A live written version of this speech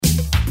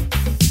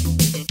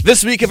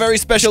This week, a very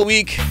special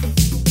week.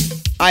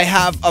 I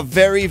have a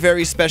very,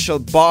 very special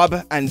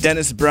Bob and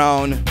Dennis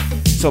Brown.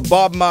 So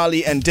Bob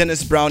Marley and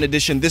Dennis Brown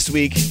edition this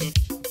week.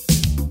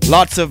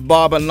 Lots of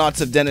Bob and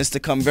lots of Dennis to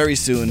come very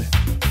soon.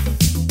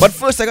 But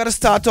first, I gotta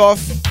start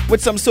off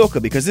with some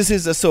soca because this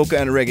is a soca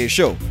and reggae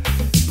show.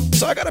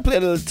 So I gotta play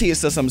a little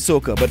taste of some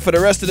soca. But for the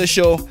rest of the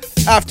show,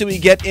 after we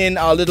get in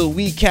our little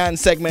We Can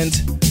segment,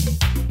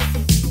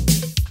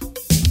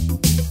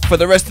 for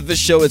the rest of the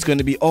show, it's going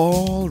to be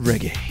all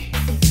reggae.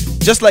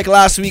 Just like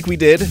last week we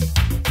did,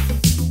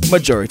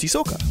 majority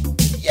soca.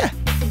 Yeah.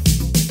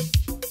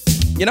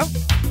 You know?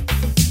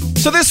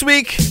 So this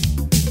week,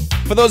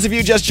 for those of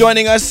you just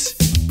joining us,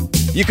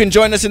 you can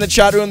join us in the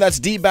chat room. That's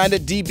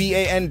dbandit,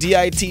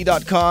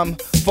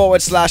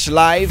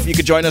 dbandit.com/live. You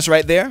can join us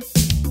right there.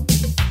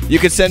 You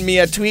can send me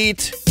a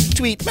tweet.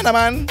 Tweet,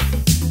 man.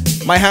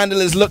 My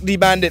handle is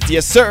lookdbandit.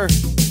 Yes, sir.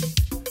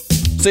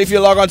 So if you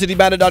log on to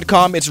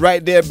dbandit.com, it's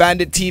right there.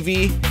 Bandit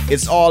TV.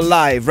 It's all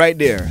live right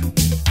there.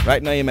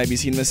 Right now, you might be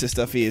seeing my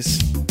sister's face.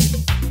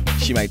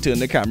 She might turn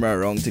the camera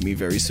around to me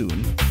very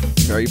soon.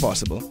 Very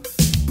possible.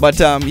 But,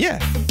 yeah.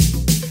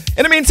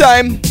 In the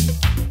meantime,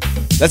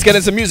 let's get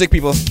in some music,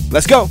 people.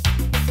 Let's go.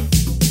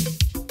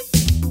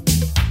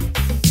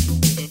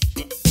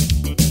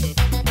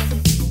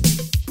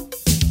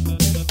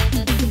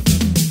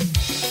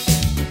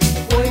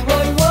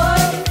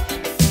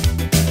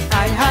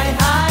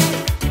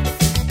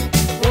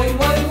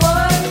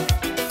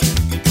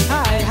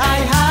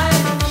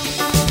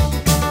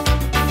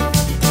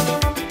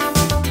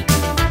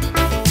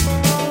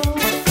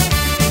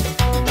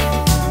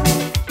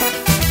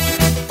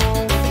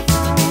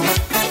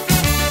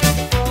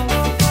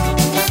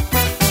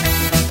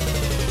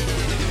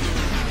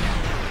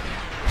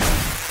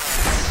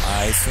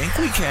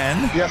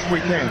 Yes, we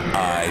can.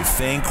 I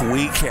think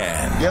we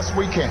can. Yes,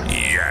 we can.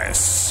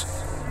 Yes,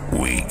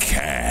 we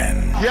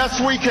can.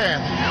 Yes, we can.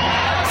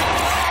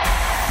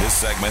 This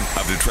segment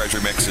of the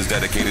Treasure Mix is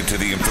dedicated to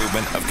the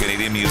improvement of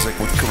Canadian music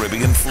with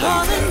Caribbean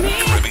flavor.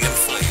 Caribbean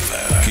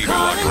flavor. Keep it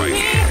locked right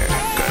here,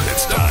 because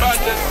it's time for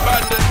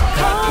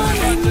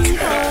We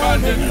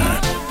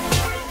Can.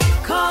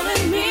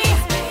 Calling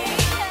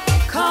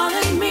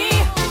me,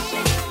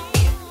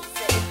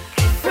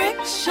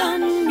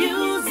 friction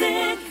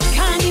music,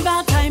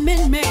 carnival time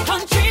in my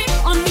country,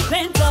 on the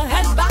plane to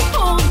head back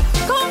home.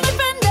 Call my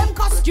friend, them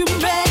costume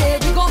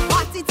ready, we go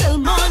party till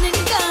morning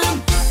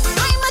come.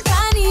 I'm a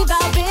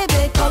carnival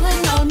baby,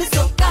 calling all me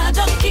soca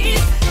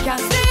junkies.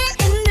 Can't stay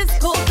in this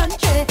cold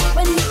country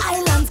when the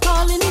island's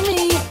calling me.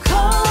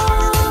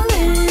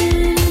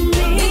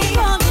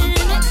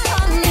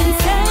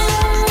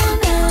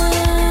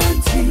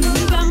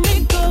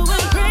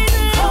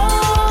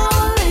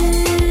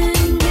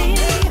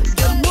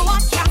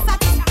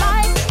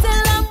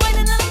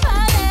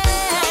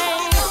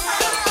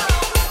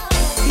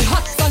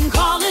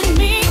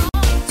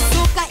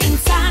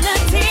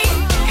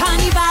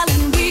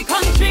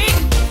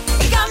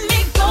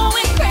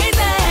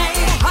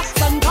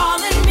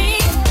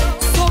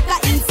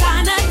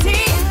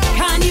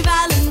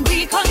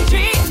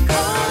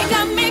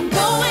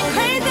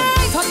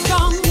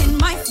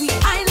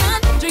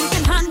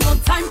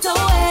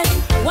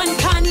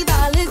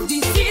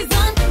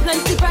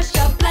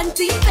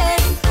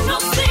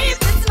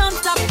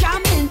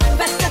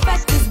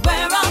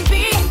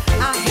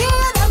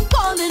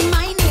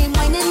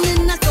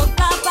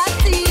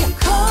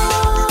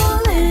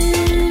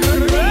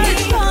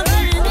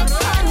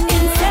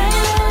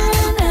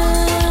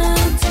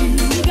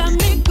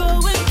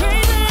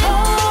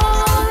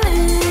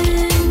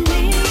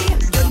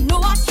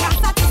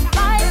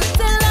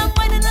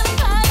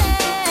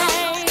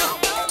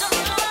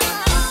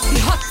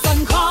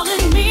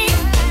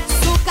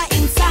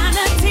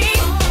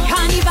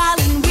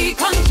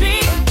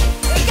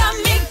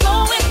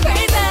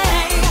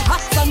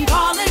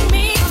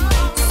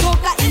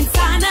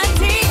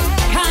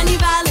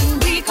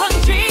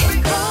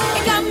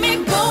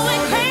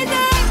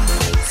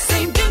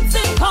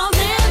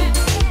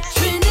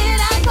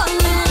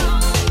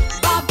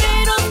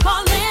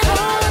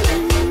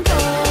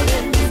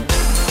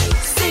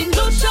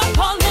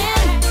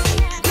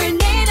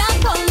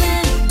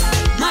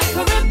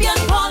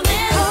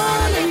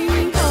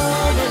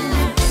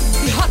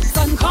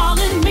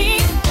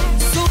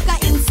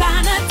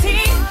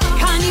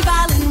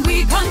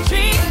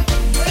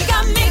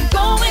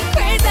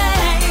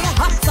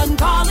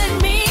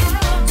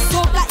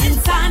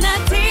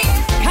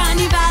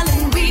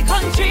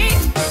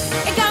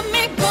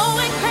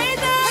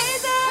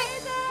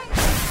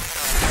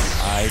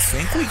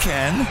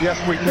 Yes,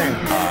 we can.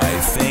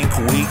 I think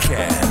we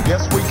can.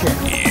 Yes, we can.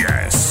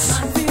 Yes,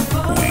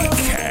 we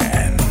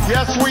can.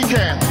 Yes, we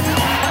can.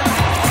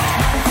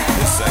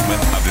 This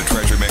segment of the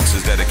Treasure Mix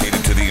is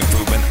dedicated to the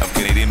improvement of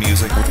Canadian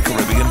music with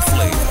Caribbean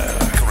flavor.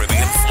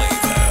 Caribbean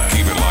flavor.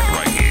 Keep it locked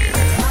right here,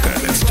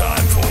 because it's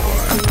time for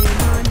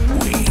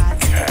We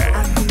Can.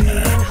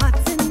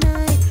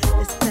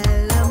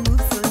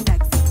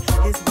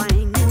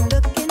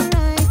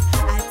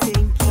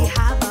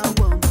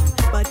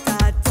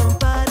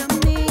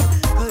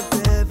 Cause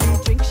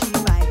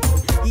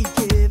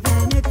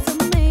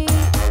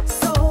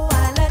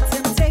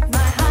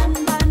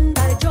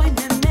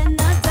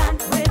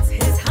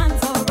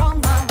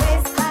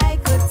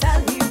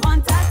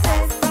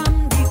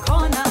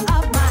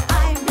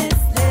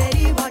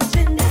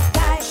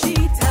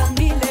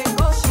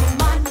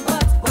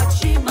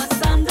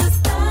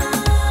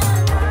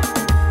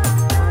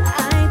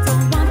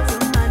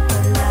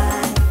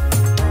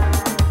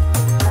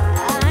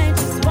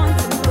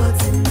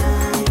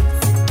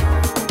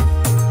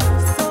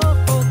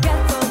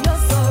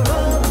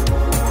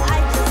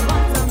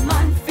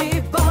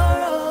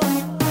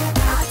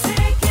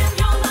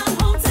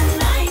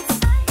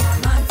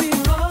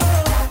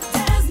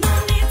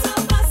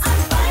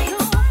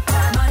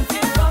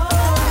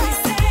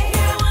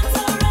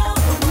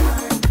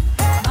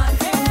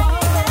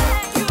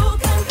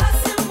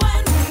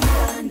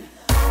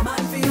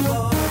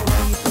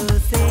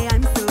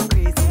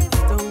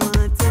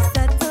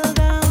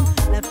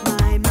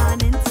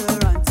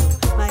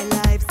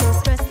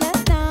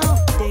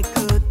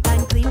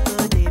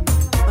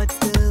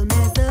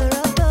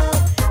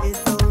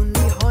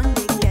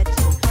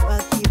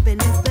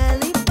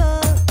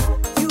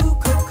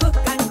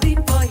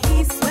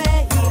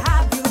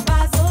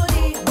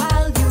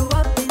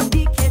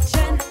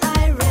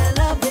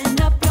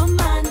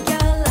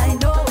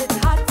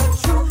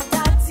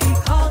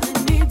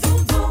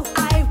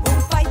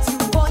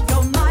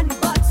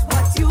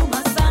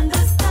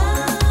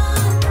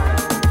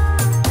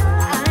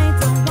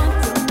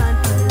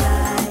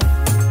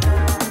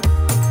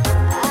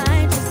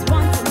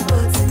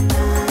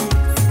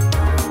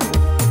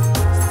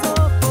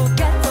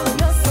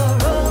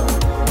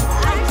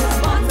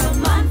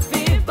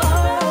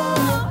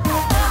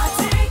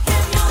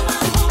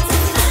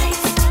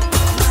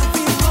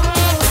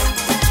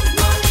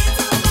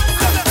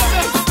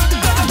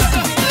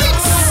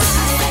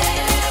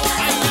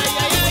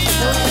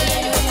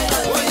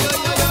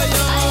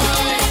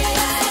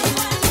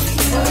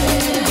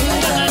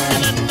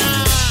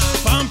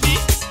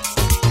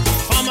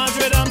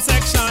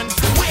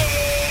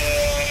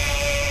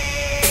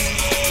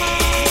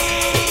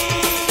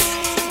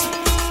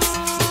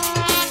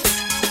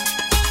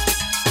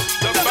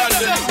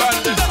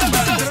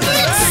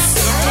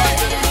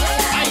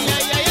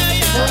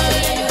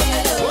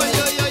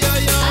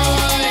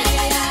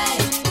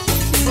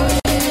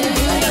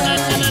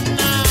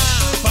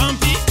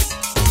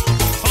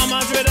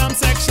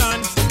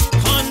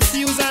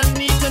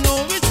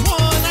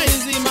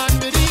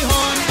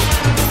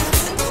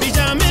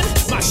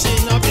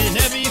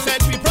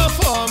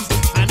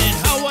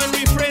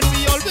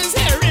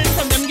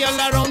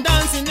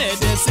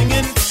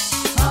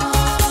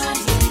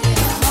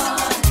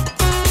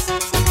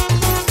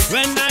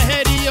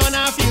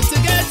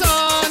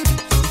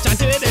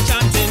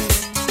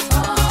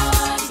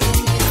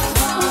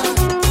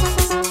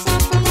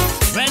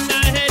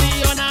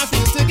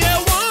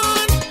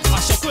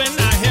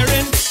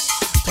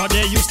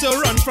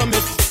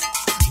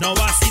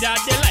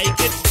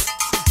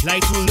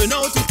Like to learn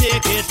how to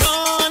take it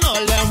on.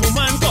 All them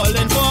woman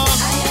calling for.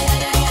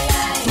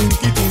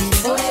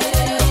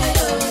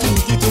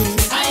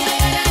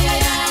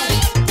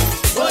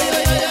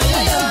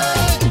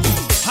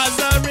 Has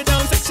a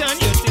rhythm section,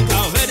 you think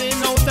I'm heading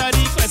out of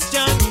the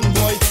question,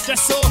 boy.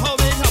 Just so how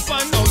it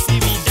happen now, see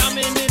me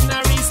jamming in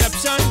a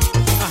reception.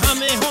 I have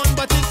me horn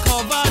but it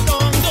covered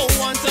on. Don't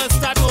want to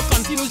start no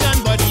confusion,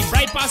 but the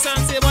bright pass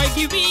and say, boy,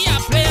 give me a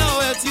play,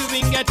 or else you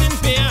been getting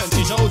paid. And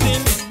she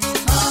shouting,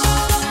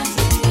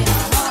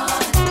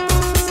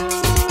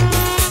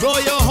 blow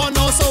your horn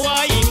now, so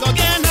I ain't go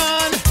get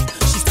on.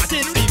 She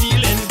started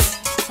revealing,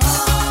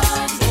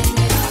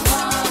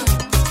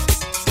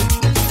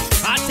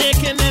 I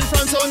taking in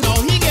front, so now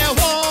he get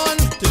one.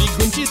 To the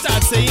groom she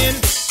start saying,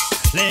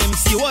 let him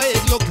see what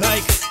it look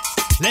like,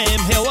 let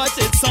him hear what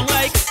it sound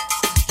like.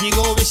 He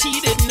go wish he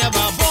did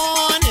never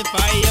born. If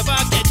I ever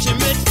catch him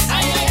it,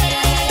 ay ay ay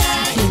ay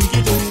ay,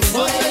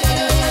 oh ay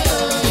ay ay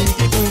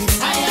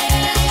ay, ay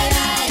ay ay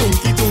ay,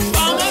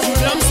 Farmers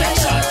Rhythm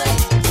Section.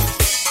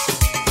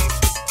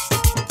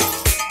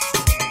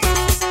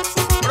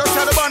 Let's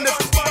have the bandit.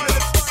 Farmers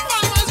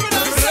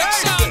Rhythm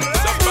Section.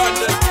 The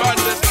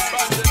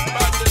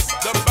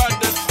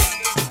bandit.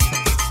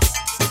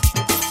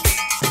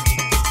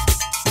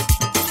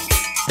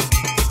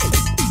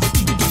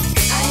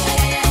 Ay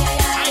ay ay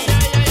ay,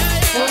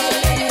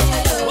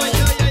 oh ay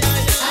ay ay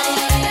ay.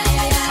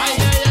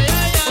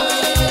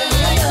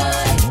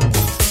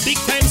 Big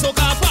time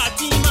soca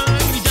party, man.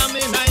 We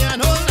jamming high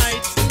and all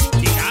night.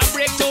 Kick a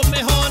break to me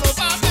horn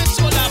over the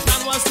shoulder.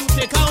 Plan was to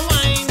take a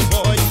wine,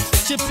 boy.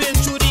 Chipping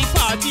through the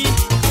party.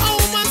 A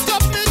woman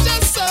stop me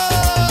just so.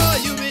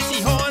 You with the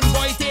horn,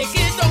 boy, take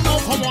it down now.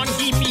 Come on,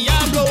 give me a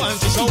blow. And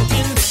she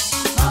shouting,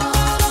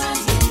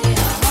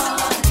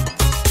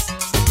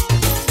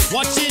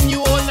 watching you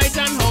all night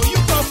and how you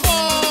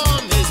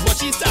perform is what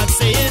she starts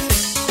saying.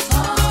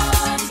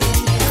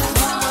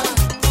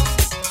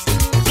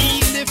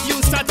 Feel if you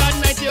start at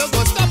night, you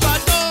go stop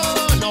at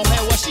dawn. Now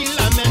hear what she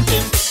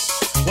lamenting.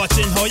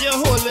 Watching how you're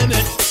holding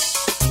it,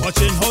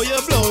 watching how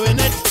you're blowing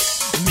it,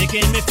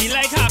 making me feel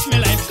like half my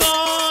life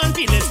gone.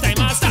 Feel this time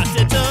I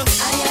started to.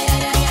 Ay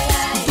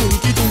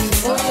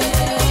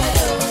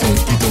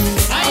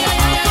ay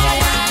ay ay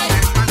ay,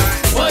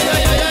 oh ay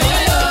ay ay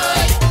ay, oh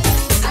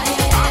ay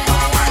ay ay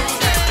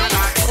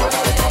ay.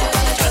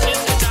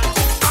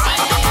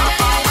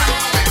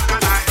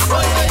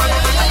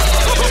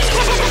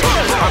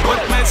 I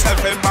put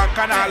myself in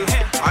Bacchanal,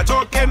 a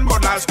joking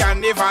but last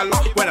carnival.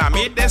 When I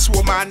meet this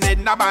woman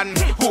in a band,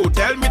 who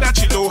tell me that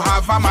she don't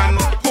have a man.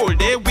 Whole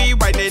day we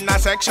wine in a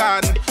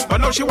section, but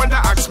now she want to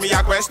ask me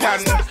a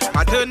question.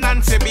 I turn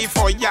and say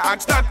before you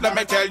ask that, let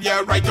me tell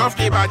you right off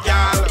the bat,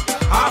 y'all.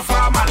 Half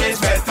a man is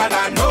better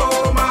than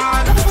no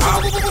man.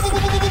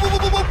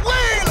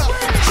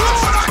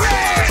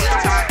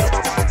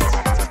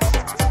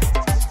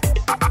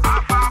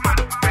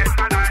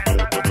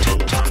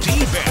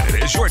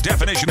 D-Bandit is your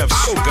definition of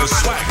soca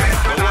swag.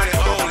 The one and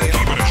only.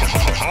 Keep it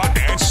hot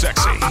and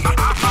sexy.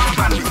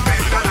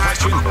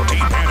 Question,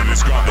 D-Bandit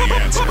has got the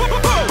answer.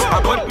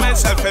 I put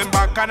myself in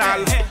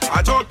Bacchanal,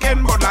 a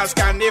joking but last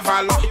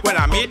carnival. When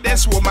I meet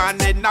this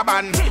woman in a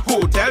band,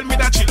 who tell me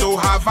that she don't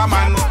have a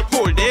man.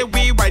 Whole day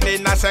we wine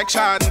in a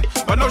section,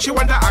 but now she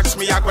want to ask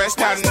me a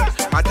question.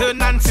 I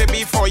turn and say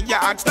before you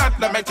ask that,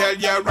 let me tell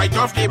you right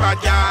off the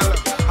bat, y'all.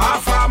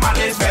 Half a man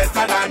is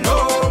better than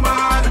no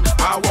man.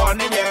 I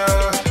warning you.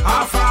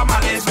 Half a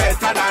man is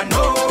better than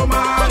no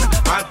man.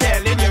 I'm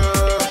telling you.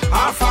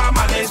 Half a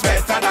man is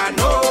better than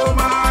no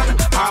man.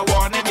 I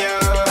warning you.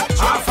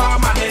 Half a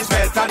man is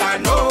better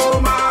than no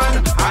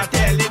man. I'm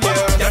telling you.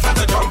 Just have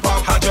to jump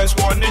up. I just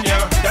warning you.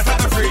 Just have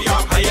to free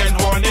up. I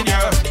ain't warning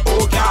you.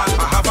 Oh, girl,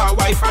 I have a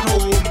wife at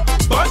home,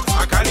 but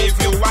I can't leave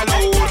you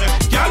alone.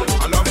 Girl,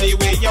 I love the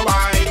way you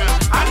whine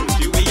and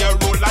the way you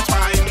roll, that's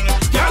fine.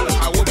 Girl,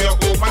 I hope you're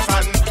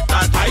overstand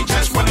that I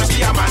just wanna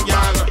be a man,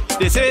 girl.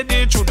 They say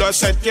the truth does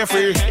set you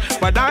free,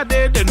 but that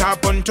day didn't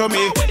happen to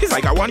me. It's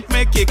like I want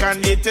my cake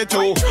and eat it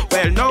too.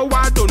 Well, now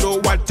I don't know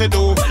what to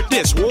do.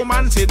 This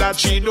woman say that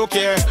she don't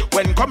care.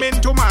 When coming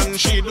to man,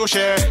 she do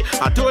share.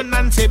 I turn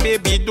and say,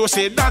 baby, do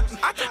say that.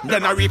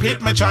 Then I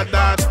repeat my chat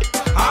that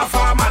half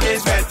a man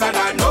is better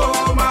than no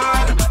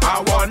man.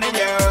 I warning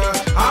you.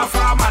 Half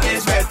a man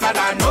is better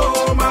than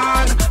no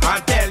man.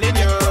 I'm telling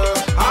you.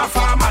 Half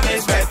a man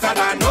is better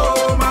than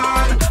no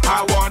man.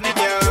 I warning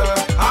you.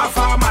 Half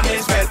a man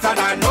is better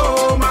than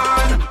no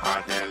man.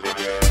 I'm telling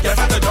you. Just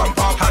have to jump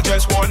up. I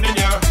just warning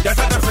you. Just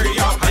have to free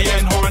up. I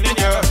ain't warning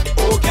you.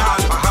 Oh,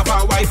 girl, I have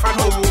a wife at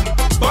home,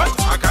 but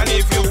I can't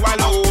leave you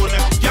alone.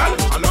 Girl,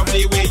 I love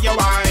the way you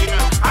whine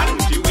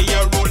and the way you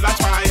roll, that's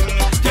fine.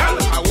 Girl,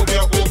 I hope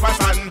you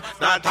overstand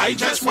that I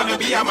just wanna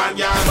be a man,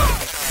 girl.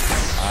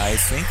 I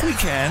think we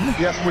can.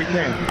 Yes, we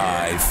can.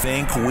 I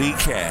think we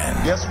can.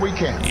 Yes, we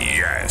can.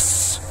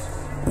 Yes,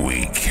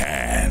 we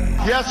can.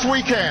 Yes,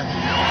 we can.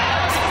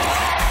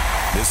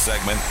 This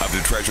segment of the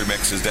Treasure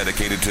Mix is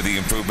dedicated to the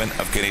improvement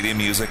of Canadian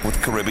music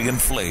with Caribbean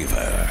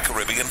flavor.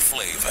 Caribbean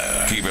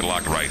flavor. Keep it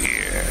locked right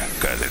here,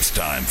 because it's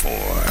time for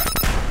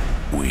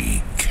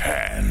We Can.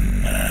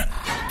 10.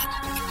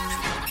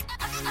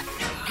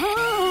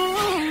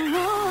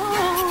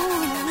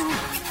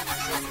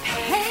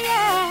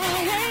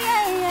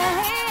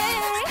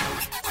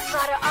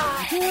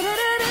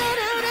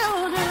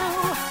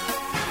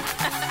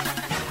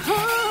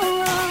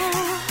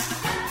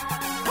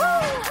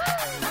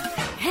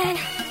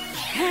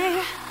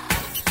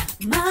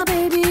 My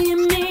baby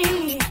and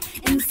me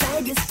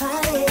inside this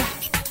party.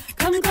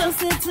 Come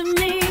closer to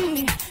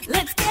me.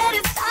 Let's get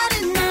it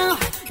started now.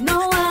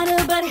 No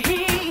other but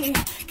he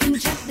can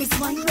check this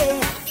one way.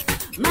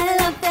 My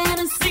love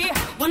fantasy.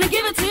 Wanna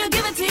give it to you,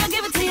 give it to you,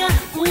 give it to you.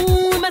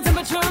 Ooh, my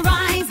temperature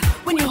rise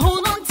when you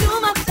hold on to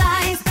my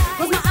thighs.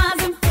 Close my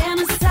eyes and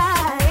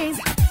fantasize.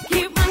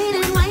 Keep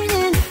whining,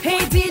 whining.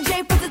 Hey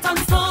DJ, put it on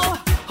slow.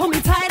 Hold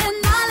me tight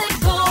and I'll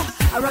let go.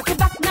 I rock it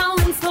back now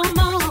in slow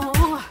mo.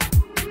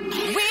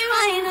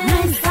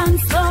 Nice and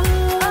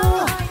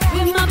slow,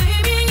 with my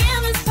baby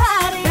in this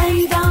party.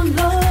 Bang down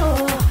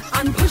low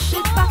and push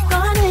it back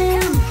on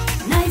him.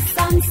 Nice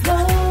and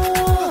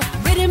slow,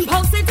 rhythm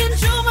pulsating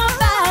through my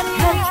body,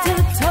 head to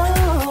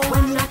toe.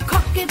 When I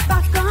cock it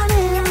back on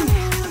him,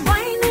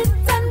 wind it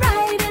and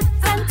ride it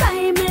and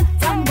time it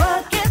and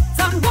work it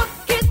and walk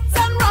it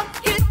and rock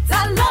it. I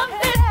love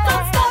it,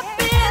 don't stop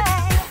it.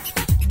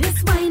 This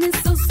wine is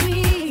so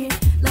sweet,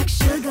 like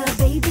sugar,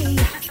 baby.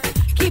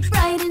 Keep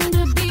riding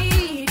the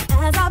beat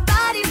as our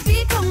bodies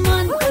become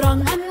one. Put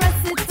on and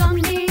rest it on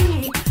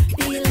me.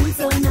 Feeling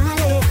so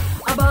naughty.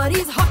 Our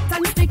bodies hot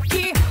and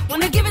sticky.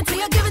 Wanna give it to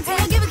you, give it to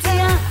you, give it to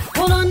you.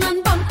 Hold on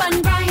and bump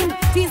and grind.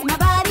 Tease my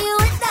body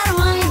with that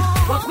wine.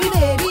 Walk me,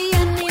 baby,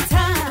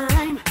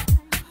 anytime.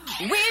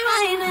 We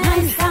whining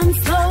nice and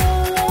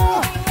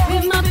slow.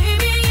 With my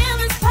baby in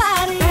this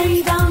party.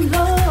 Bang down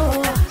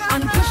low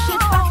and push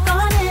it back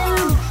on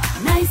him.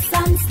 Nice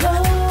and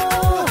slow.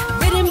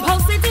 Rhythm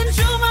pulsating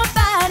through my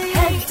body,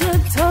 head to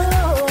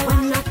toe.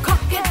 When I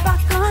cock it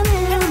back on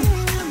him,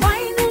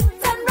 wind it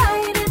and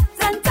ride it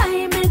and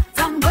time it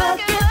and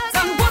work it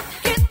and walk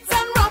it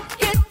and rock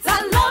it. I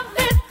love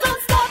it,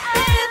 don't stop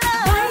it.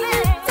 Wind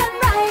it and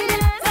ride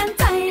it and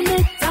time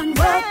it and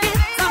work it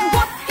and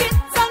walk it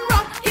and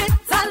rock it.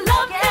 I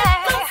love it,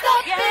 don't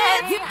stop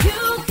it.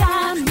 You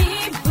got me,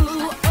 boo,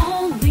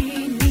 only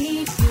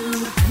need you.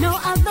 No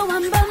other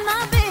one but my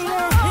baby.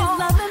 His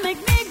love will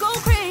make me go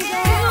crazy.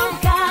 You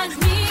got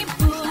me,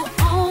 boo,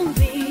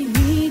 only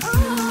need you.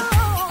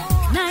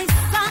 Nice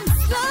and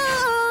slow.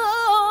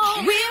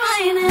 We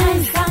whining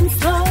nice and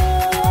slow.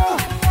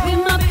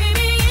 With my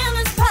baby in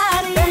this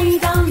party. Bang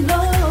down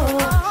low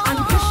and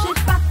push it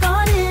back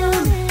on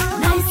him.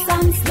 Nice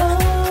and slow.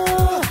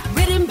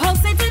 Rhythm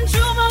pulsating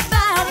through my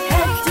body,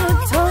 head to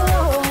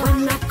toe. When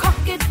I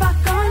cock it back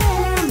on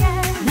him.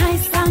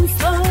 Nice and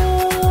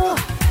slow.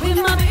 With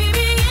my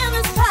baby in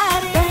this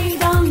party. Bang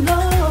down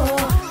low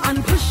and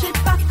push it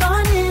back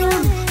on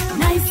him.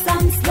 Nice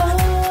and slow.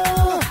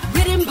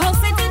 Rhythm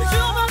pulsating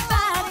through my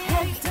body,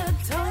 head to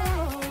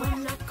toe. When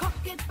I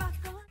cock it back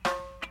on.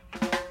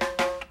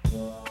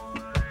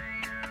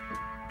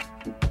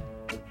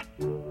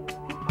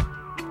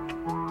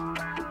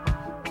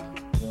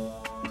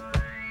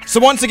 So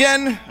once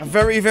again, a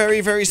very,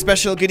 very, very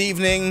special good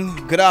evening,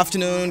 good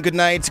afternoon, good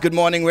night, good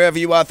morning, wherever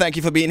you are. Thank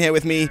you for being here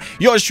with me.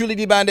 Yours truly,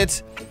 the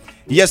Bandit.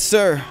 Yes,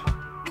 sir.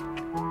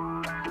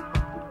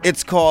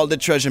 It's called the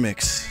Treasure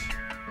Mix.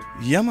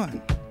 Yeah,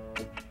 man.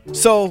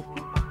 So,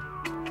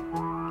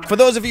 for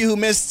those of you who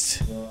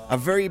missed a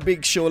very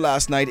big show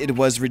last night, it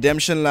was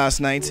Redemption last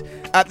night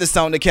at the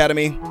Sound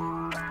Academy.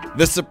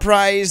 The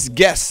surprise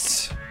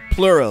guests,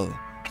 plural,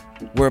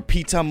 were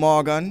Peetah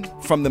Morgan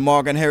from the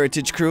Morgan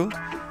Heritage Crew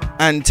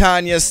and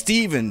Tanya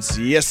Stevens.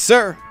 Yes,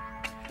 sir.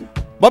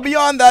 But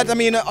beyond that, I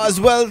mean, as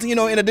well, you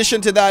know, in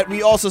addition to that,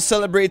 we also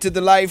celebrated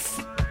the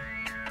life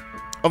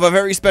of a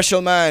very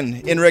special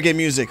man in reggae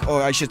music,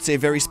 or I should say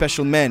very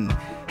special men.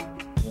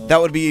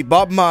 That would be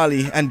Bob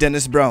Marley and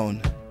Dennis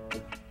Brown.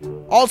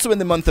 Also in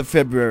the month of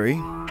February,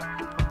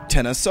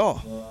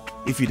 TREASURE,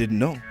 if you didn't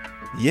know.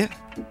 Yeah.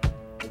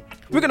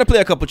 We're going to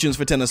play a couple tunes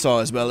for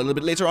TREASURE as well, a little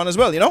bit later on as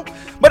well, you know.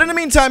 But in the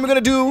meantime, we're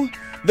going to do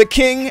the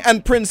King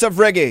and Prince of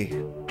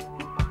Reggae.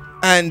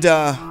 And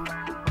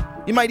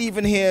you might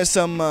even hear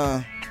some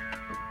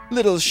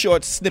little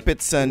short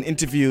snippets and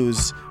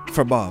interviews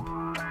for Bob.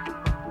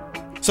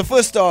 So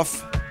first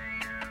off,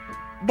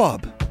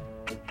 Bob,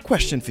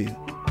 question for you.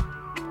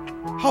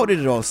 How did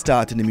it all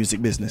start in the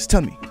music business?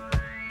 Tell me.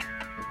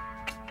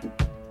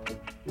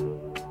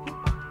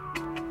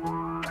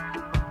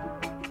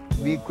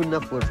 We couldn't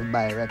afford to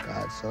buy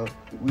records, so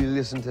we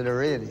listened to the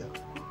radio.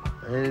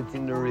 And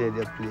anything the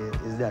radio play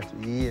is that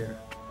we hear.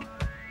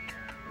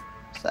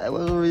 So I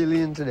wasn't really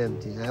into them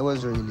things. I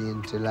was really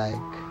into, like,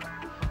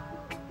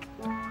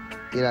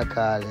 you know,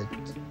 call it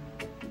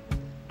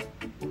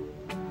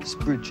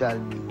spiritual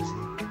music.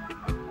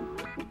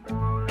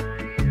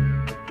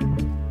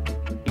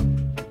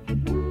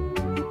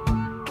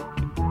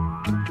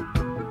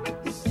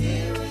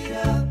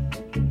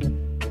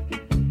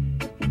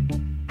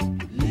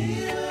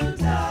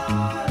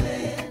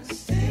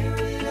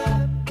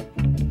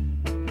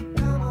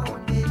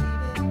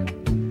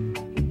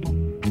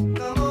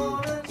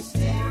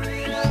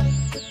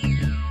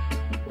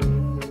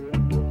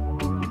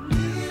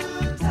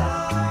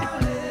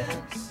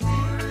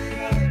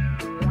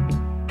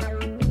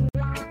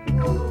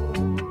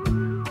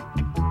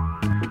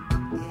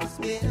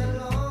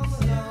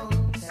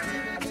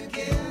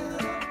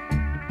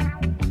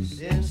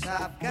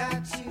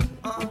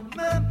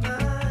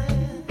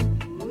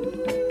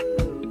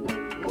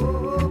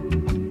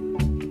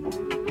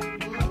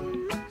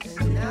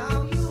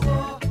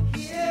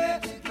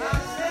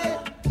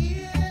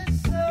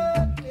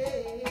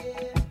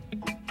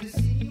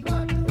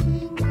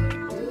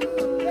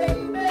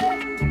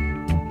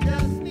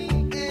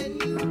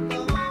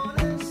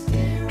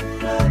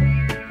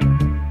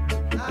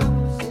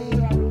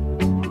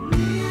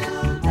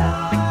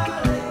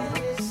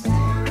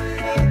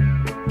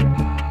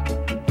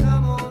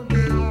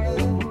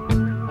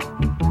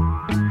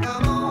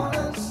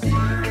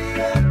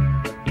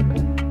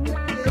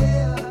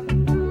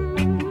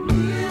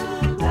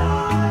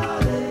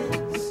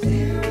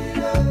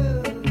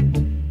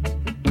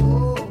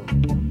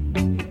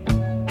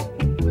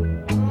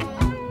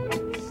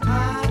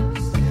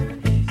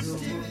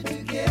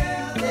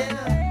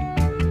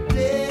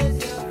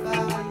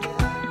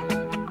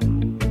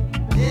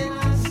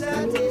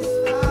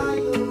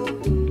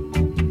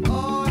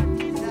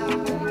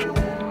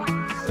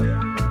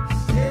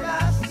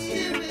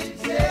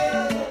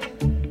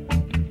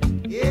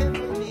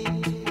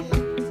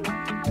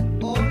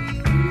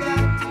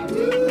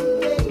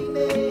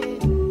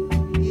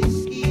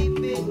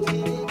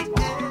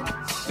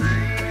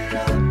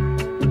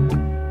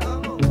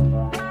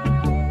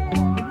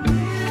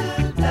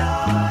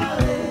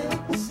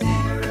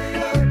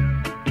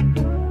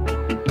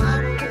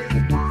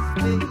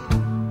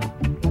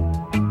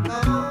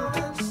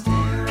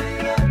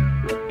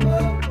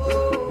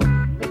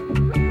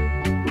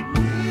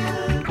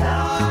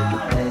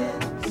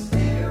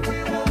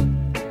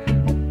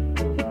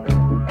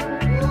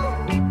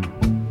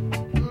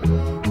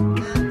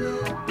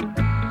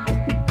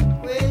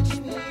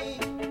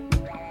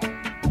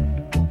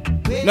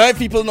 Now, if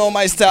people know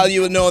my style,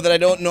 you will know that I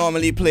don't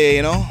normally play,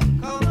 you know,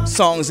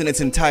 songs in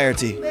its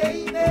entirety.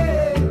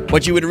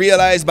 But you would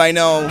realize by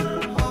now,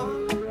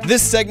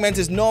 this segment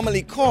is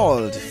normally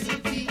called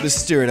the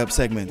Stir It Up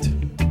segment.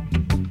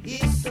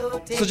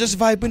 So just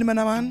vibe with me,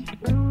 man.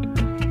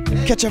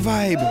 Catch a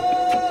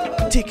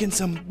vibe. Take in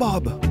some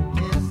bob.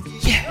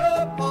 Yeah.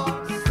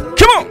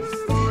 Come on.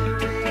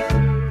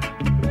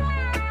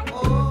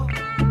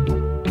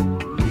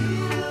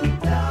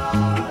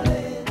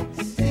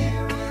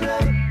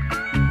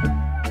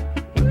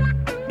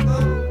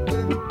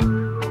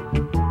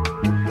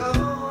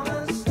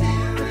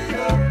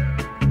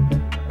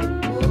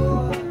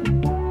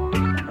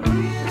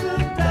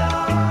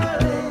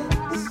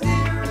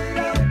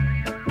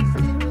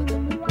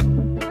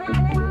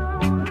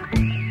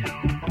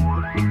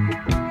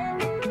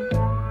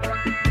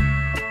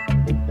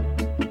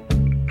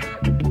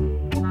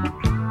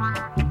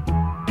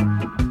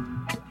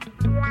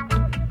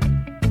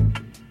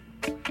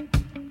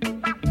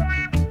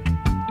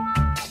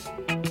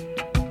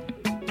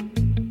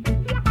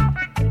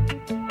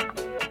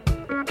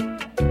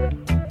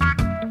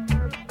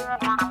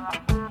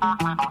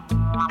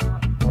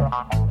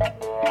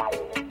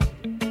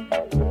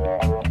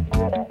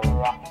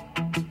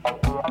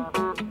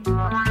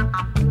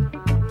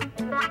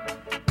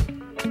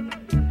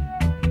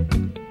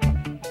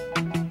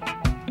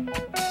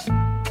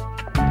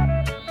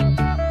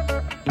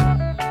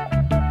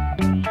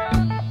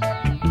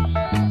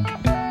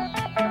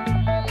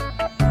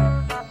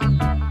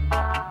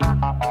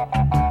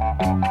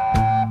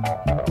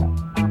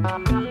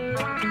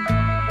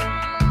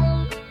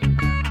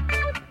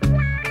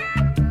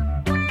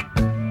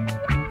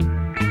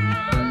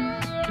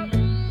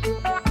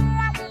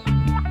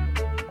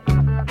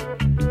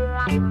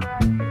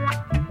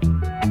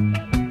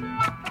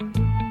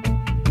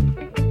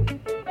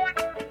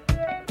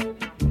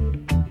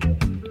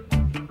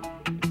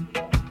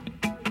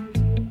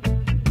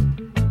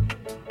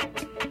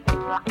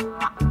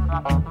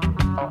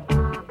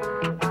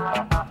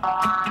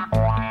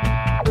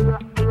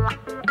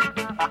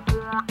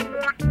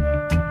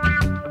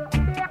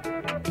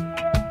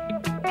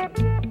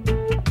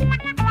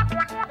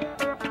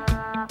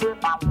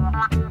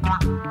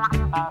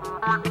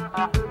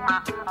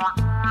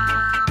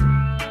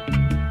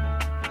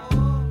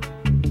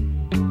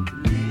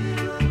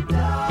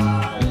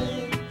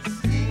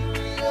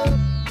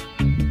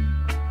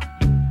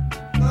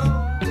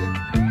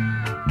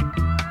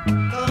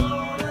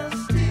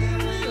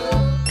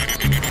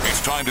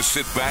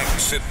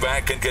 Sit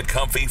back and get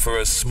comfy for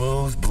a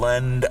smooth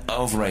blend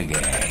of reggae.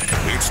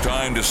 It's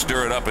time to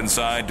stir it up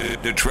inside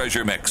the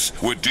Treasure Mix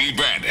with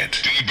D-Bandit.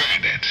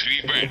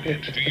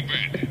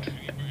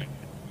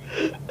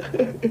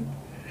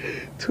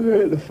 Too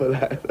early for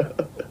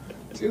that.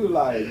 2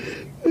 lines.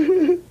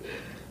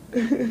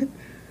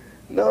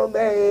 No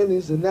man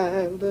is an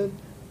island.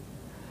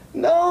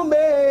 No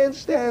man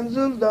stands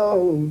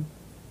alone.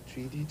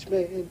 Treat each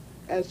man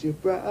as your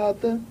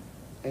brother,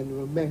 and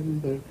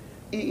remember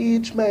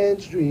each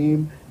man's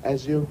dream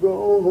as your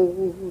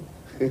own.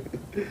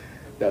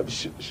 That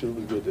should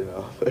be good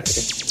enough.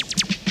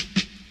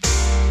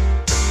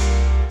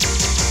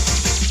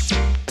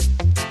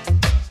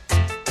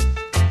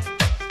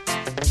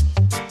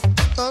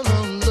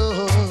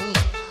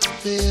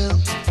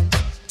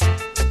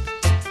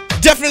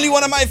 Definitely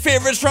one of my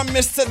favorites from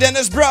Mr.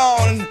 Dennis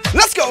Brown.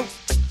 Let's go.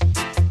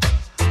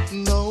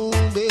 No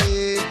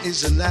man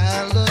is an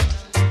island.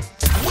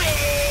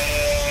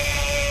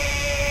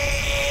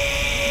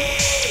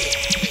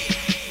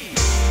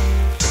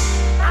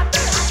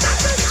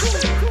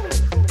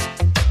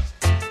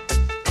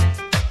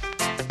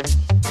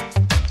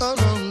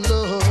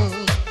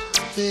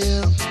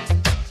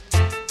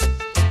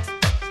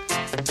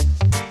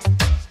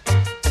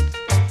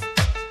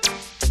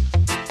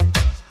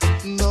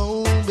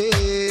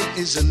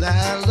 An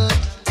island,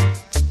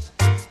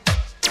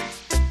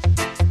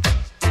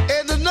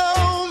 and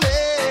no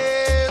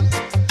man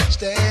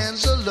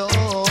stands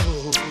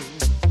alone.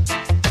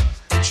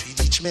 Treat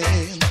each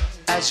man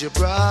as your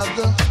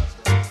brother,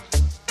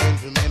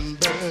 and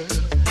remember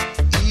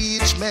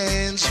each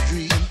man's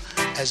dream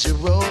as your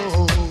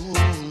own.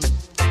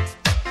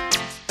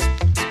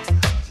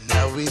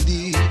 Now we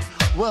need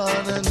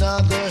one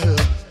another,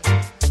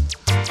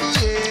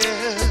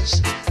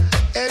 yes,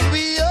 and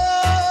we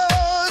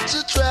ought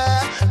to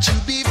try to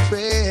be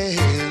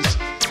friends.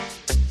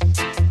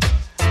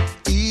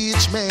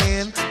 Each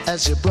man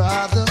as your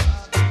brother,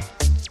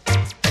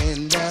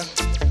 and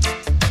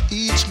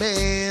each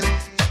man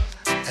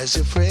as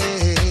your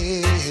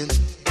friend.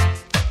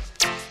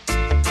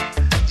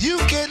 You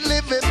can't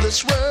live in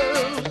this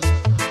world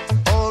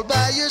all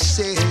by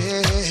yourself.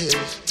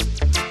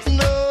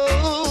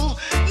 No,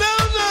 no,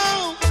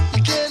 no,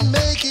 you can't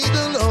make it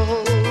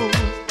alone.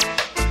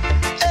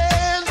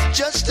 And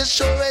just as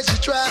sure as you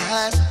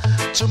try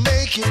to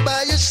make it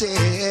by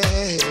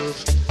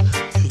yourself,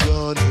 you're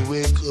gonna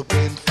wake up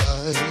and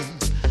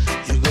find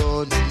you're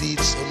gonna need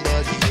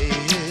somebody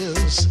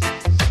else.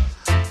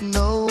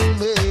 No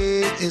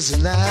man is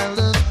an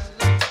island.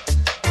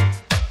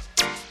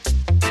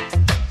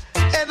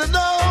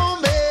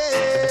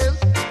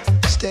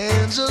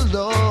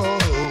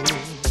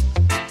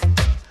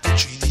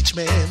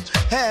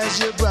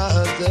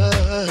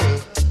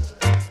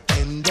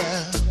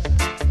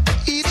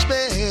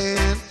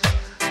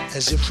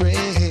 as your friend.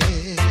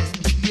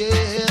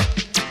 Yeah.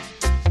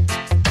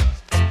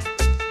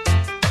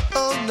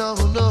 Oh no,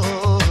 no.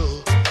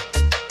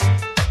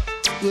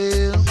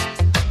 Well.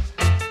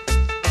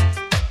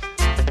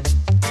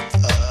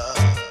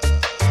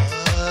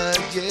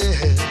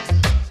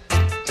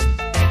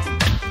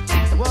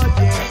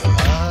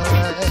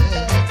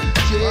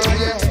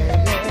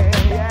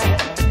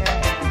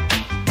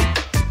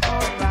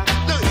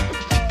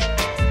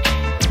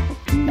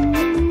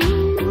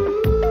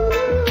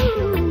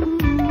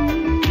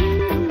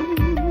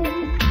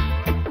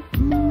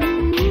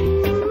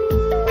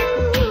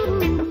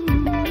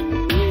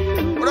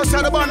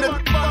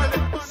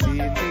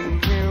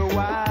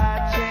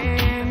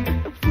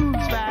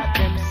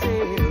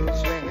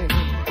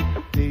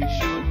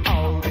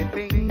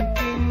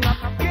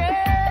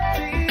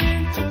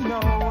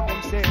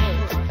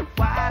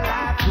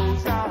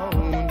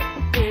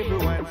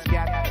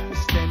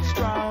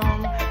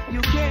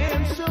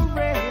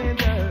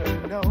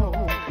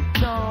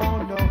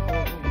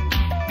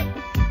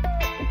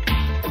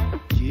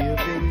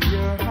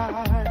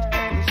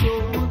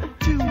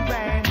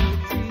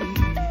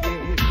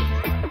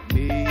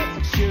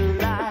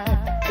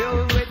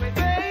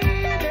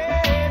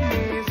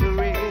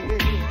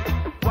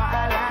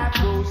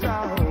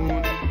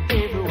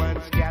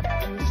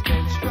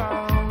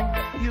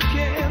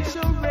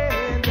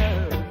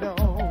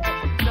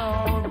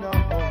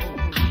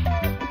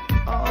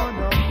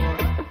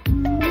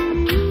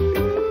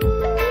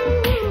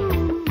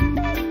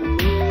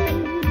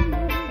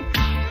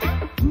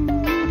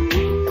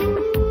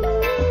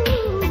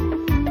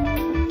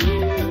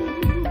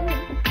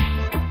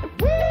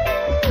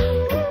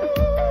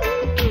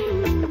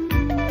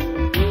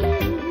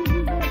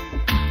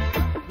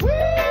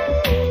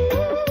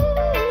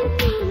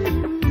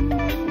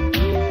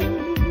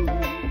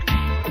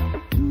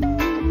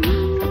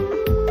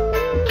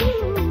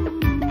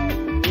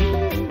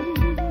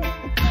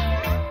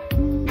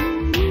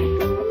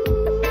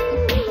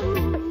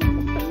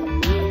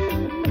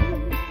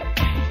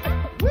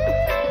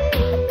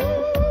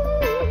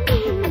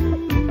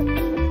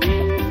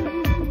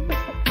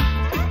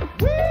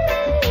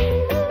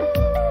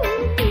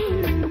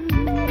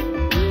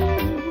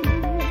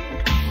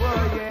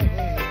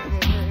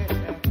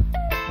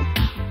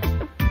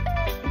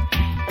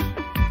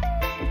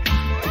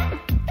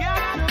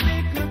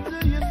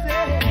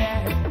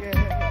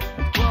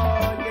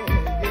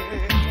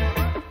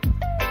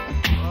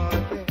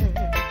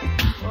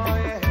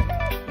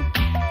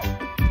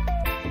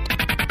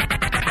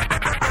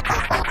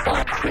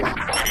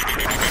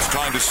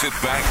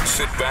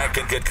 Sit back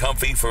and get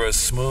comfy for a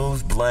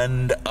smooth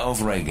blend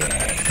of reggae.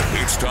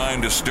 It's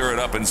time to stir it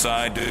up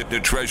inside the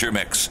Treasure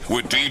Mix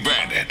with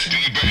D-Bandit.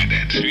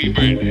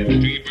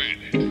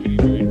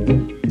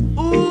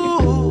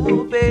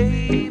 Ooh,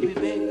 baby,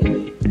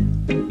 baby.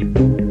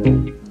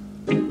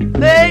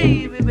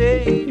 Baby,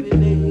 baby,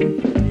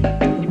 baby.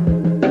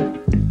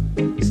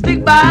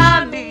 Stick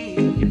by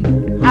me,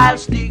 I'll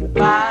stick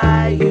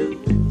by you.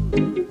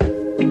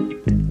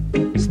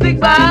 Stick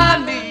by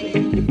me,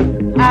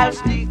 I'll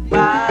stick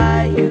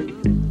by you.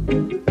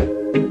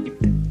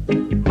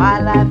 My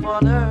life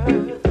on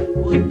earth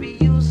would be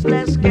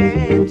useless,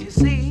 can't you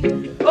see?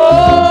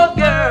 Oh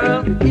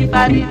girl, if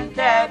I didn't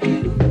have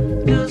you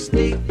to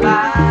stick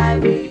by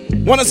me.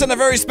 Want to send a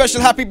very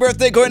special happy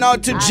birthday going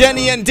out to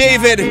Jenny and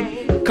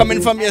David,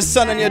 coming from your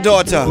son and your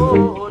daughter.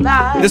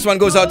 This one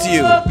goes out to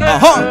you.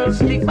 Girl,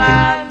 stick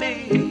by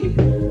me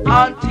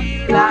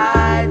until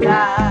I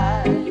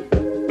die.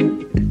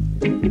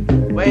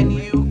 When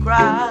you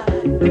cry,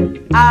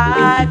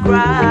 I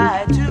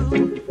cry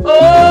too.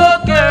 Oh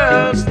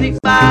girl, stick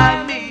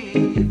by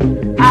me,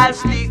 I'll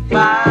stick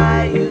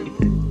by you.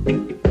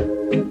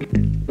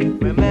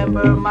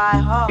 Remember my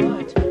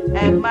heart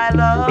and my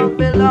love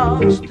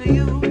belongs to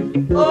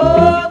you.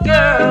 Oh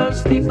girl,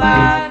 stick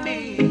by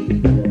me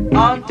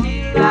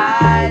until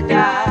I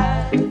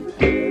die.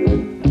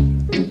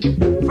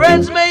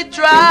 Friends may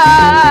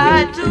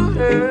try to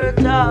hurt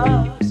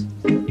us,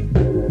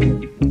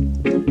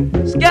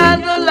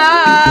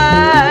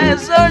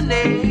 scandalize our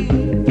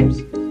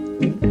names,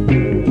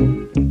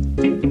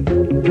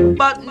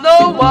 but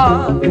no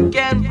one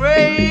can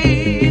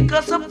break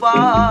us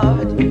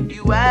apart.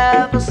 You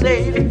have a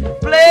safe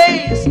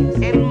place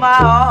in my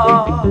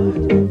heart.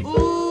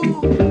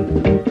 Ooh,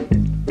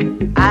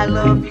 I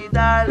love you,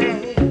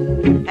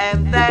 darling,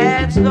 and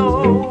that's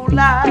no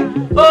lie.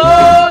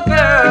 Oh,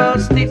 girl,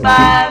 stick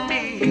by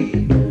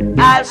me,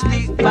 I'll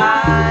stick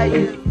by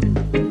you.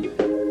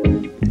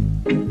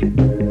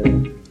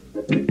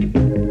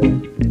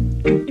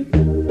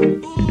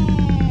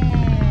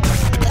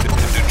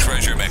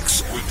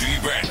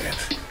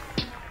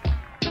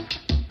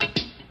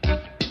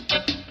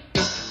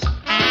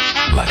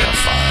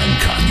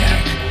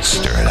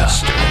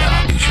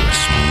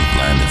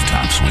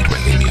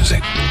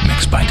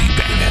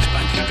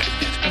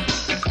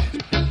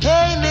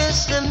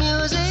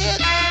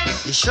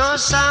 Sure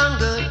sound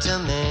good to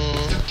me.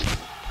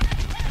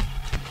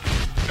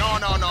 No.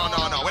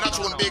 We're not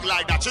doing big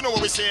like that. You know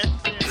what we say?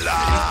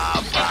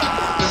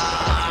 Lava.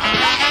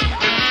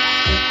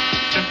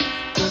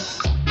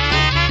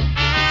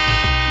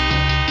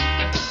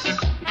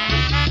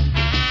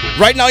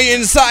 Right now you're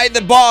inside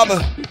the Bob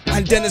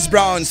and Dennis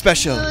Brown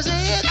special.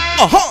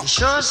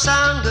 Sure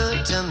sound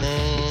good to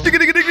me.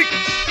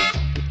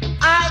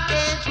 I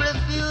can't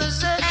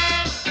refuse it.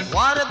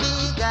 What a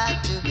big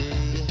got to be.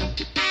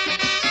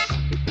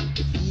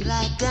 Feel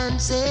like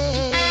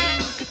dancing.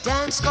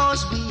 Dance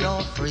cause we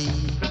are free.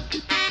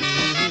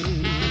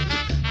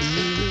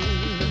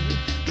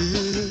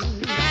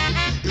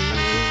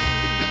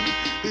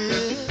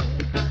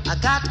 I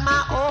got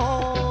my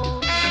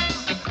own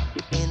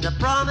in the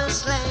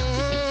promised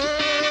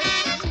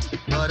land,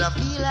 but I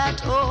feel at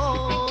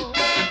home.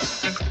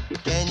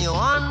 Can you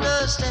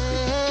understand?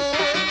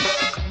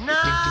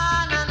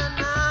 Na na na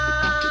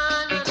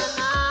na na na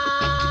na.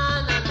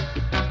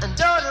 And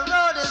though the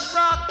road is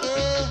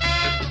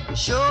rocky,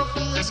 sure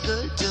feels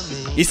good to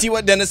me. You see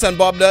what Dennis and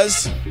Bob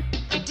does?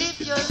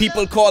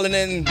 People calling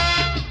in,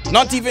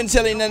 not even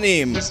telling their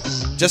name,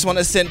 just want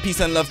to send peace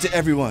and love to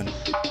everyone.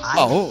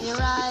 Oh,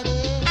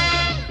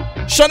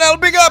 Chanel,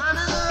 big up.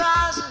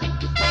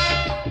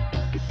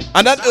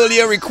 And that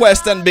earlier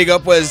request and big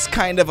up was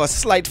kind of a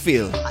slight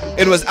feel.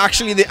 It was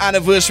actually the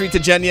anniversary to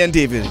Jenny and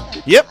David.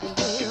 Yep.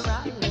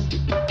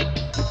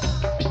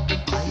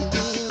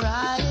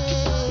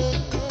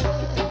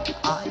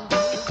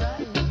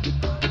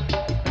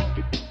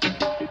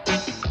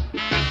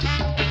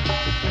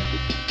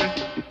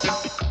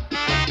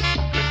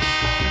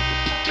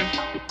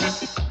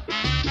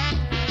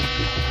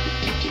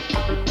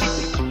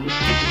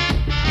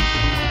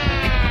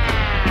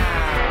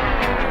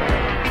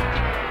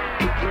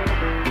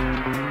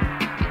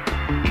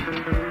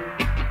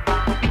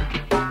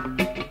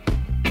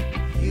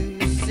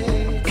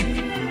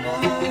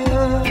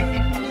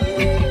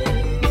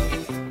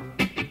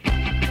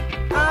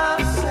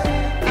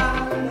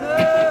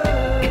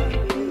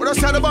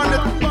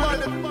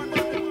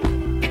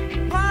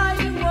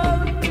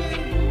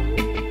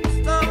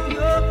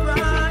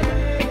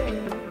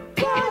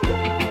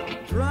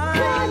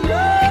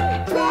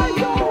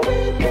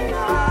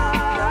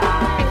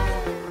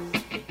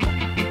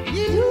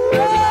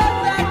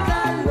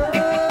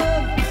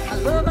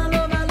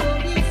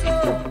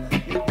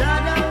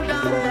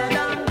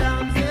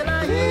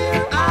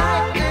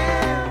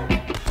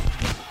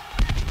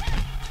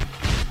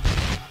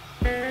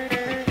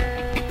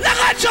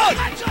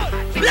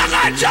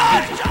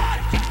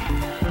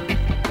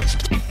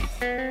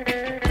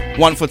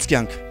 One foot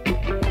skank.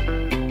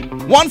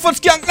 One foot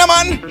skank, na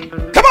man.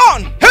 Come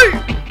on, hey.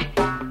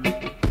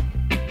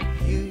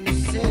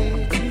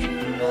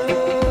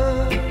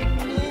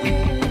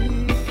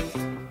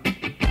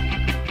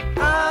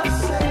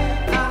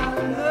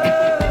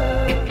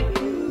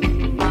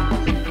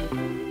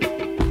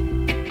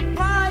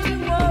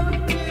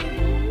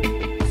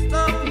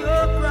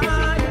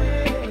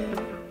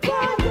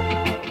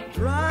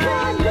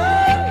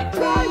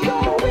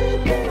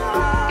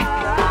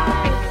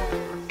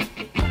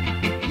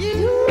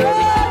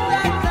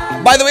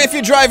 By the way, if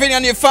you're driving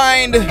and you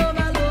find yeah,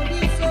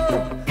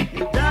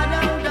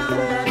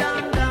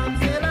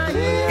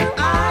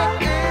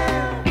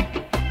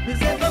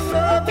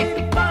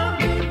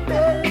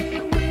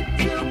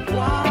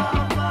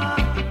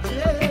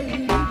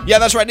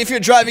 that's right. If you're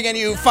driving and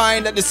you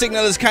find that the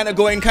signal is kind of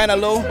going kind of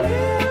low,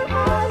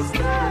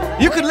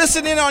 you could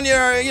listen in on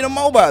your,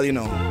 mobile,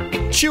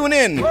 Tune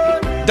in.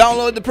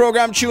 Download the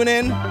program, tune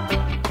in.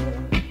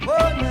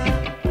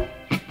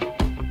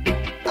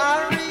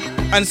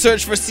 And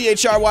search for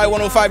CHRY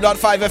 105.5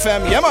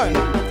 FM. Yeah, man.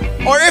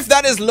 Or if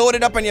that is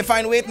loaded up and you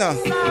find, wait now,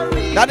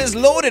 that is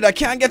loaded, I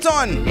can't get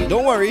on.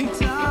 Don't worry.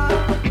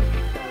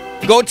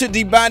 Go to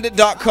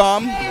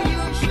TheBandit.com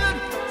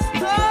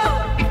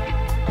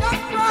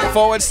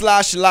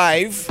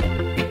 /live.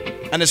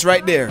 And it's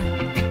right there.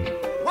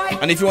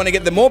 And if you want to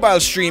get the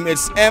mobile stream,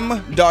 it's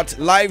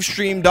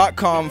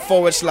m.livestream.com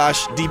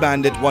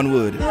 /TheBandit, one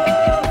word.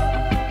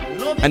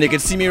 And you can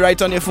see me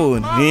right on your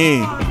phone.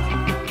 Yeah.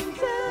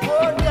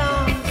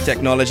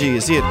 Technology,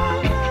 you see it.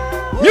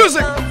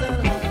 Music!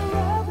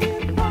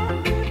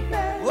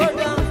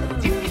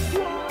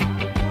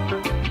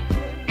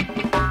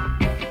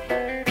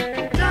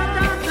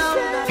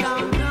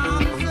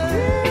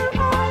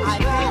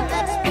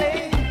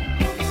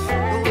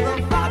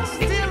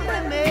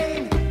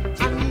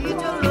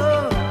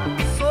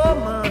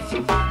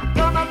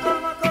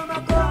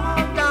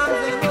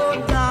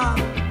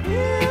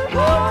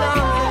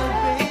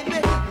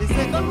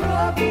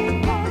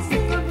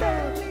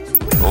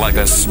 Like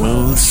a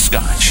smooth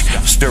scotch,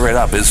 Stir It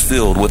Up is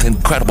filled with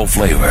incredible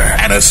flavor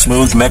and a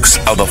smooth mix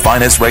of the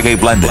finest reggae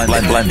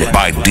blended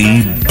by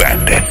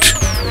D-Bandit.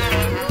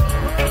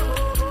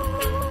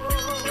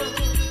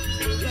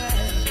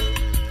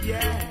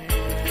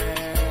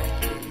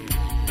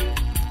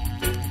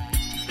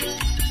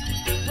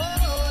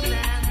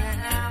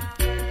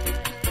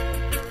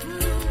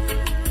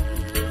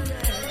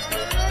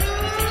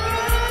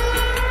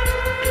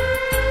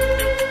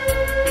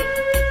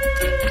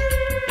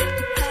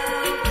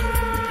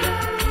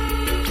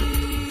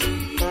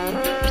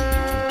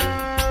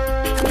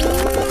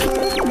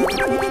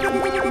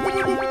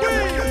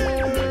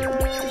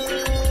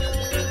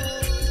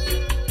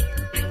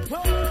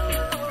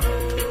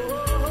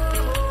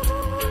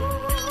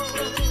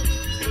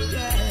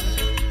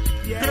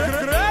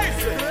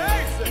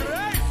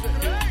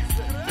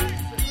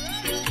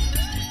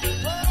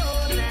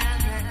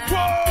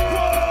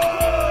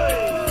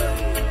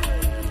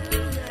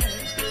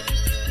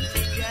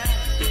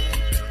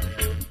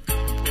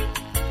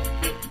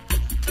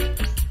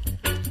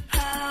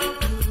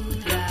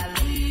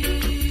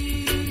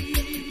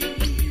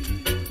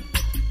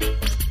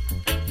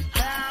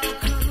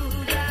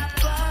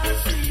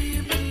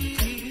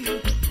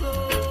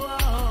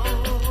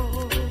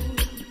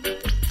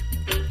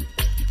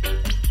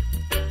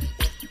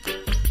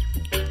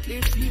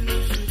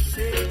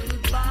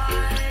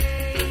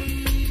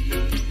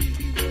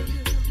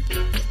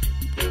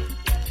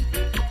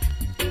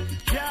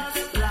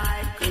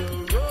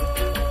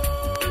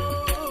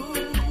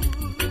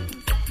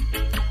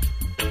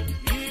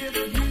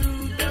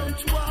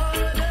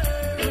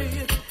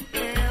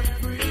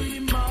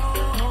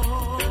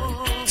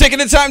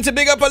 Taking the time to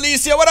big up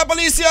Alicia. What up,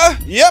 Alicia?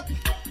 Yep.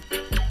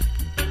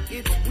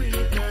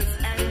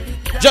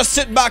 Just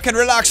sit back and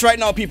relax right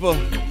now, people.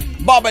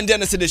 Bob and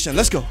Dennis edition.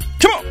 Let's go.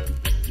 Come on.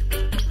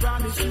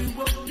 Promise you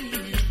won't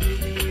leave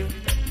me.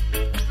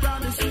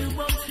 Promise you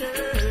won't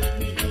hurt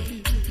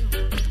me.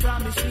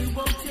 Promise you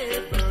won't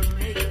ever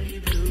make me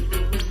blue.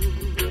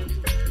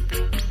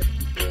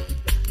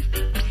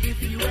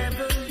 If you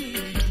ever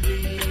leave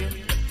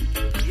me,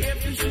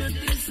 if you should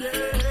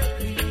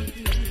desert me,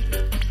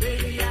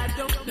 baby, I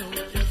don't know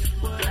just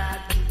what I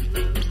do.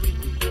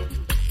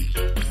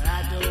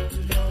 I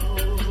don't know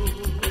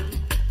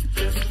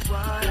just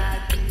what I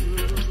do.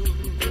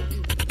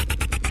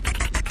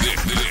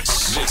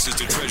 This is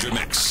the Treasure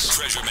Mix.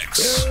 Treasure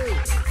Mix.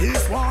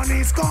 This one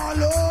is called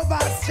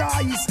Lover's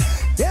Choice.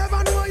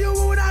 Never know you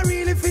would I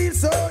really feel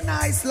so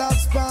nice, love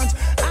sponge.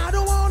 I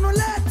don't want to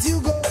let you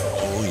go.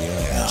 Oh,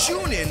 yeah.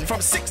 Tune in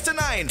from 6 to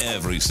 9.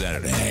 Every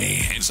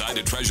Saturday, inside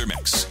the Treasure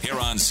Mix, here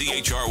on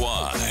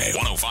CHRY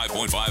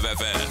 105.5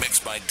 FM.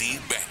 Mixed by D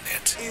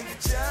Bandit.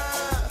 If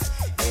Jah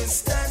is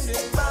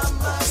standing by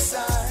my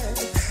side,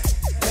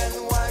 then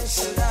why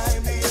should I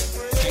be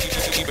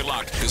afraid? Keep it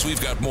locked, because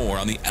we've got more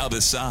on the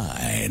other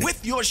side.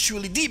 With yours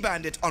truly, D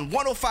Bandit on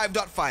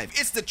 105.5.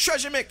 It's the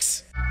Treasure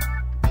Mix.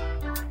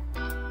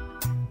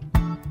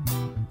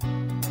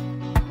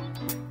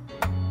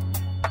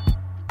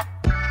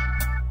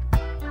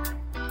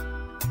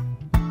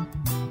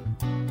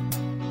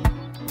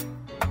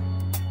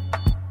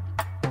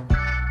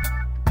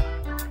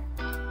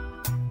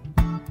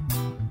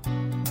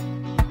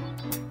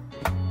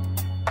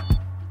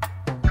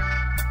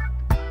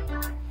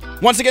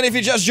 Once again, if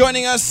you're just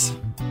joining us,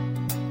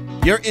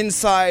 you're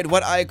inside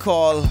what I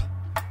call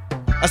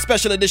a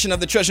special edition of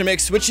the Treasure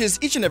Mix, which is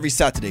each and every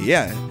Saturday.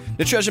 Yeah,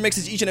 the Treasure Mix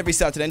is each and every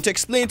Saturday. And to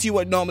explain to you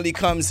what normally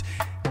comes,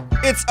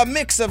 it's a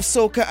mix of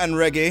soca and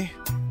reggae.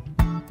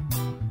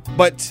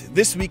 But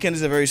this weekend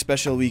is a very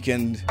special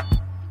weekend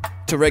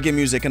to reggae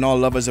music and all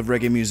lovers of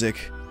reggae music.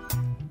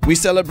 We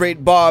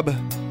celebrate Bob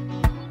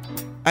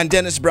and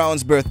Dennis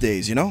Brown's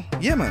birthdays, you know?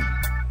 Yeah, man.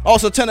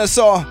 Also, tenor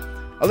saw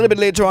a little bit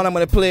later on, I'm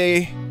going to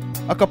play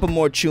a couple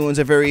more tunes,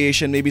 a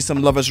variation, maybe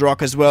some lovers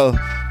rock as well,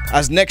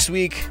 as next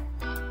week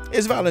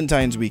is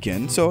Valentine's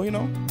weekend. So, you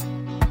know,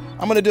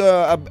 I'm going to do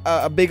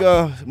a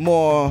bigger,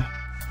 more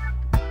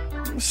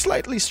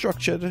slightly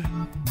structured,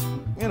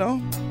 you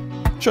know,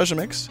 Treasure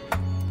Mix.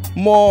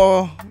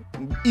 More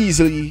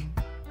easily,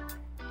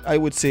 I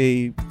would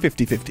say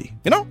 50-50,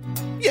 you know?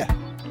 Yeah.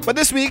 But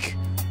this week,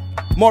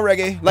 more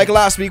reggae. Like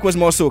last week was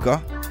more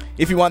soca.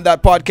 If you want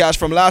that podcast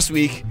from last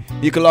week,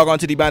 you can log on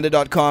to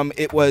TheBandit.com.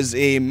 It was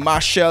a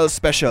Marshall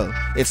special.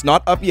 It's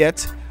not up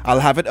yet. I'll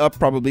have it up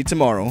probably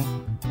tomorrow.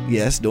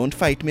 Yes, don't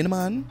fight me,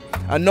 man.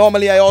 And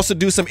normally I also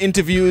do some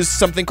interviews,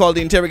 something called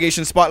the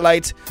Interrogation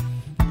Spotlight.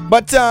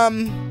 But,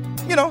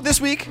 you know, this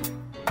week,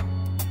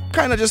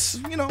 kind of just,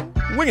 you know,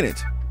 winging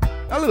it.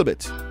 A little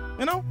bit,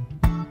 you know?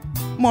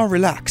 More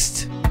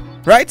relaxed.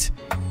 Right?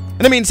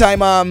 In the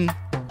meantime, I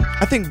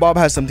think Bob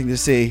has something to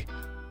say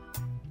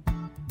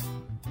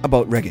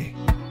about reggae.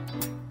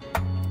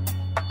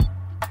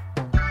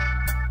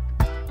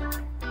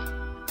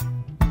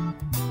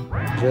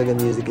 Reggae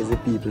music is the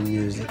people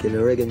music, and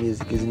reggae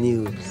music is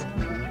news.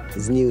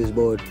 It's news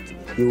about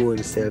your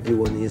own self,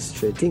 your own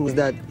history, things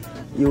that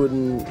you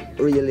wouldn't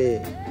really,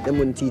 they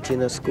wouldn't teach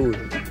in a school.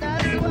 Play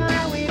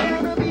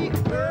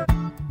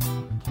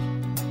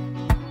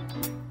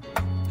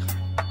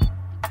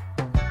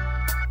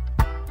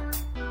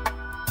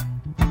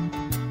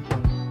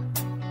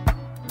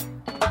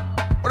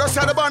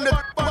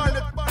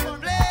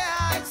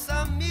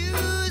some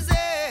music,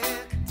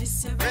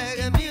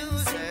 reggae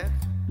music.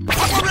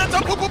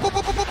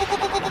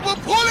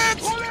 Pull it!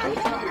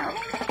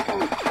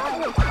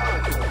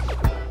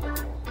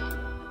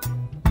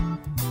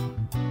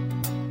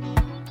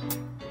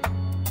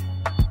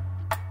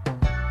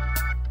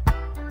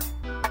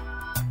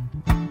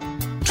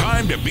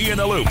 Time to be in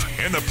the loop,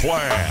 in the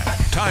plan.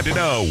 Time to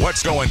know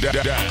what's going down.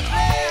 Hit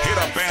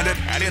up Bandit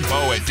at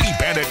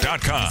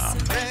info@dbandit.com,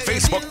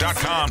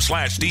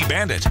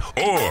 Facebook.com/dbandit,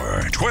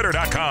 or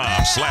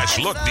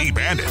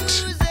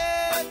Twitter.com/lookdbandit.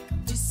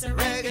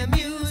 Reggae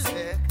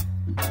music,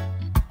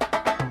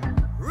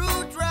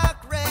 root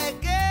rock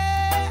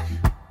reggae,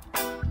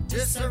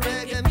 just a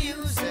reggae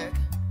music,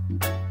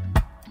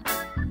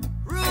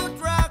 root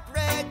rock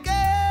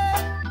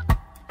reggae,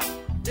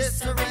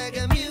 just a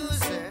reggae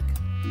music.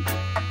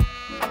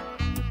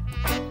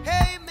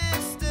 Hey,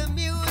 Mr.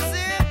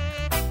 Music,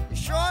 you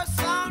sure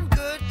sound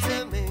good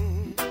to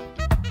me.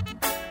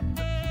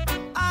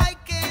 I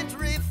can't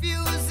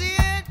refuse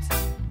it.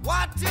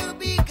 What to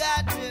be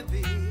got to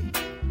be.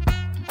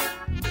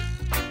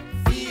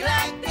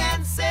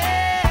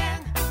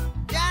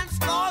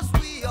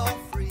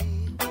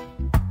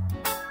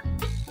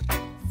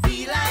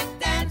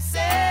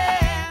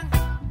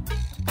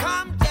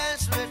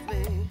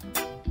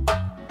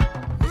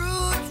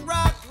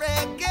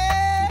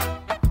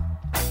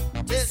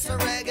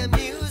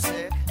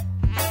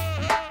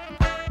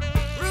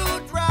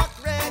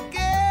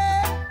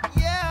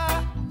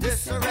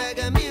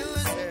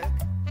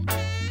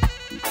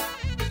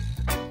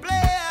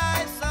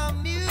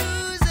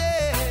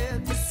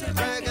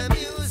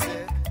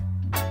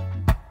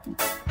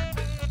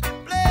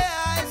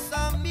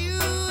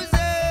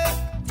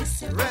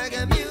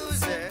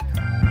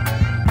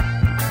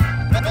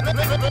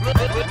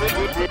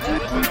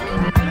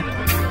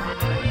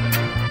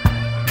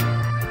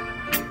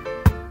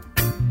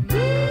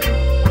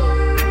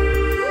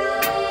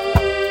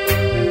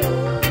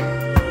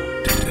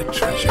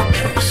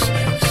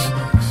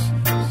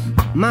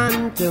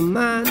 to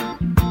man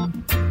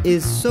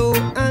is so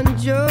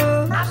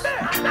unjust.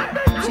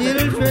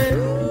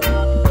 Children,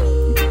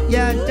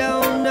 you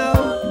don't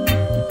know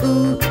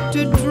who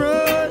to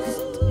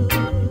trust.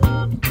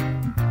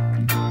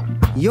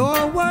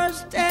 Your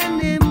worst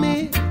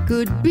enemy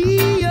could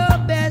be your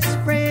best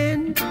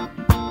friend,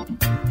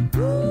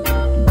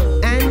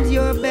 and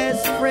your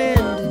best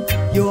friend,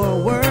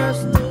 your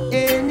worst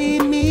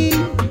enemy.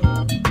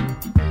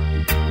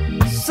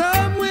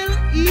 Some will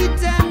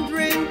eat and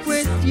drink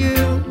with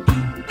you,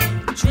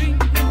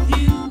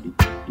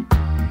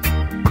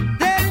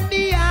 then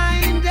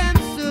behind them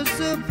sus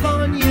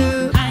upon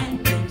you.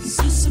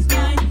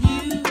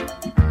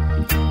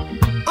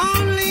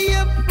 Only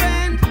your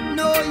friend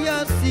know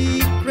your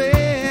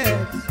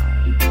secrets,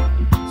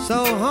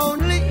 so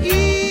only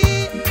he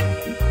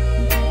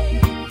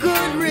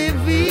could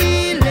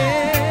reveal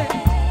it.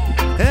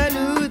 And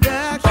who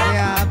the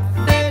cap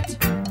fit,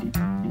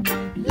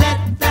 let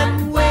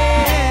them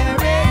wear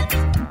it.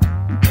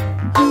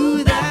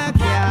 Who the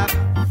cap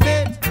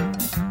fit,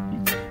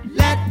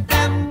 let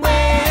them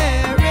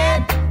wear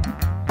it.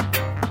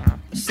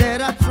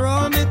 Said I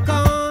throw me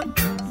con,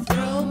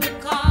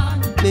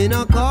 me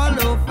no call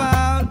no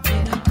foul.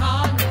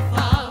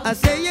 I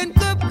say in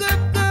cup,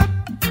 cup, cup,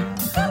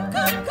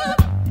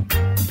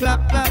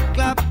 clap, clap,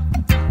 clap.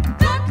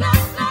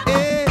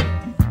 Eh.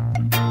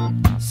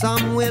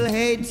 Some will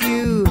hate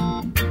you,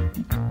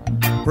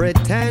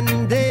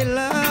 pretend they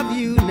love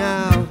you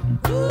now.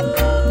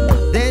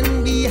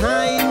 Then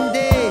behind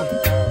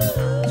they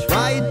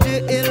try to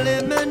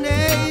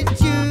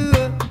eliminate you.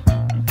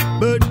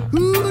 But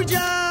who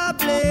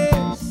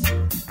jobless?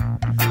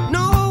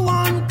 No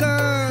one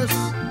curse.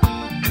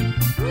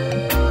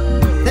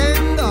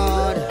 Thank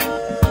God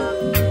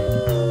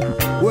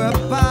we're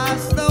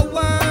past the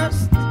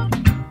worst.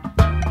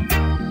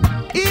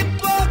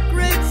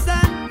 Hypocrites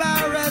and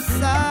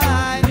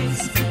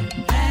parasites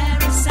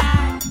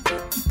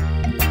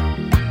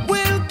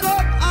will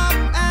come up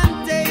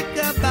and take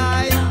a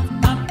bite.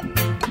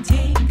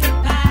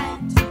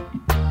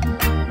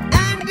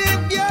 And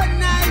if your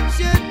night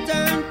should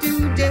turn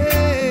to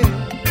day,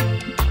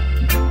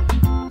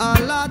 a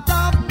lot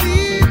of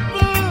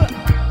people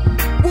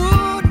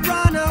would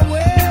run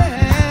away.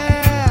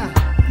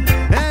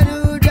 And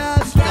who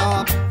does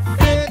stop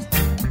it?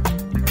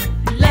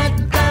 Let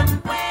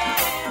them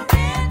wear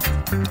it.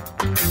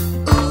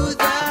 Who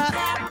the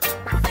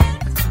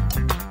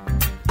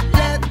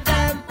let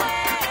them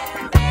wear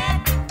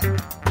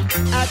it.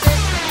 I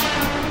think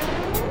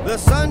the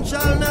sun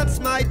shall not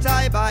smite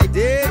I by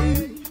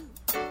day,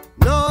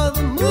 nor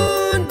the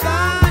moon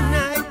by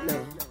night,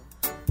 no.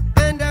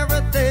 And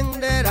everything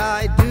that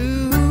I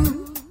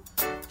do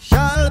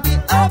shall be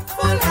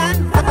upful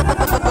and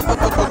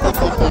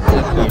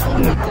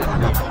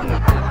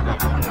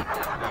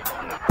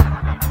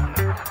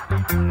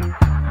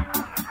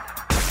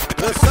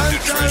the sun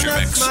shall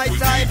not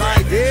smite I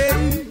by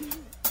day,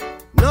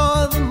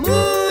 nor the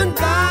moon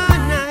by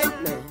night,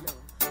 no.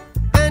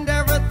 And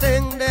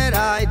everything that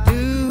I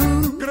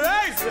do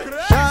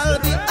shall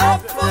be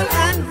upful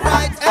and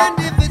bright. And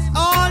if it's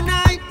all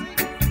night,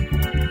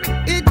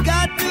 it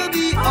got to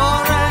be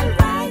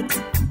alright.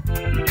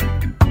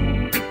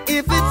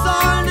 If it's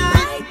all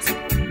night,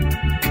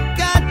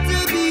 got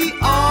to be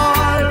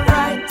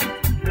alright.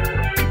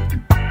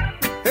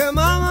 Hey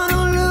mama,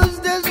 don't lose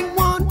this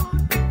one.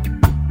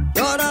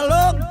 You're the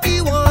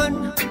lucky one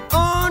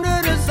under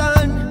the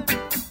sun.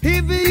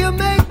 If you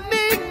make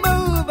me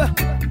move,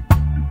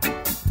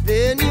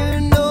 then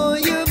you know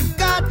you've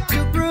got to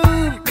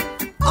groove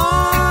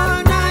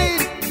all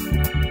night.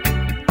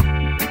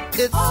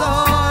 It's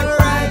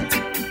alright.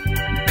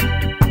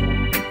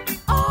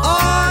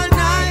 All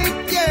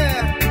night,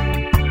 yeah.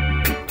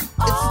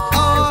 It's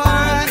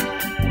alright.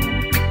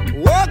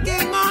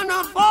 Working on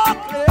a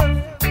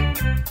forklift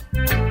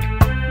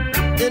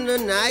in the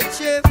night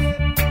shift.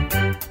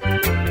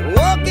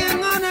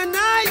 Working on a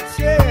night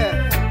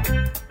shift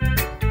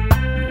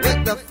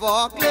with the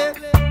forklift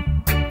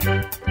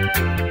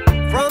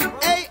from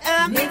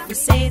AM If you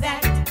say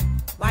that,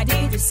 why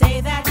did you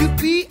say that? to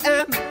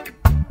PM.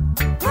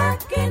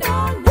 Working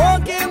on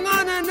Working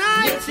on a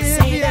night If you shift,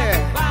 say that,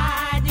 yeah.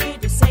 why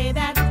did you say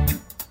that?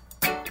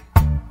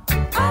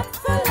 Up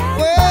for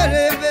land. Well,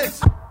 if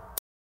it's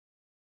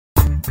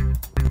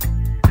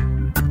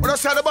What I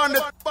say the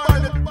bandit?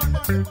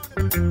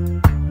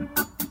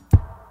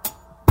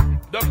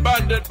 The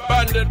bandit,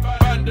 bandit,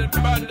 bandit,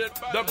 bandit,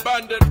 the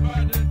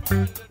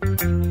bandit.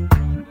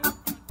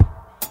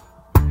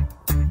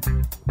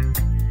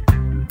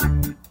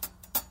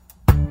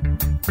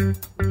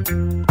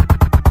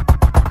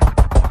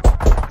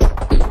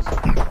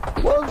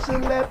 Wolves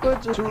and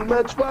leopards are too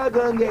much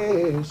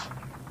wagoners,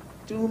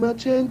 too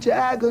much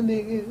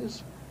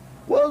antagonists.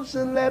 Wolves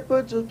and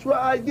leopards are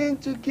trying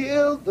to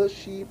kill the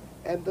sheep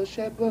and the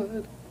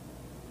shepherd.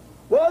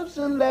 Wolves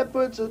and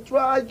leopards are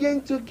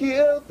trying to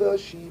kill the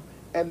sheep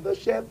and the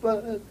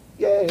shepherd,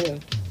 yeah.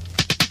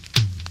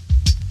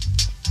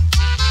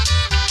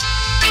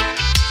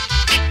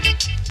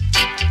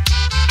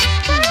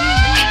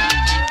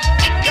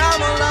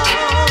 come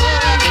along.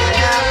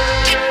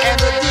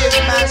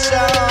 Too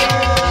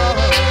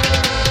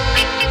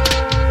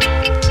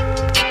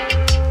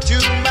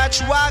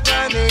much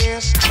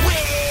wagonist.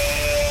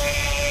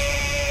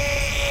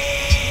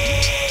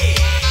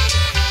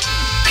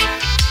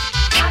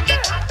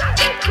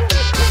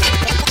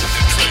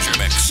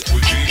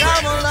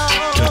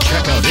 To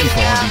check out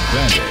info on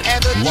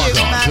DeBranded, log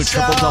on to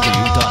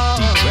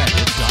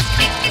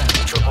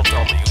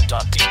www.DeBranded.com.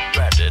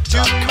 Too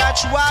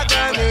much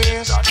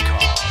wagonist.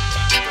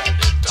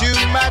 Too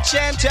much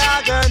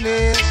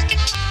antagonist.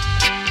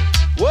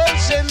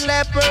 Wolves and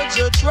leopards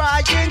are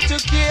trying to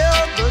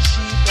kill the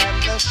sheep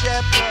and the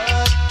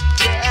shepherd.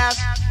 Yes.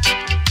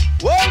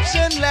 Wolves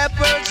and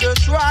leopards are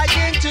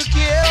trying to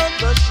kill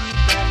the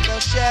sheep and the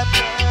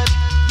shepherd.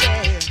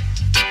 Yeah.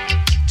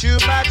 Too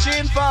much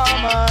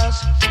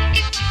informers.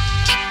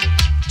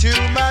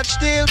 Too much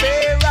steel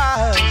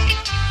bearers.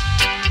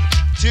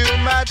 Too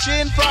much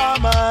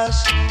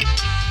informers.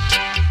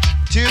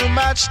 Too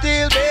much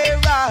steel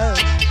bearers.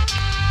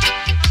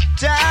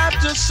 Time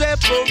to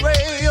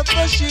separate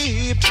the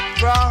sheep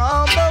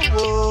from the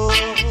wolves.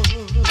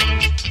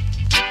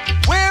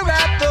 We're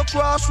at the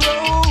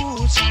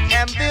crossroads,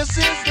 and this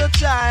is the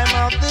time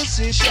of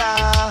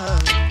decision.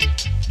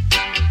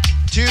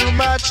 Too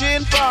much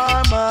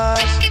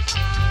informers,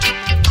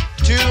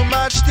 too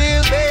much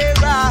steel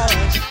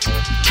bearers,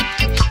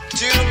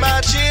 too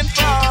much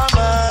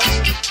informers,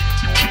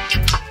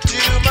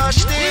 too much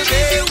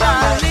steel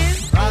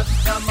bearers.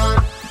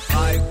 Rastaman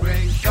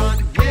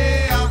vibration,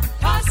 yeah.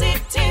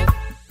 Positive.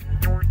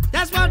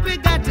 That's what we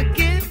got to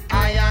give.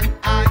 Iron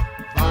eye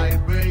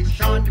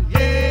vibration,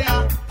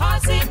 yeah.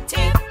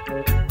 Positive.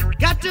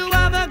 Got to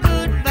have a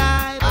good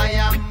vibe. I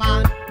am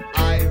man,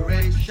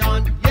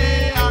 iration,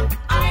 yeah.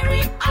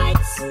 Irie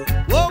Heights.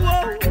 Whoa,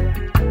 whoa.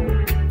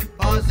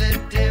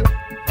 Positive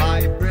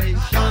vibration,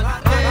 yeah.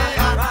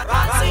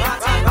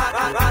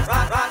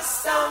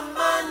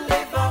 Rastaman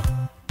live up.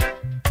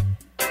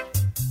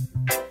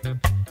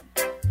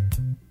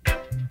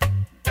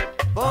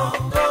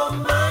 Bongo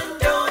man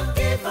don't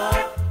give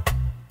up.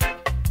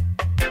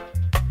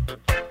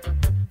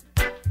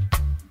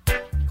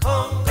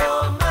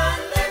 Congo man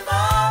live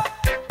up.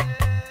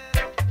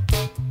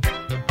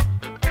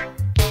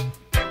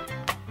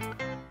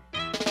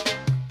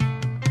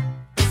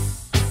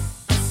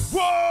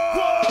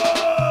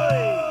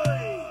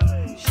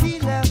 She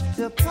left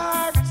the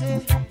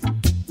party.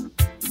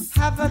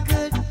 Have a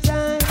good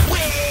time.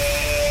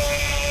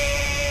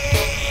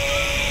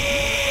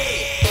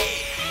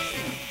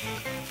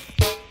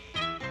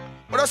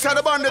 What else had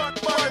the bandit?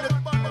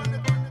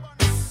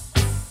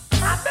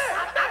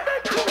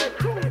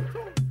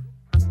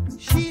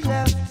 She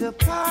left the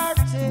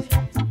party.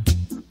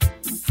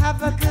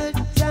 Have a good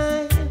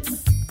time.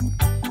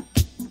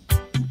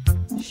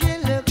 She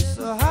looks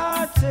so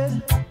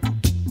hearty.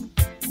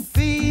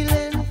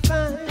 Feeling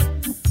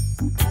fine.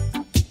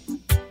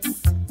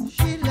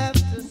 She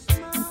left the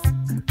smoke.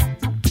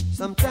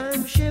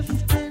 Sometimes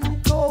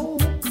shifting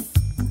cold.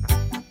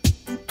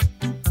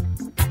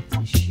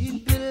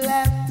 She'd be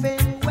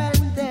laughing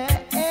when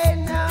there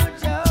ain't no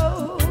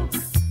joke.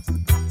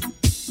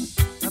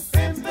 A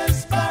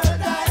pimpin's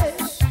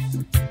paradise.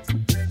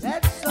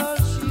 That's all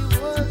she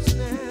was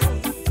now.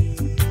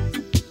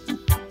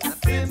 A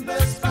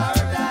pimpin's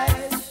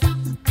paradise.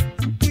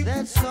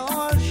 That's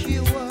all she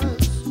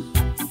was.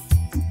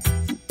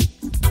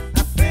 A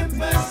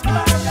pimpin's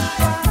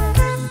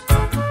paradise.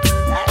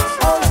 That's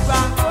all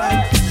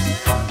right.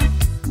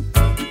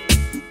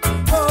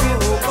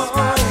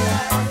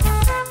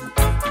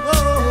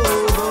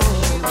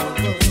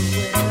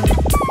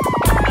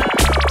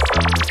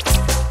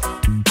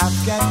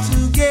 I've got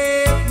to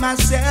get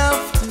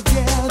myself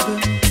together.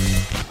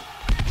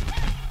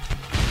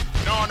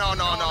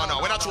 No.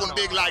 We're not tune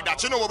big like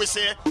that. You know what we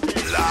say?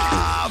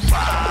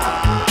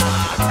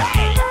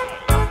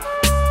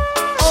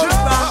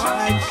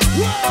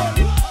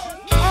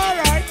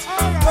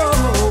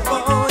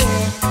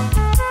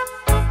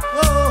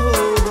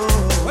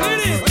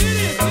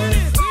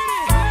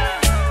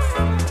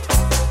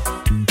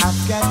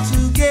 I've got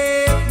to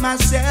get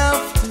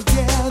myself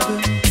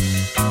together.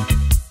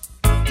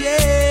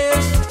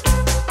 Yes,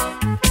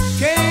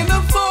 can't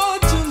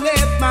afford to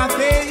let my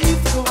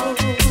faith go.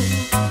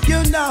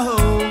 You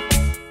know,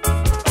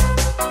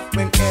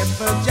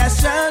 whenever the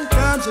sun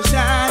comes a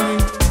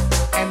shining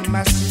and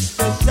my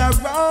sisters are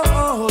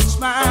all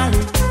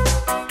smiling,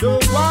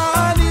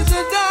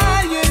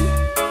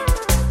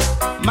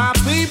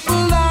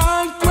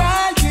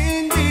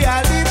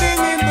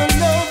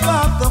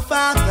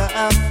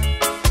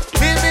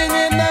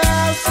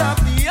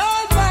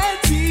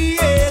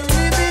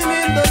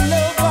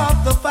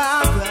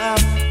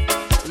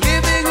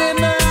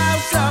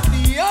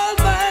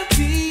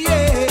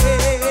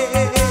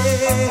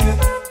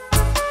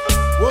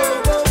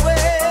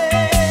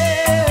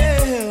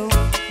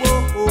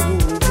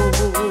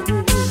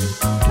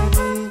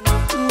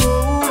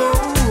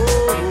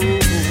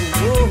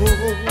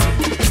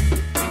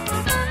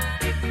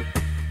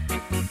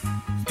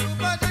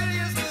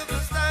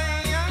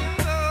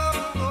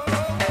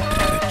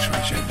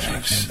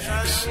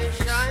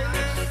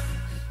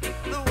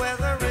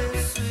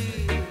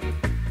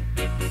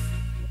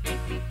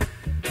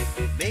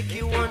 make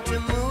you want to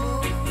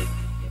move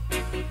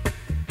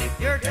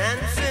your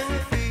dancing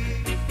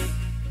feet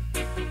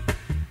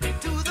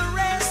to the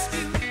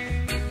rescue.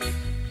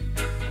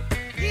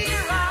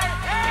 Here I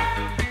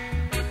am.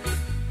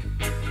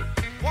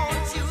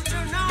 Want you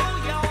to know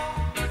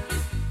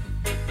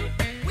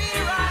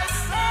where I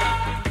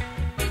stand.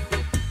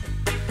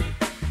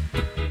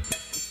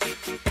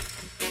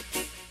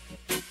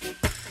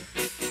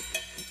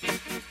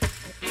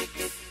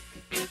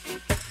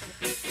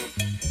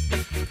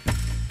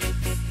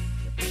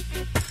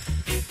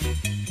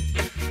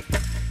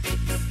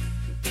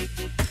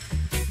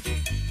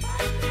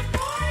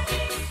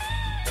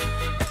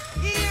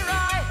 Here I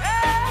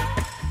am.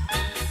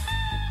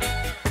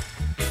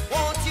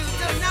 Want you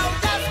to know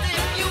just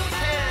if you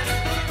can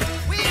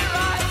where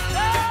I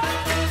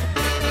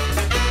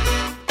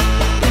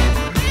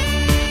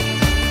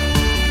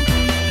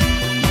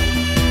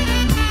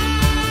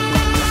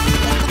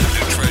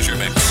The Treasure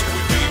Mix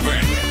with B.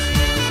 Brandon.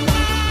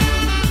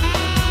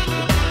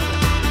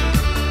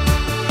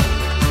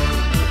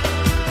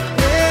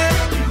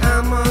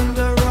 I'm on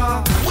the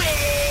rock.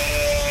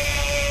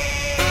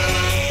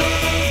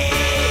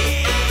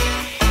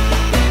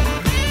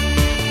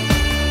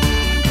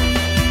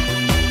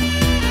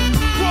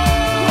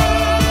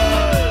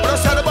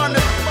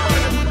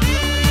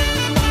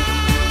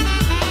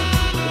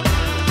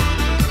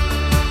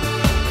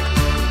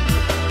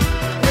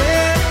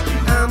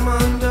 I'm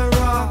on the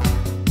rock,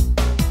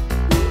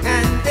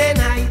 and then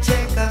I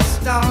take a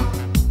stop.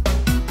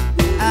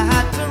 I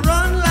had to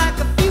run like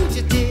a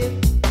fugitive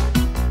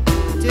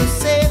to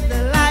save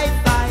the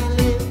life I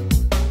live.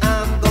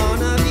 I'm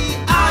gonna be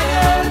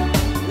iron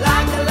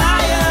like a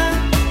lion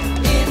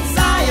in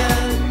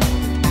Zion.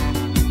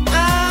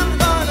 I'm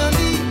gonna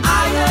be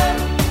iron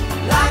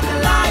like a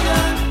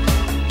lion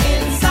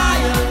in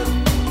Zion.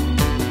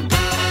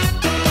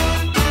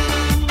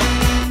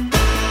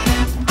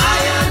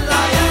 Iron,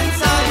 lion,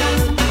 Zion.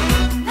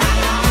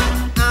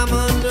 I'm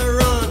on the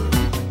run,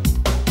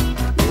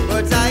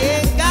 but I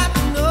ain't got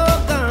no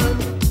gun.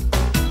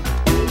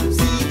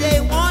 See, they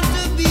want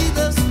to be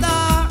the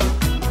star,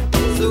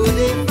 so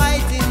they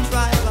fight in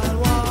tribal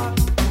war,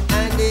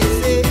 and they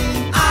say,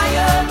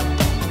 iron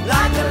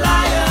like a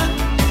lion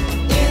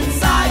in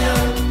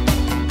Zion.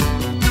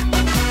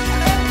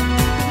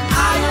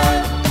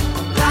 Iron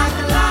like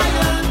a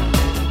lion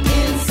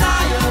in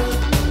Zion.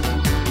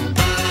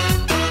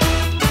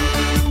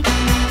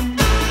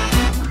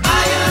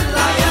 Iron,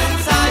 lion,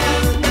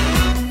 Zion.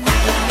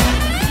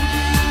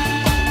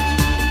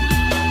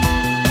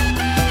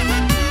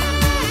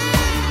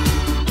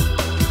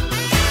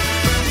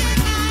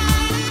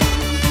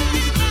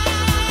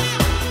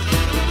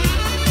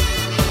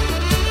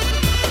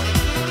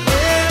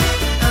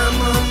 I'm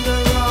on the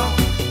rock.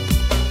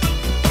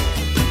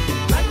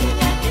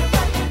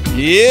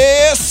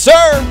 Yes, sir.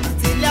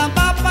 Till your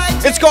papa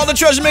It's called the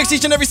Treasure Mix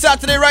each and every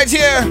Saturday right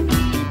here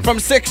from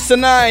 6 to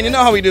 9. You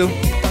know how we do.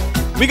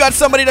 We got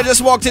somebody that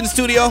just walked in the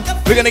studio.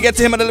 We're going to get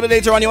to him a little bit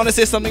later on. You want to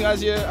say something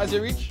as you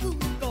reach?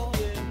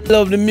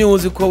 Love the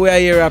music we are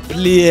here to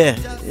play,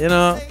 you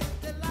know.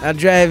 I'm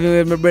driving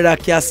with my brother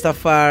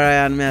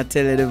Castafari and I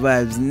tell you the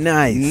vibes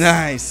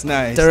nice.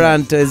 Nice.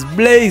 Toronto is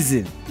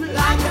blazing.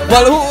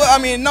 Well,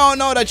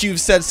 now that you've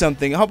said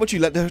something, how about you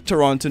let the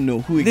Toronto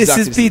know who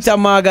exactly This is Peetah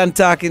Morgan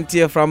talking to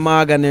you from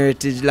Morgan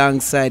Heritage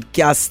alongside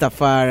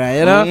Castafari,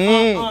 you know?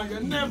 Mm-hmm. You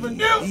never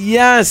knew.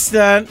 Yes,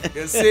 man.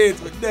 You see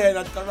it with there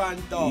at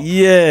Toronto.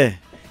 Yeah.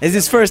 It's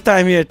his first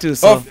time here too,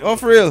 so. Oh,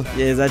 for real?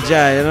 Yeah, it's a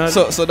joy, you know?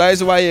 So that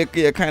is why you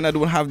kind of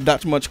don't have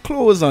that much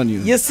clothes on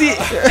you. You see,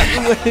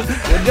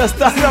 we're just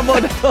talking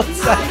about the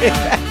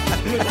outside.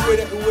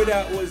 Where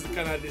that was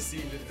kind of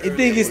deceiving. I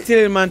think it's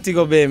still in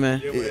Montego Bay,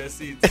 man.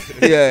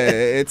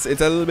 Yeah, it's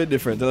a little bit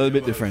different,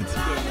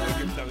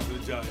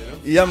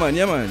 Yeah, man.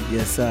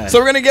 Yes, sir. So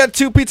we're going to get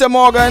to Peetah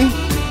Morgan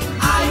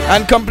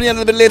and company a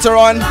little bit later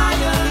on.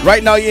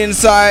 Right now you're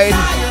inside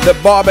the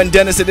Bob and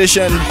Dennis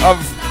edition of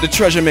the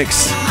Treasure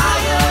Mix.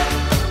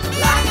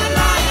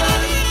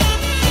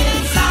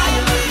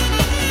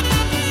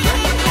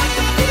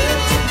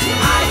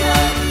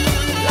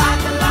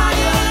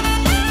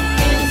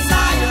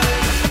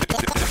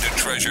 The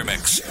Treasure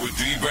Mix with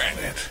B.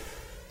 Brandon.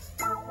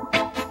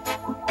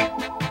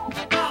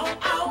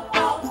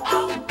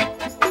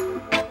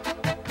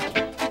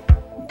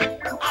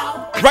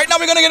 Right now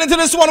we're going to get into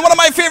this one of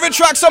my favorite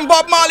tracks on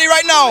Bob Marley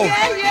right now. In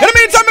the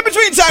meantime, in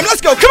between time,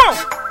 let's go. Come on.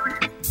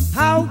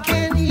 How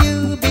can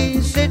you be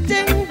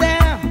sitting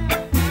there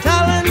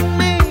telling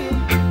me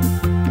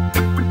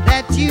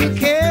that you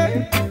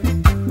care?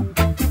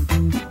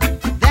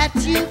 That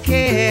you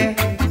care.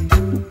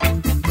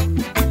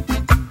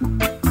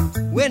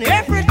 When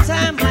every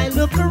time I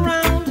look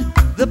around,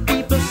 the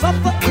people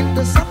suffer in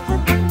the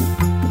suffering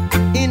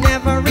in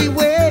every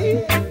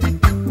way.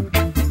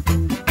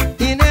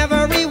 In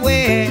every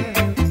way.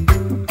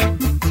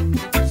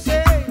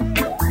 Say,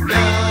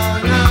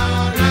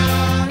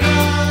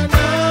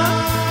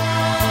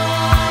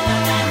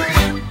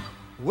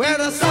 we're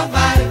the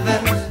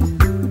survivors.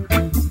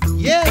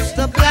 Yes,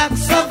 the black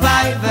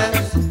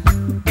survivors.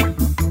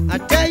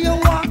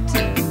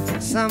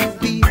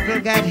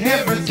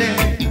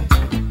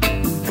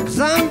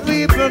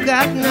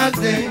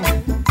 nothing.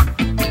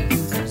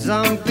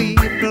 Some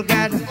people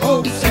got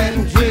hopes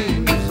and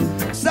dreams.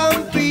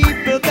 Some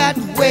people got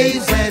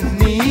ways and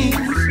means.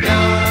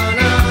 No,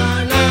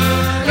 no, no,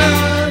 no,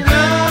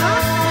 no.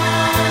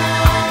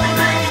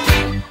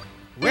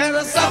 We're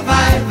the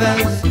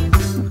survivors.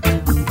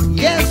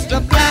 Yes, the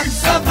black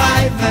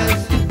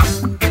survivors.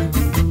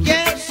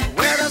 Yes,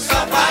 we're the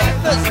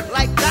survivors.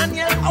 Like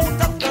Daniel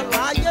out of the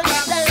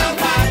lion's den.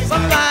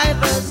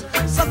 Survivors,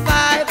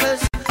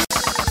 survivors.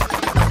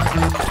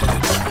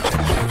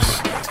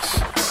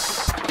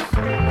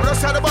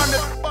 Let's have the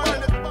bandit.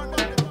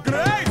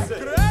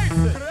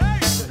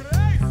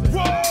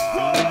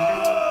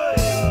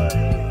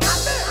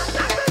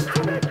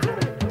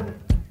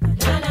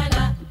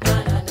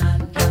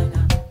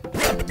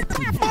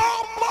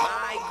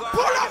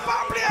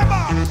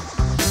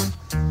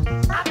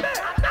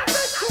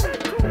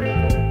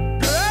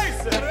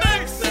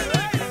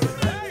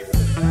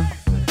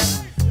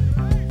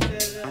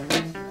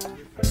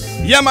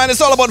 Yeah, man,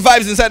 it's all about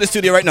vibes inside the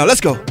studio right now.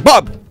 Let's go.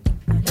 Bob.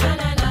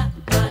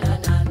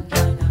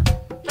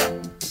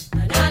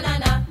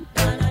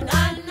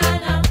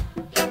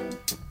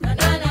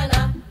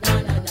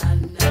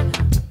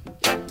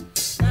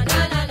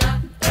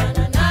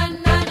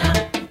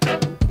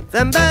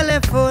 Them belly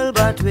full,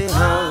 but we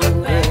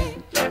hungry.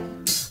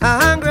 A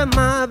hungry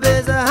mob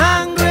is a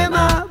hungry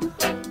mob.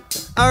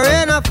 A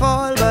rain a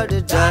fall, but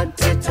it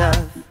dirty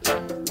tough.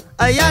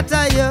 A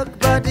yatta yuck,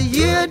 but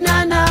you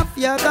not enough.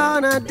 You're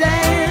gonna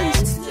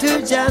dance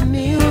to jam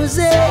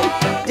music,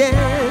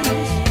 dance.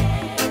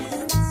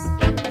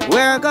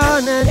 We're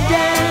gonna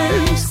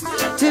dance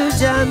to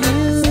jam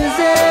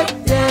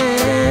music,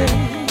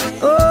 dance.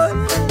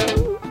 Oh,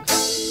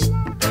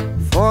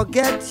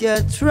 forget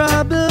your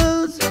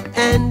troubles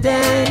and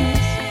dance.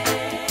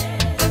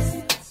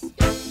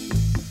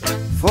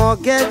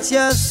 Forget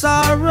your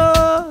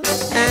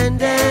sorrows and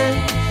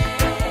dance.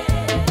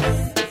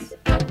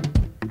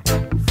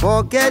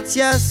 Forget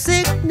your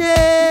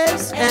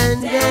sickness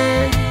and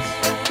dance.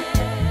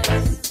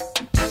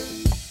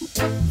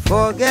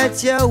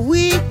 Forget your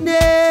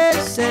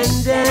weakness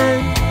and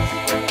dance.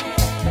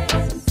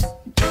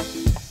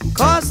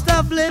 Cost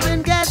of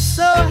living gets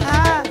so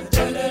high.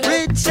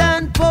 Rich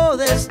and poor,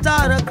 they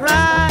start to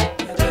cry.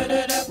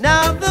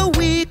 Now the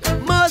weak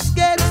must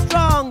get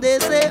strong. They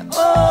say,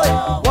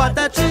 oh, what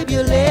a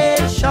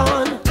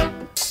tribulation.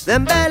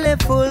 Them belly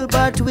full,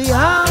 but we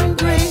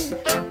hungry.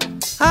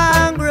 A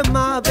hungry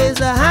mob is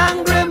a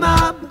hungry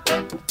mob.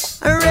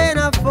 A rain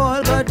a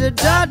fall, but a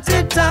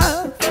dirty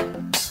tough.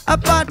 A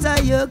pot of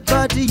yuck,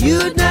 but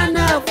you not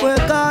enough.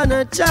 We're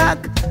gonna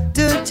chuck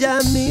to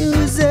jam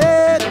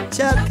music,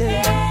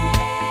 chucking.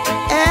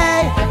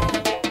 Hey,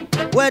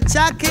 we're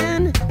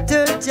chucking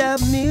to jam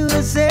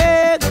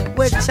music.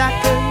 We're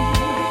chucking.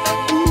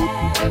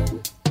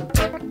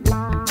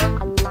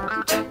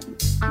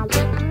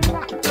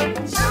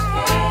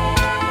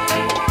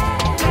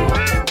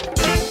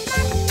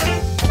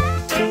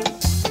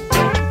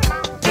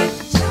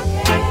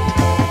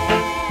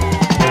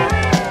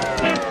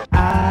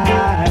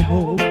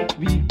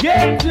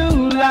 Get to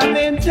love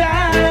in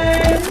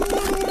time.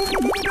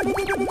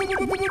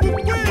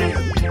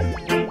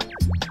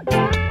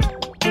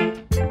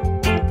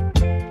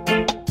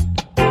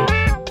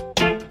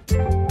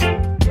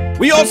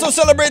 We also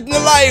celebrating the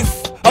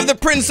life of the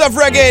Prince of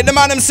Reggae, the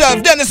man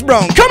himself, Dennis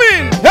Brown. Come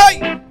in,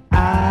 hey!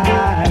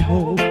 I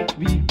hope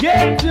we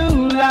get to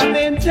love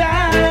in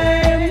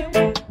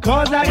time,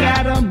 'cause I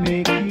gotta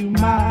make you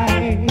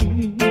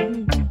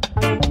mine.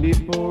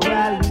 Before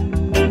I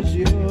lose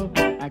you,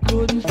 I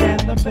couldn't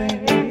stand the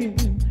pain.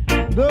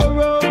 The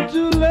road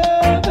to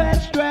love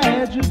has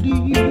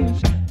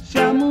tragedies.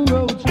 Some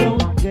roads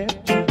don't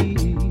get to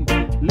be.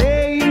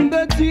 Laying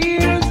the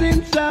tears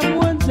in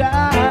someone's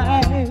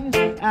eyes,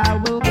 I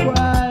will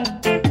cry.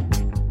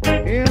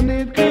 And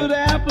it could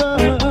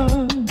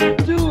happen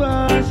to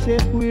us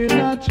if we're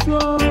not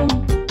strong.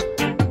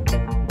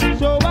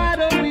 So why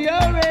don't we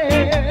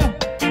hurry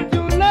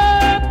to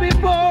love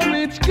before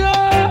it's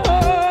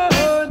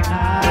gone?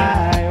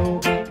 I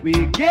hope we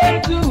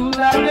get to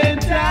love in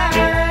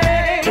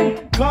time,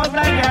 'cause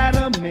I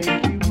gotta make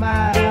you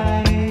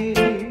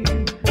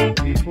mine.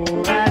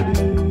 Before I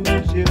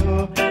lose you,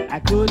 I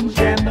couldn't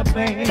stand the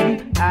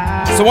pain.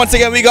 So once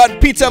again, we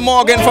got Peetah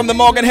Morgan from the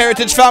Morgan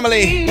Heritage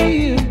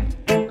family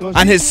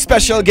and his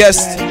special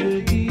guest,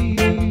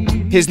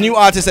 his new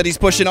artist that he's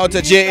pushing out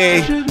to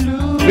JA.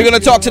 We're gonna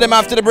talk to them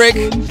after the break.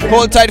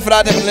 Hold tight for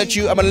that.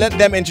 I'm gonna let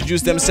them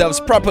introduce themselves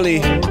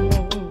properly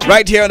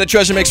right here on the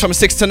Treasure Mix from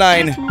 6 to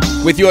 9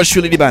 with yours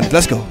truly, the band.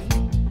 Let's go.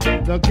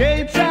 The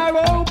gates are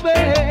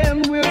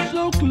open, we're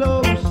so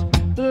close.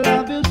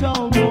 Love is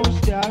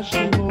almost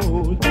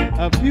assured.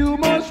 A few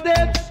more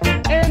steps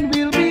and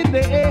we'll be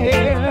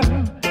there.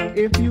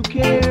 If you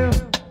care,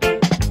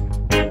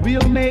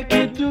 we'll make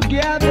it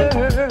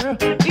together.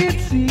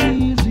 It's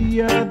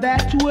easier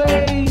that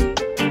way.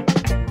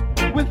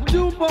 With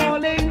two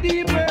falling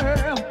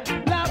deeper,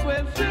 love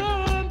will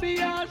soon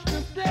be ours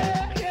to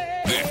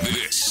stay.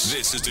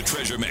 This This is the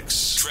Treasure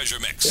Mix. Treasure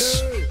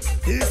Mix.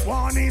 This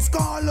one is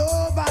called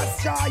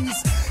Lover's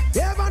Choice.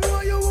 Never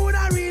know you would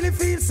I really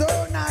feel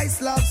so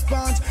nice, love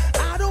sponge.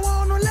 I don't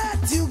wanna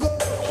let you go.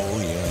 Oh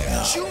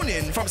yeah. Tune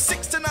in from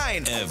 6 to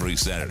 9 every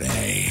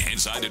Saturday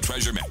inside the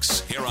Treasure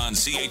Mix here on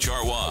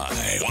CHRY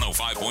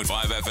 105.5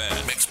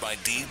 FM. Mixed by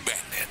D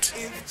Bandit.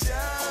 If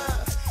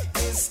Jah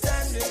is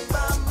standing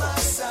by my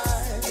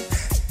side,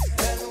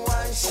 then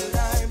why should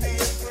I be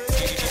afraid?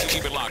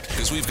 Keep it locked,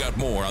 because we've got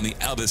more on the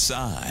other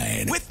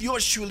side. With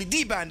yours truly,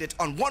 D Bandit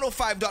on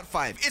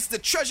 105.5. It's the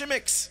Treasure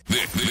Mix.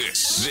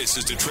 This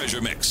is the Treasure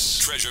Mix.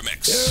 Treasure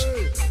Mix.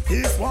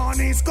 This one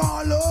is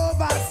called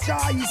Lover's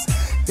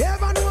Choice.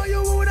 Never know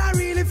you would I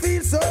really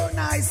feel so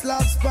nice,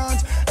 love sponge.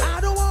 I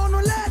don't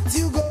wanna let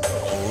you go.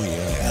 Oh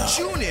yeah.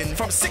 Tune in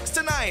from 6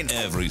 to 9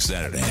 every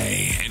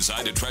Saturday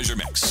inside the Treasure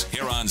Mix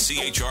here on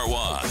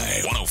CHRY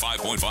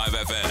 105.5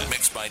 FM.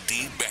 Mixed by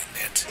D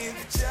Bandit.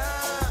 If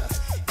Jah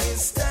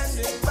is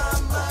standing by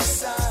my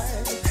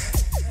side,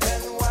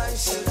 then why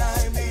should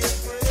I be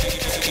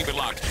afraid? Keep it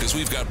locked, because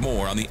we've got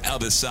more on the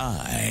other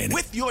side.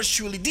 With yours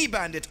truly, D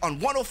Bandit on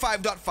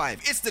 105.5.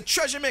 It's the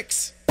Treasure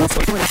Mix.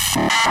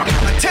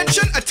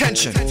 Attention,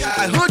 attention.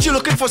 I heard you're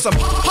looking for some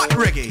hot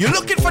reggae. You're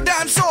looking for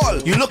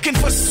dancehall. You're looking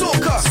for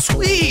soca,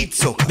 sweet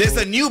soca. There's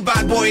a new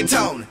bad boy in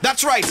town.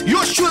 That's right.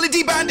 Yours truly,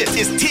 D Bandit,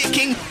 is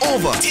taking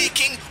over.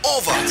 Taking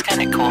over. That's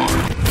kind of cool.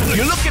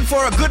 You're looking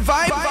for a good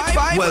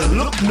vibe? Well,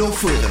 look no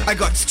further. I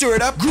got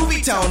Stirred Up,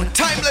 Groovy Town,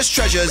 Timeless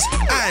Treasures,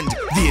 and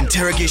the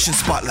Interrogation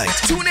Spotlight.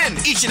 Tune in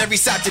each and every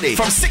Saturday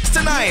from 6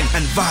 to 9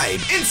 and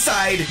vibe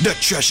inside the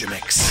Treasure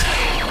Mix.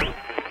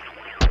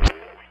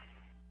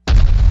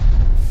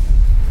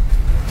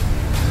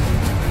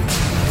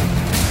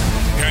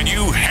 Can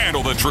you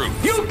handle the truth?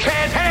 You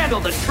can't handle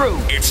the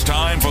truth. It's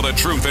time for the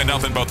truth and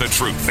nothing but the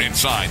truth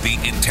inside the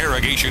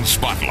Interrogation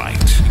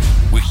Spotlight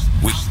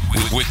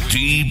with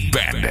D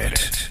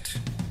Bandit.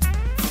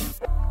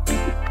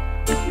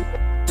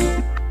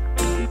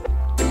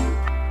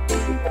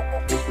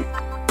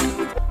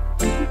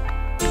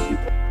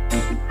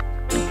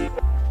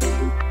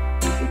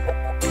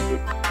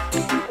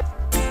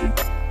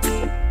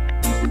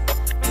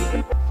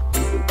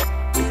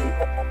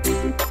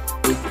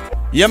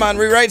 Yeah, man,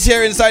 we're right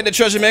here inside the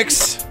Treasure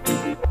Mix.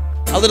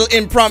 A little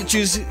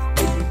impromptu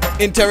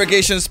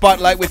interrogation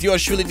spotlight with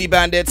yours truly, D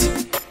Bandit.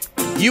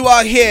 You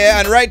are here,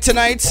 and right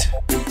tonight,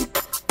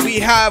 we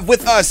have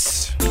with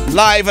us,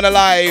 live and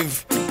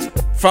alive,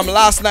 from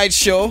last night's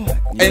show,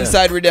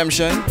 Inside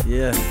Redemption.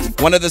 Yeah.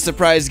 One of the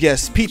surprise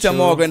guests, Peetah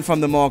Morgan from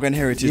the Morgan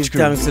Heritage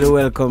Crew. Thanks to the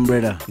welcome,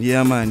 brother.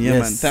 Yeah, man.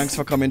 Man. Thanks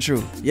for coming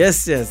through.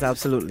 Yes,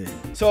 absolutely.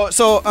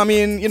 So I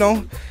mean,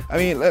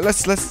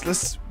 let's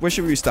where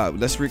should we start?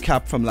 Let's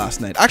recap from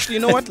last night. Actually,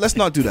 you know what? Let's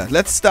not do that.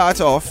 Let's start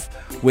off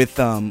with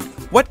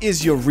what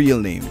is your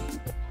real name?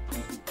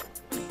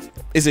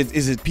 Is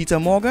it Peetah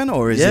Morgan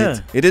or is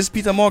it is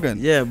Peetah Morgan?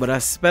 Yeah, but I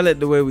spell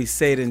it the way we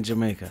say it in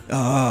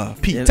Jamaica.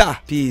 Peetah.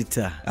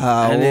 Peetah.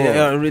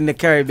 And in the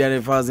Caribbean,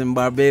 if I was in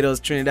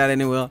Barbados, Trinidad,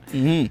 anywhere,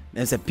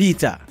 it's a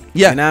Peetah.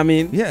 Yeah. You know what I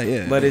mean?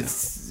 Yeah. But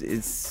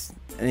it's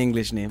an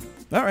English name.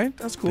 All right,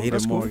 that's cool.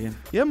 Peetah Morgan.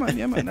 Cool. Yeah,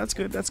 man. That's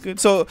good.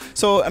 So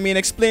I mean,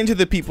 explain to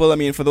the people. I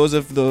mean, for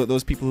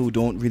those people who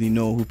don't really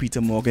know who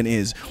Peetah Morgan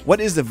is,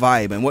 what is the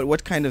vibe and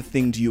what kind of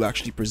thing do you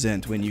actually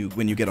present when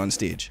you get on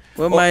stage?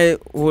 Well, my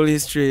whole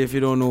history, if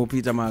you don't know who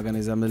Peetah Morgan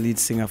is, I'm the lead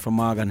singer for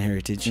Morgan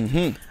Heritage,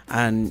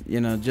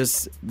 and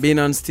just being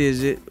on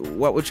stage,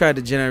 what we try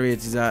to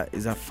generate is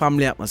a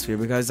family atmosphere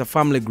because it's a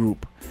family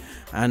group,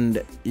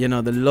 and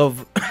the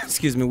love,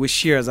 we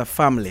share as a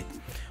family.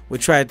 We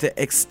try to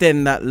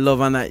extend that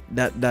love and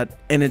that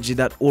energy,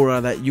 that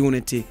aura, that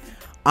unity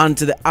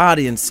onto the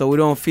audience. So we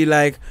don't feel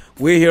like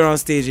we're here on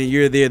stage and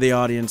you're there, the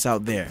audience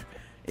out there.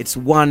 It's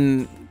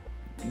one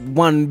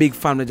big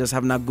family just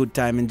having a good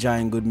time,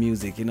 enjoying good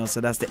music, So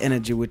that's the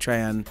energy we try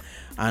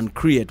and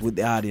create with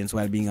the audience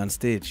while being on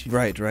stage.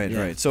 Right.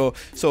 So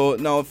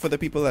now for the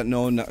people that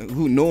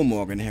who know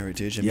Morgan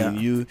Heritage, I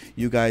mean,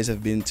 you guys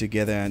have been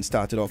together and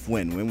started off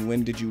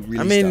when did you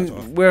really start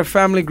off? We're a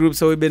family group,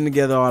 so we've been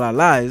together all our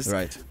lives.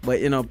 Right.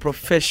 But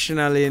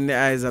professionally in the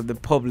eyes of the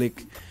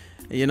public,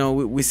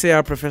 we say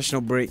our professional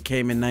break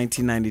came in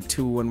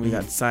 1992 when we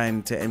got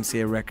signed to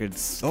MCA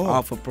Records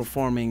off of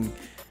performing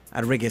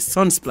at Reggae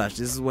Sunsplash.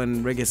 This is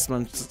when Reggae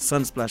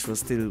Sunsplash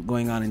was still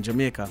going on in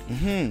Jamaica.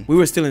 We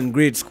were still in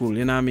grade school,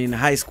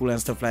 high school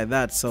and stuff like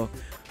that. So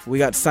we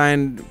got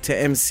signed to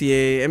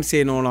MCA.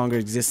 MCA no longer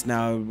exists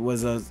now. It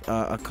was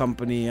a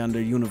company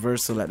under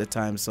Universal at the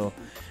time. So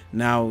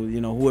now,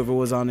 whoever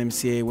was on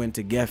MCA went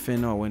to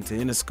Geffen or went to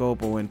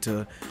Interscope or went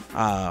to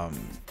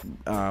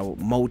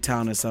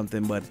Motown or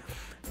something. But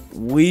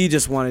we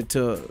just wanted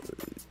to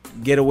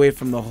get away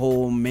from the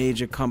whole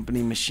major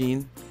company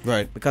machine.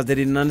 Right. Because they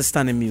didn't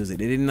understand the music.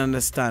 They didn't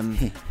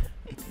understand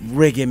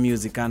reggae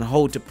music and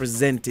how to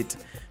present it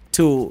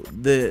to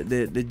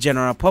the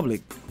general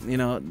public,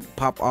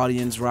 pop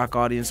audience, rock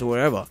audience, or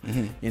wherever.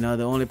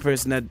 The only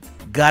person that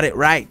got it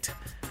right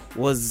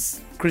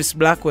was Chris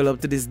Blackwell,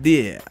 up to this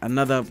day,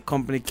 another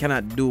company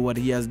cannot do what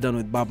he has done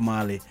with Bob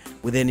Marley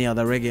with any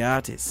other reggae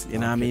artist. You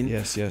know what I mean?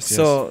 Yes.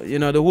 So, you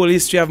know, the whole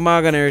history of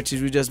Morgan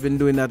Heritage, we've just been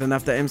doing that. And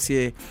after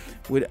MCA,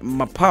 with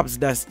my pops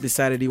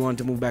decided he wanted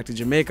to move back to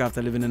Jamaica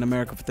after living in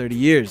America for 30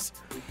 years.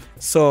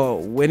 So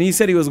when he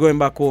said he was going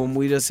back home,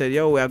 we just said,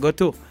 yo, we are go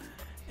to.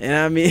 You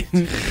know what I mean?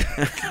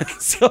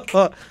 So,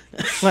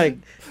 like,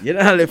 you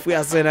know, if we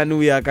are saying a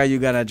New York and you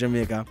got a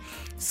Jamaica.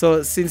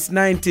 So since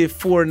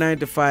 94,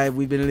 95,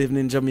 we've been living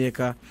in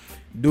Jamaica,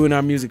 doing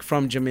our music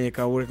from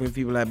Jamaica, working with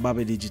people like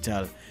Bobby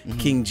Digital,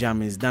 King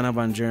Jammies,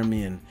 Donovan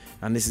Germain,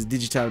 and this is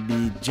Digital B,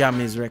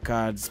 Jammies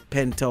Records,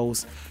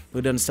 Penthouse.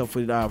 We've done stuff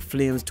with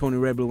Flames, Tony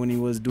Rebel when he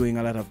was doing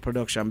a lot of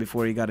production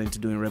before he got into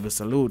doing Rebel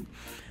Salute.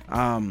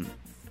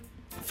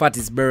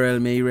 Fatis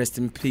Burrell, may he rest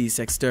in peace,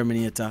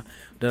 Exterminator.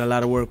 Done a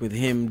lot of work with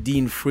him.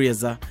 Dean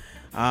Fraser,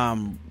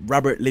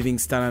 Robert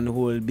Livingston and the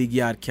whole Big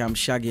Yard Camp,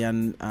 Shaggy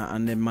and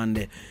them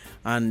Monday.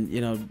 And, you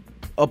know,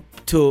 up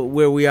to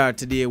where we are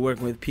today,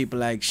 working with people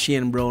like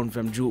Shane Brown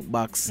from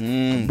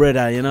Jukebox,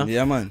 brother, you know?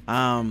 Yeah, man.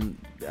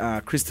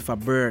 Christopher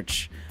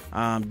Birch,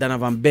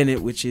 Donovan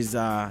Bennett, which is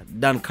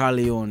Don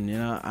Carleone, you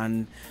know,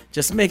 and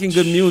just making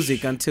good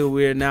music until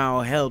we're now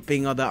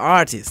helping other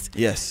artists.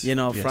 Yes. You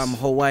know, from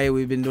Hawaii,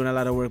 we've been doing a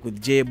lot of work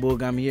with J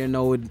Boog. I'm here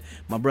now with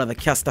my brother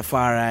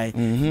Castafari,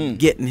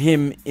 getting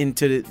him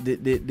into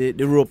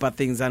the rope of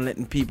things and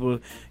letting people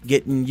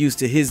getting used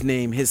to his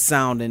name, his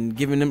sound, and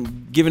giving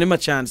him a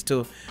chance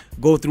to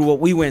go through what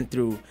we went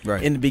through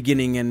in the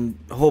beginning and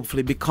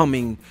hopefully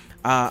becoming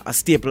a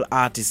staple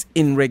artist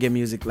in reggae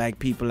music, like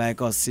people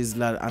like us,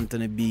 Sizzla,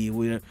 Anthony B,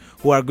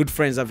 who are good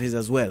friends of his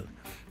as well.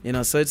 You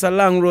know, so it's a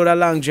long road, a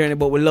long journey,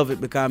 but we love it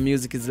because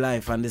music is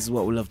life, and this is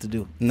what we love to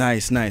do.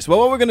 Nice. Well,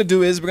 what we're going to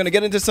do is we're going to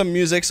get into some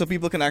music so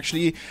people can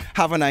actually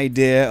have an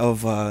idea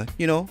of,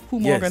 you know, who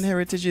Morgan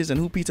Heritage is and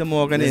who Peetah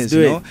Morgan is,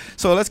 you know?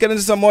 So let's get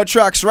into some more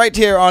tracks right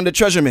here on the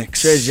Treasure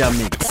Mix. The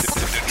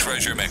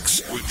Treasure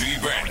Mix with D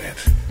Brandon.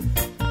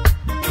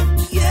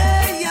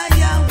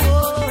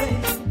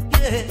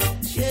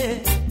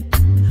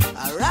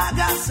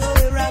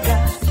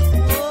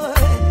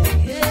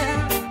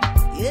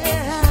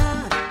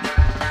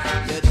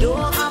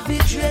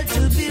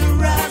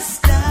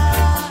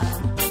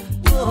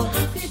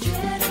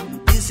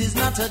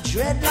 A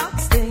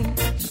dreadlocks thing,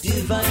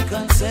 divine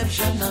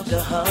conception of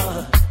the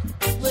heart.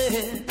 Well,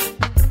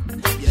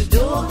 you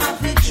don't have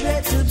to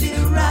dread to be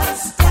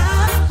Rasta.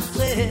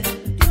 Well,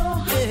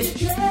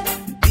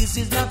 this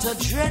is not a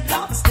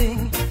dreadlocks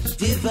thing,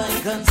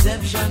 divine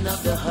conception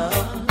of the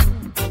heart.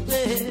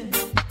 Well,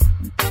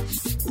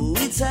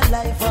 it's a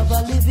life of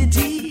a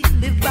liberty,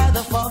 lived by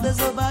the fathers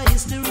of our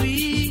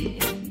history.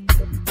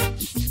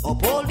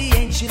 Uphold the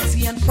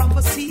anciency and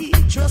prophecy,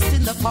 trust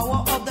in the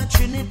power of the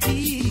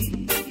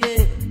Trinity.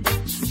 Yeah.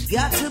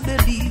 Got to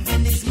believe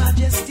in His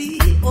majesty,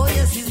 oh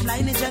yes, His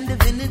lineage and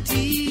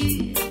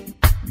divinity.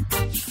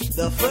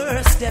 The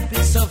first step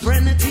is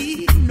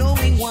sovereignty,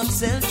 knowing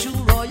oneself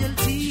true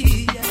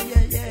royalty.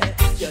 Yeah.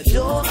 You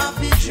don't have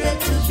to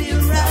dread to be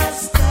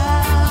Rasta.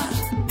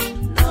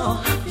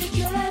 No,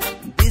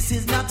 this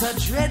is not a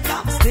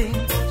dreadlocks thing,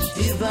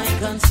 divine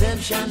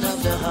conception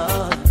of the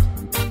heart.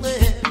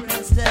 Well,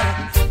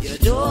 Rasta. You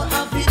don't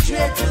have to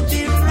dread to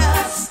be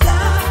Rasta.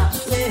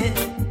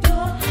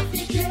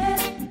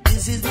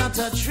 This is not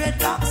a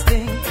dreadlocks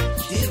thing,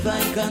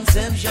 divine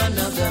conception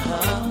of the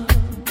heart.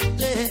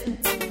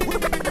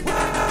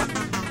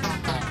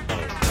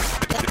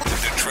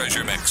 The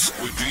Treasure Mix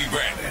with D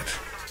Brandon.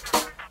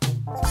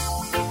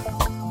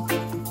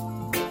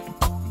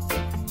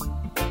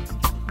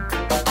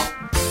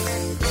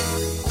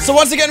 So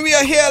once again, we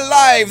are here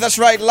live. That's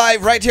right,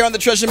 live right here on the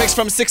Treasure Mix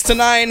from 6 to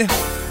 9.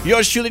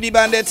 Yours truly, D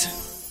Bandit.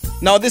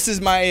 Now this is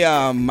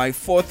my my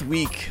fourth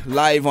week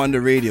live on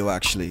the radio.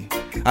 Actually,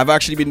 I've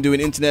actually been doing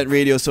internet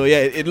radio, so yeah,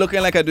 it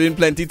looking like I'm doing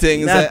plenty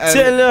things.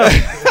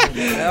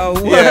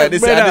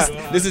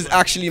 This is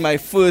actually my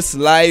first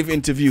live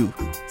interview.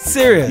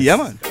 Serious? Yeah,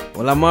 man.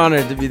 Well, I'm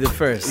honored to be the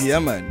first. Yeah,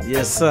 man.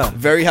 Yes, sir.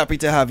 Very happy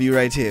to have you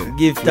right here.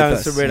 Give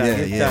thanks, brother.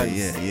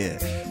 Thanks. Yeah.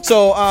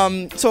 So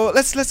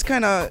let's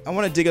kind of, I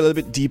want to dig a little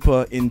bit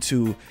deeper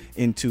into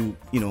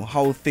you know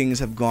how things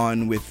have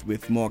gone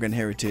with Morgan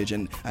Heritage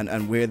and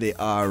where they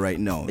are right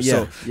now.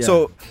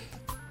 So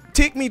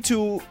take me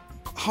to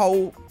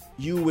how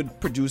you would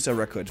produce a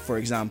record, for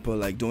example,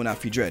 like Don't Have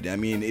to Dread. I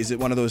mean, is it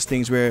one of those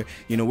things where,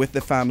 you know, with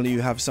the family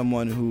you have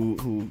someone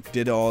who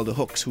did all the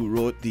hooks, who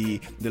wrote the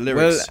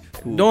lyrics?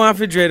 Well, Don't Have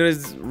to Dread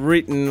is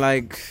written,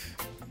 like,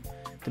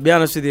 to be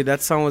honest with you,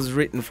 that song was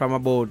written from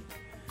about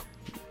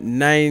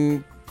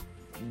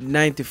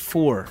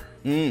 94.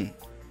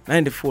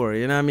 94,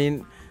 you know what I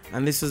mean?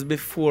 And this was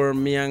before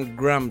me and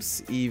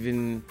Gramps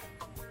even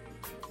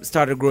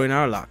started growing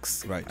our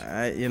locks.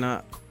 Right. You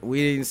know,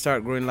 we didn't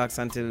start growing locks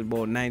until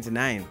about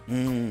 99. You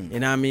know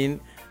what I mean?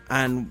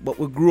 But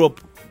we grew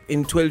up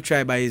in 12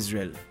 Tribe by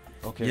Israel.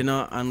 Okay. You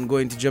know, and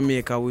going to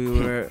Jamaica, we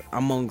were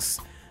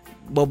amongst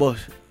the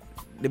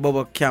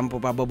Bubba camp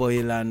up at Bubba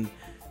Hill, and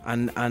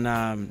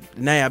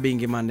Naya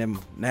Bingy man them,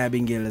 Naya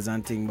Bingy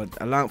and thing.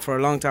 But for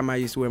a long time I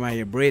used to wear my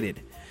hair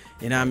braided.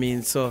 You know what I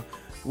mean? So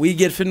we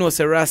get to know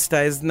say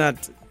Rasta is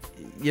not,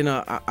 you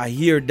know, a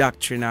hair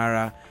doctrine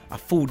or a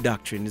food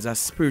doctrine. It's a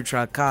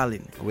spiritual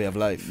calling. A way of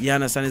life. You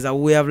understand? It's a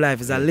way of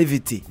life. It's a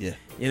livity. Yeah.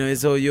 You know,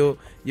 it's how you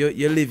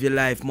live your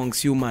life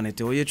amongst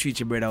humanity, or you treat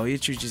your brother, or you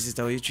treat your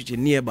sister, or you treat your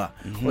neighbor,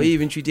 or you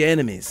even treat your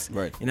enemies.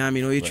 Right. You know what I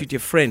mean? Or you treat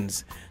your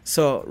friends.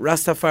 So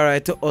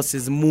Rastafari to us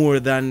is more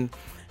than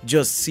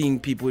just seeing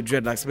people with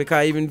dreadlocks,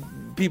 because even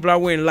people are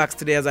wearing locks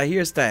today as a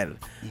hairstyle.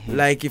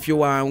 Like if you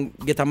want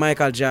to get a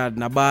Michael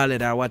Jordan, a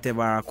ballad or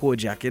whatever, or a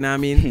Kojak, you know what I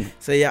mean?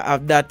 So you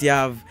have that, you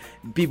have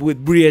people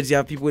with braids, you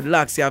have people with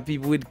locks, you have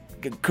people with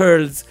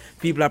curls,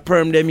 people are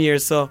perm them here.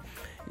 So,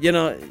 you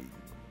know,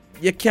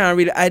 you can't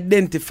really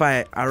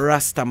identify a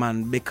Rasta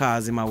man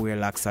because he might wear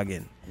locks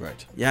again.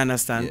 Right. You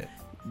understand?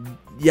 Yeah.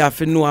 You have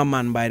to know a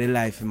man by the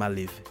life he might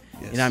live.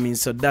 Yes. You know what I mean?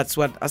 So that's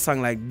what a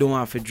song like Don't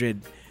Have to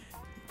Dread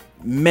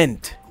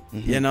meant.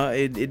 You know,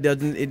 it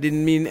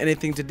didn't mean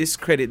anything to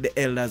discredit the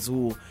elders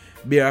who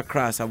bear a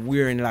cross of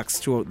wearing locks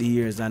throughout the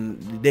years and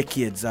the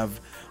decades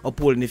of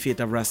upholding the faith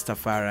of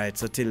Rastafari.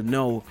 So till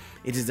now,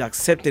 it is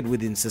accepted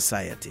within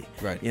society.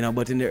 Right. You know,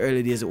 but in the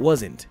early days, it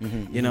wasn't.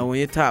 You know, when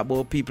you talk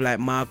about people like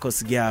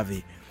Marcus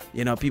Garvey,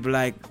 you know, people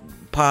like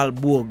Paul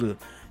Bogle,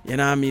 you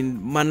know what I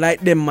mean? Man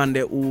like them, man, they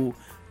who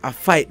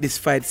fight this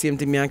fight, same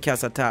thing me and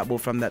Cass talk about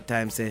from that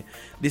time, say,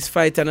 this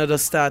fight another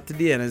start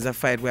today, and it's a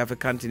fight we have to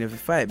continue to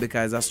fight,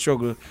 because a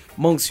struggle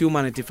amongst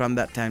humanity from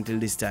that time till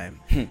this time.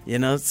 You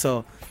know,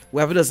 so we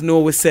have to just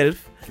know ourselves.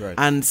 Right.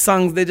 And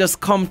songs, they just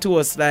come to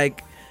us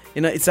like,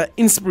 you know, it's an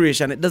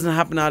inspiration. It doesn't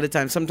happen all the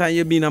time. Sometimes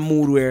you'll be in a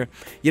mood where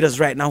you're just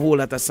writing a whole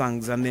lot of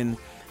songs, and then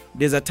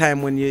there's a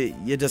time when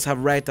you just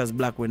have writer's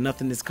block where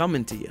nothing is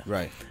coming to you.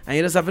 Right. And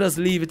you just have to just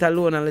leave it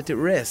alone and let it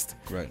rest.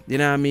 Right. You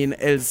know what I mean?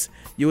 Else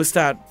you will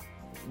start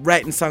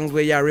writing songs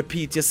where you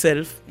repeat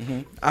yourself,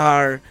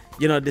 or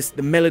you know,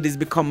 the melodies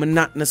become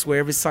monotonous where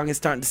every song is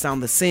starting to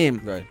sound the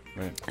same. Right.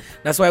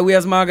 That's why we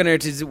as Morgan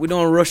Heritage, we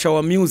don't rush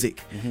our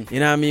music. You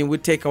know what I mean? We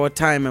take our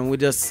time and we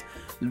just,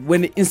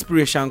 when the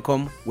inspiration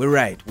come, we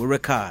write, we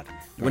record.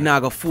 We're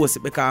not gonna force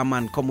it because a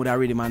man come with a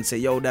rhythm and say,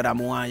 yo, that I'm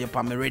one, you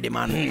put me rhythm,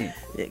 man.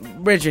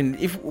 Brethren,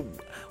 if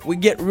we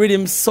get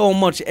rhythm so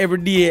much every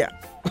day,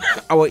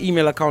 our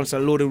email accounts are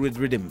loaded with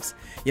rhythms.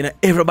 You know,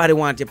 everybody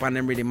wants you on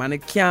them rhythm, and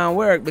it can't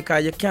work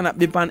because you cannot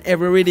be on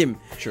every rhythm.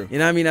 True. You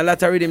know what I mean? A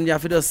lot of rhythm you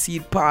have to just see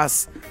it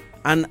pass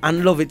and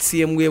love it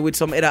same way with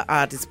some other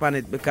artists on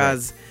it,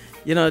 because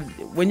you know,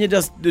 when you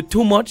just do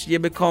too much, you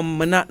become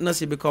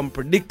monotonous, you become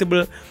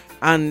predictable,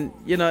 and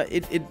you know,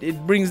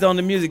 it brings down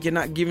the music. You're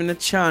not giving a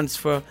chance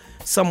for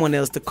someone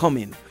else to come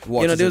in.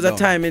 You know, there was a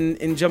time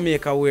in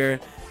Jamaica where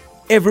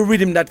every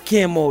rhythm that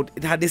came out,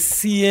 it had the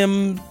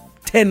same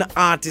 10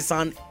 artists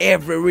on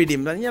every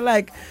rhythm, and you're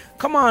like,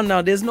 come on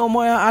now, there's no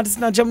more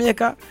artists in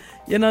Jamaica.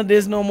 You know,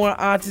 there's no more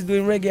artists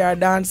doing reggae or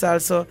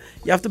dancehall, so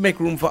you have to make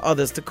room for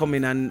others to come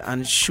in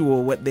and show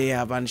what they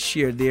have and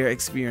share their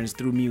experience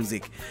through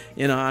music.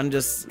 You know, and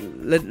just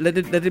let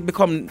it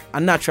become a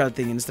natural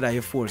thing instead of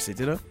you force it,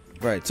 you know?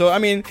 Right. So, I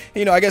mean,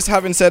 you know, I guess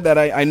having said that,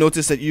 I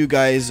noticed that you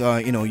guys,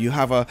 you know, you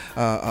have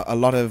a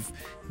lot of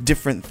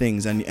different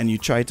things, and you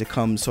try to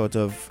come sort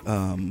of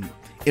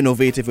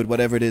innovative with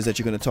whatever it is that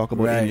you're going to talk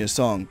about in your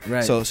song,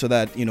 so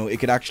that, you know, it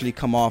could actually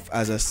come off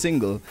as a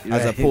single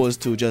as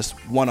opposed to just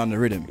one on the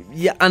rhythm.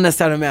 Yeah,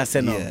 understand what I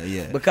say now?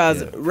 Yeah.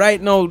 Because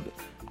right now,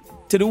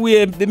 to the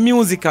way the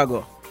music I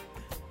go,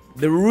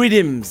 the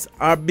rhythms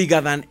are bigger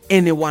than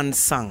any one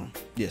song.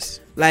 Yes.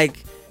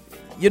 Like,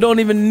 you don't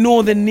even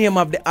know the name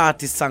of the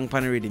artist song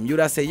pan the rhythm. You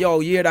just say, yo,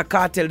 you hear the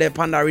Cartel there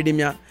pan the rhythm,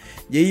 yeah?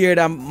 You hear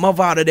the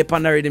Mavado there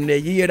pan the rhythm there.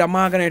 You hear the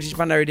Morgan Heritage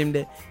pan the rhythm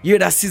there. You hear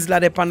the Sizzler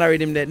there pan the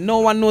rhythm there. No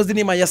one knows the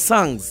name of your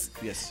songs.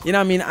 Yes. You know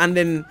what I mean? And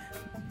then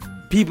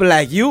people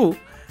like you,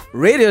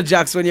 radio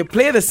jocks, when you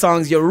play the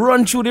songs, you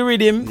run through the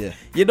rhythm. Yeah.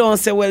 You don't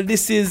say, well,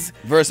 this is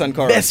verse and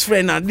chorus, Best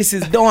Friend, and this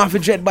is Don't Have to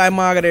Dread by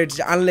Morgan Heritage,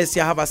 unless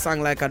you have a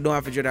song like I Don't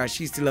Have to Dread or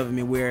She Still Loves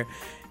Me, where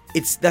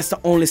that's the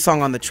only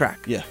song on the track.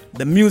 Yeah.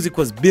 The music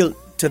was built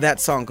to that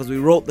song because we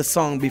wrote the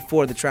song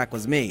before the track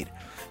was made.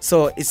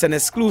 So it's an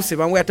exclusive,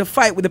 and we have to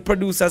fight with the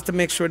producers to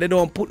make sure they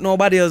don't put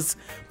nobody else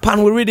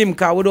pan with rhythm,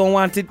 because we don't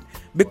want it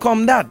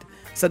become that.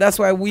 So that's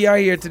why we are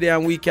here today,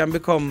 and we can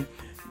become,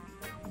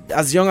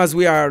 as young as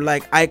we are,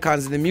 like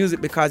icons in the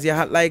music, because you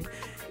have, like,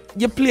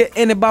 you play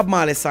any Bob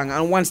Marley song,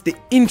 and once the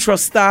intro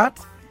start,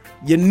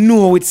 you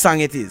know which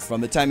song it is.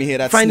 From the time you hear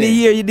that Finally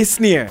snare. hear the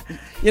snare.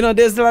 You know,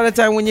 there's a lot of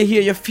time when you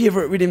hear your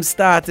favorite rhythm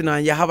starting,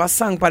 and you have a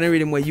song pan the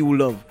rhythm where you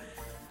love,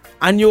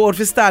 and you ought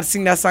to start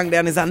singing that song there,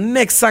 and it's the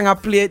next song I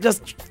play,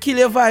 just kill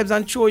your vibes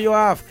and throw you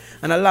off.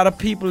 And a lot of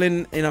people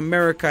in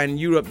America and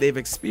Europe, they've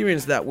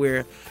experienced that,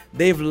 where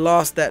they've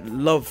lost that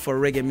love for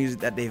reggae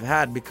music that they've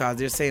had, because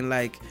they're saying,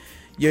 like,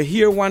 you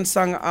hear one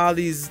song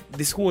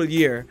this whole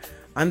year,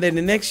 and then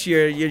the next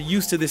year you're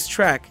used to this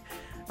track,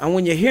 and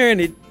when you're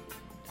hearing it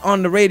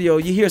on the radio,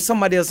 you hear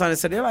somebody else on it,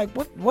 so they're like,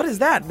 what is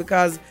that?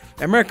 Because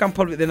the American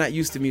public, they're not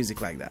used to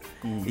music like that.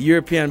 The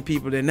European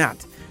people, they're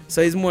not.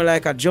 So it's more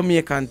like a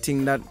Jamaican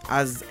thing that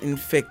has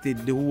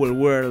infected the whole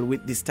world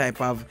with this type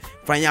of,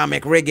 when you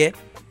make reggae,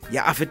 you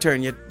have to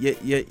turn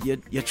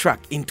your track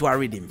into a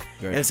rhythm.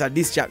 Right. Else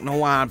this track no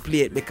one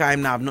play it because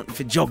I'm not have nothing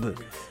for juggle.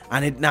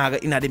 And it now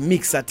in the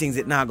mix of things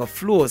it now go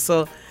flow.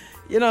 So,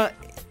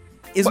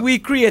 we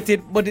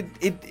created, but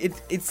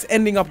it's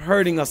ending up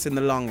hurting us in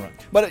the long run.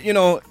 But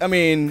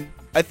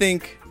I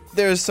think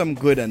there's some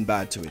good and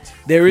bad to it.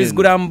 There is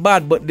good and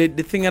bad, but the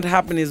thing that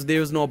happens is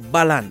there's no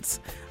balance.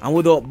 And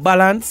without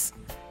balance,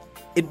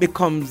 it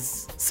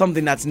becomes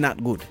something that's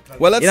not good.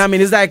 Well,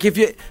 it's like if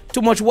you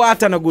too much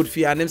water not good for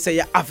you, and them say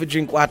you have to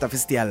drink water to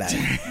stay alive.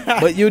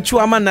 But you throw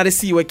a man that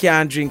see we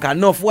can't drink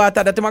enough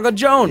water that him go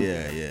drown.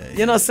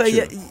 So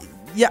you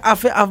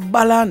have to have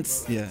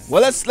balance. Yeah.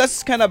 Well,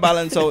 let's kind of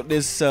balance out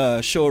this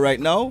show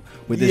right now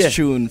with this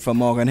tune from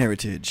Morgan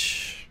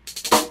Heritage.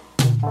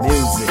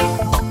 Music.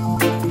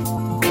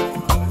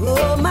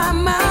 Oh,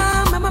 mama.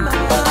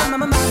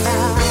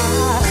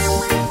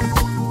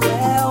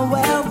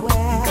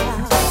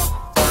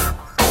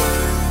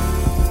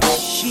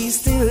 She's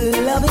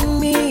still loving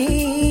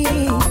me,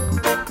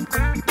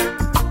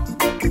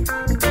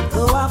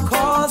 though I've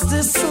caused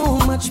her so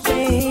much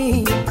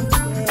pain.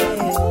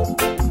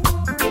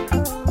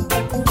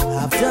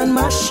 I've done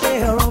my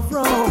share of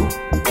wrong,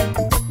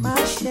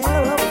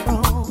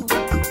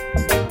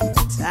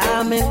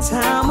 time and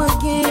time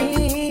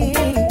again.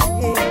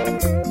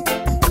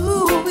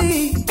 Ooh,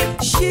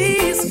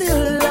 she's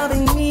still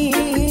loving me,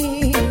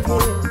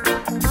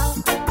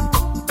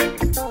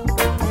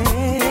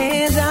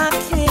 and I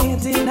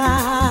can't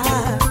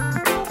deny.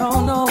 Oh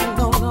no.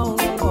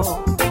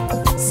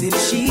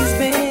 Since she's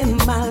been in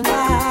my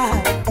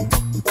life,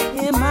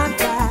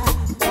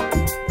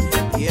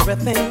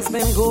 everything's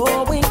been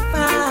going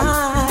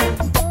fine,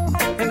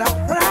 and I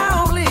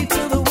proudly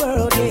to the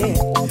world,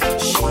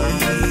 she's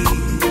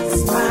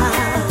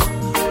mine,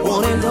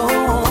 one and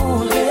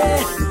only.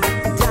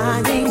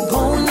 I ain't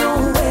going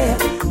nowhere.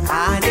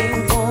 I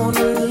ain't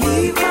gonna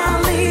leave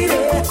my lady.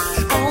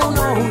 Oh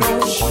no,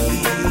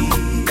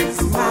 she's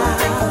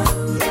mine,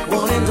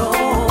 one and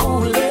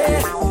only.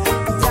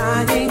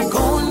 I ain't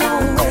going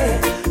nowhere.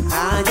 I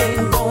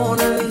ain't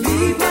gonna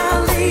leave my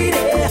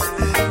lady.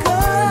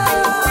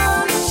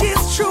 'Cause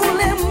she's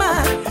truly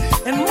mine,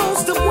 and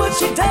most of what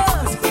she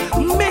does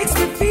makes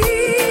me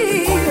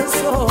feel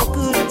so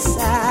good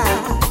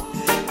inside.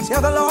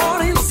 Tell the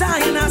Lord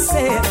inside, and I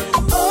said,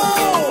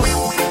 oh,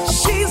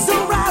 she's the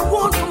right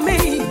one for me.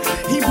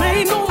 He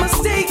made no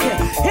mistake,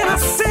 and I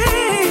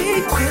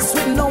say this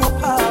with no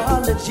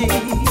apology.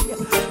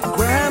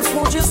 Gramps,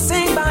 won't you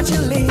sing about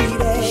your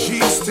lady?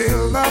 She's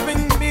still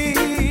loving me,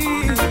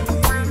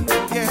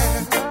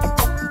 yeah,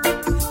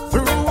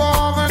 through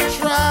all the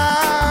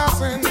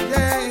trials and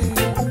gain,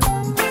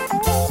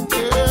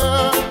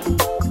 yeah,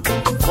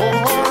 for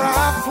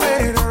I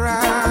played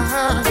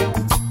around,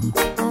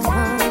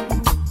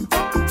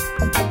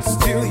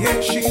 still yet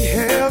she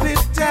held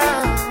it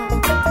down,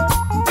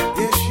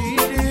 yeah she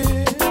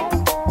did,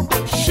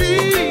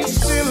 she's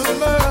still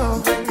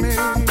loving me,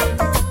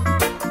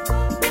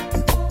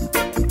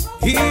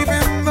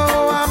 even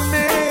though I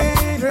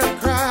made her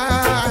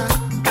cry,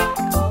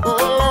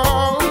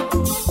 oh,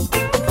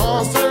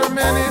 caused her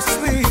many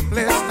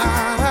sleepless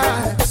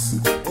nights,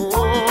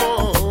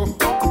 oh,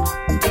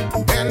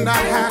 and I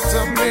had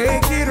to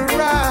make it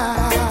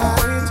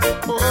right,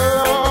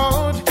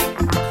 oh,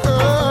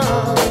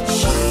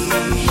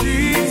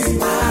 she's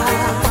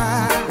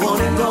mine,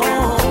 one and only.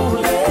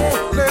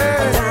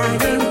 I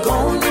ain't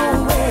going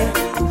nowhere.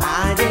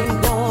 I ain't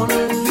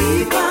gonna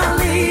leave my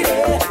lady.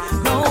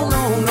 No,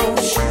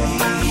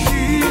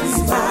 she's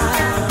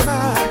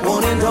mine,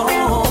 one and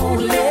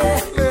only.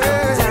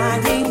 I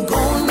ain't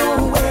going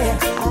nowhere.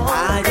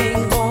 I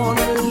ain't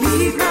gonna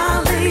leave my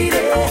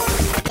lady.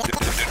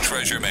 The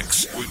Treasure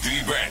Mix with D.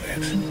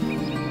 Brandon.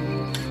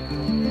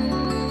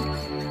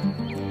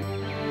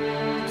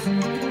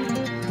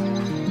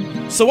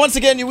 So once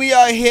again, we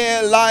are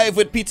here live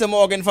with Peetah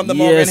Morgan from the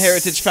Morgan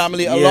Heritage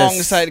family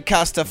alongside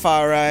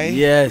Castafari.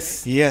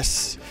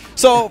 Yes.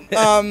 So,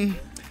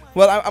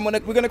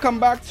 we're gonna come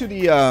back to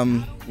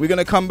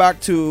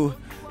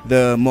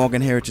the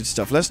Morgan Heritage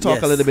stuff. Let's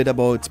talk a little bit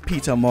about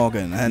Peetah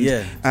Morgan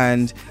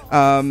and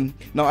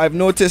now I've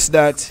noticed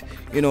that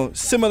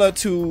similar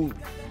to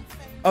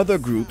other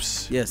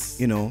groups,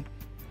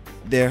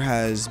 there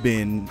has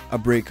been a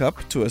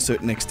breakup to a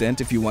certain extent.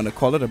 If you want to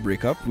call it a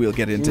breakup, we'll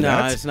get into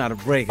that. No, it's not a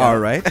breakup. All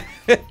right.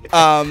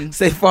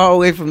 Stay far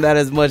away from that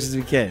as much as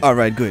we can. All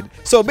right, good.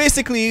 So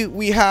basically,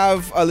 we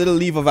have a little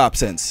leave of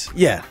absence.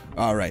 Yeah.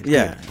 All right.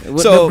 Yeah. Good.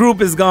 So the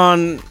group is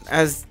gone,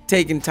 has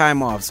taken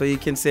time off, so you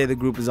can say the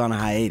group is on a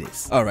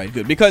hiatus. All right,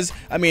 good. Because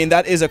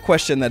that is a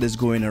question that is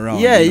going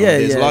around.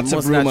 There's lots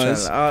of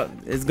rumors.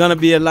 It's gonna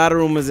be a lot of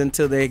rumors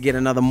until they get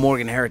another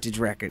Morgan Heritage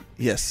record.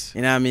 Yes.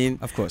 You know what I mean?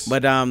 Of course.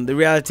 But the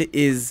reality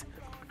is,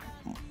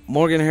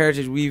 Morgan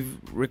Heritage, we've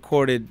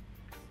recorded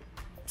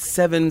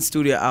 7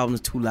 studio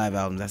albums, 2 live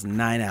albums. That's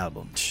 9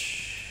 albums.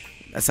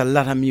 That's a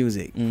lot of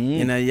music.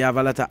 You have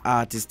a lot of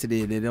artists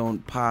today. They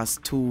don't pass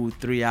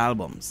 2-3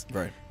 albums.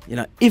 Right. You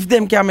know, if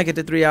them can make it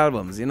to 3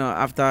 albums, you know,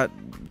 after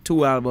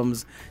 2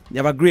 albums, you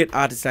have a great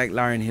artist like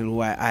Lauryn Hill who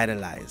I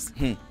idolize.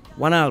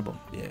 1 album.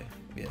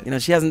 Yeah. You know,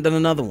 she hasn't done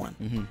another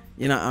one.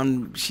 You know,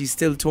 and she's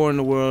still touring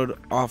the world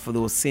off of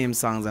those same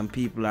songs, and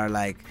people are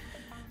like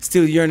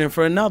still yearning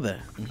for another.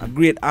 A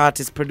great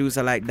artist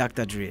producer like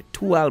Dr. Dre,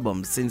 2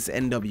 albums since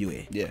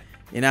NWA. Yeah.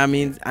 You know what I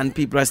mean? And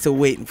people are still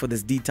waiting for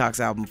this Detox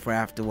album for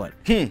after what?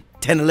 10,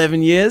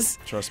 11 years?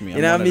 Trust me,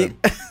 you know what I mean?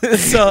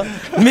 So,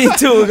 me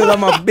too, because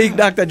I'm a big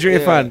Dr. Dre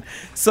fan.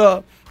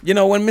 So, you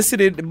know, when we see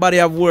the body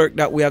of work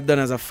that we have done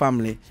as a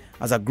family,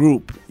 as a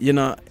group, you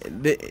know,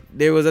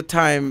 there was a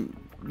time,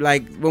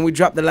 like when we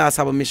dropped the last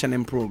album, Mission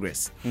in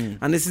Progress.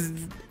 And this is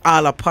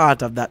all a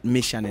part of that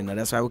mission, you know.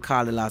 That's why we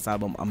call the last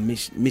album a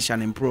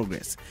Mission in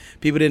Progress.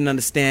 People didn't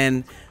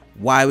understand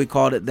why we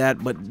called it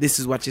that, but this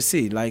is what you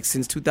see. Like,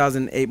 since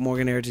 2008,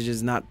 Morgan Heritage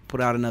has not put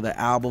out another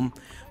album.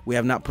 We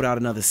have not put out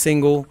another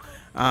single.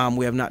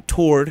 We have not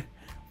toured,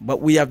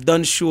 but we have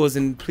done shows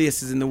in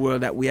places in the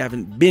world that we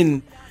haven't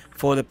been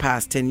for the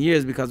past 10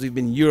 years, because we've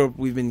been Europe,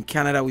 we've been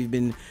Canada, we've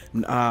been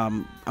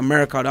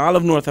America, all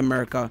of North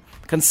America,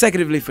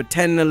 consecutively for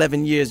 10,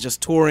 11 years,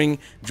 just touring,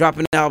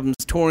 dropping albums,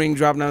 touring,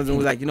 dropping albums, and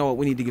we're like, you know what,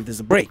 we need to give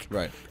this a break.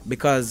 Right.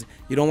 Because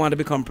you don't want to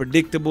become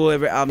predictable.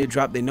 Every album you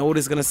drop, they know what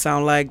it's going to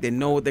sound like, they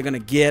know what they're going to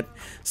get.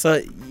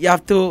 So you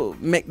have to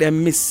make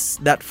them miss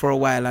that for a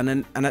while.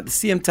 And at the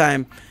same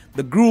time,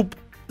 the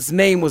group's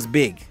name was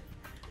big,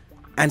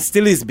 and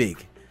still is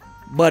big.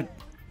 But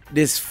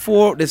there's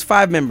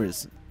 5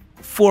 members.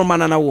 4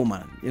 man and a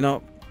woman, you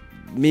know,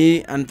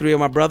 me and 3 of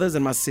my brothers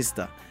and my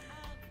sister.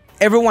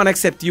 Everyone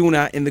except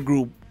Yuna in the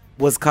group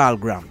was called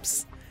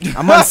Gramps.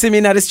 A man see me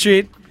in the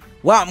street,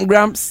 what happened,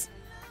 Gramps?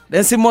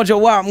 Then see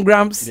Mojo, what happened,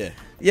 Gramps? Yeah.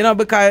 You know,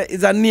 because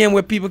it's a name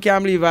where people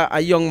can't believe a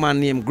young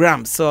man named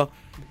Gramps. So,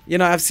 you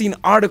know, I've seen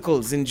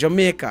articles in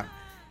Jamaica,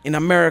 in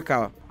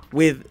America,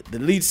 with the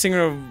lead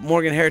singer of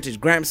Morgan Heritage,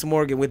 Gramps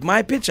Morgan, with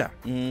my picture.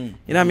 You know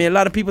what I mean? A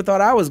lot of people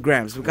thought I was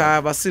Gramps because I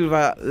have a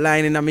silver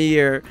line in my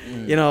ear,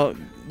 you know,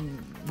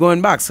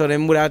 going back. So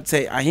then would I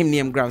say him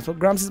named Gramps? But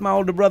Gramps is my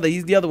older brother.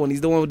 He's the other one. He's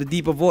the one with the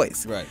deeper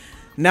voice. Right.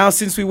 Now,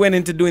 since we went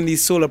into doing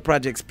these solo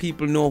projects,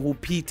 people know who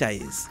Peetah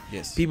is.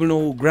 Yes. People know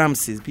who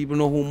Gramps is. People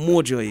know who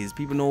Mojo is.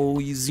 People know who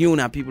is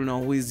Yuna. People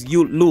know who is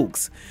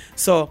Luke's.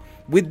 So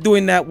with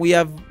doing that, we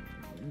have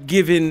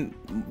given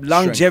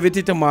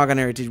longevity to Morgan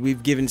Heritage.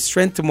 We've given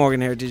strength to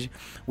Morgan Heritage.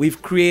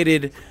 We've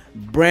created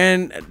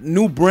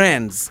new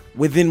brands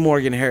within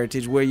Morgan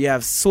Heritage where you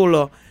have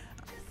solo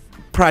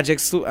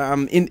projects.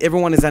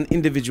 Everyone is an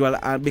individual,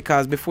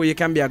 because before you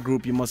can be a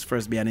group, you must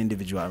first be an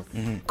individual.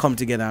 Come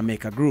together and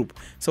make a group.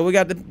 So we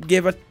got to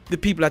give the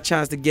people a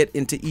chance to get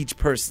into each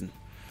person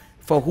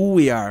for who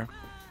we are.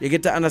 You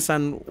get to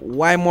understand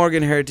why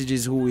Morgan Heritage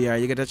is who we are.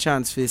 You get a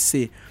chance to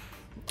see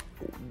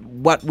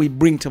what we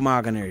bring to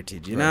Morgan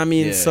Heritage. You know what I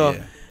mean?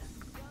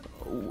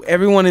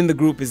 Everyone in the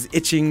group is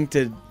itching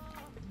to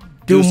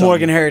do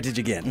Morgan Heritage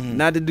again.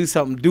 Not to do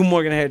something, do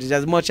Morgan Heritage.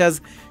 As much as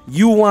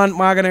you want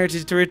Morgan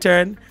Heritage to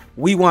return,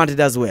 we want it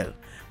as well.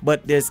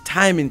 But there's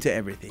timing to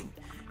everything,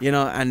 you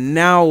know, and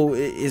now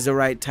is the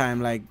right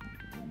time. Like,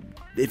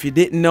 if you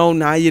didn't know,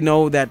 now you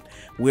know that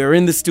we're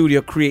in the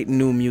studio creating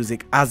new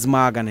music as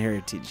Morgan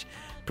Heritage.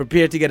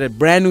 Prepare to get a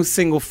brand new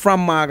single from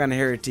Morgan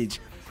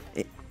Heritage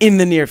in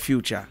the near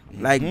future,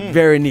 like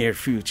very near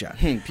future.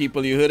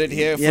 People, you heard it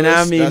here first. You know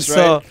what I mean? That's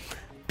So right.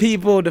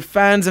 people, the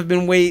fans have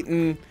been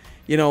waiting.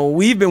 You know,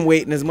 we've been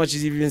waiting as much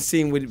as you've been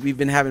seeing. We've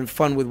been having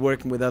fun with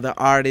working with other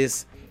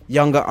artists,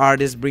 younger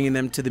artists, bringing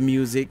them to the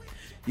music.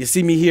 You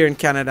see me here in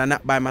Canada,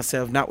 not by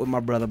myself, not with my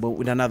brother, but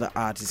with another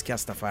artist,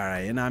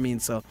 Castafari. You know what I mean?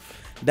 So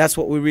that's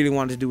what we really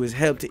want to do, is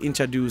help to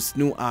introduce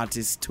new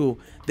artists to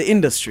the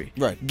industry.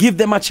 Right. Give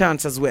them a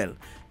chance as well.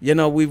 You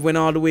know, we went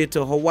all the way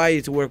to Hawaii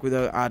to work with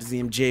an artist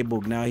named J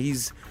Boog. Now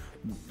he's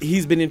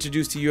been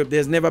introduced to Europe.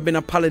 There's never been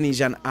a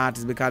Polynesian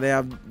artist, because they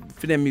have,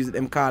 for them music,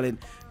 them call it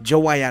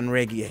Hawaiian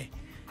reggae,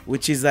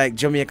 which is like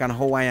Jamaican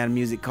Hawaiian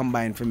music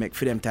combined for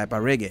them type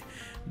of reggae.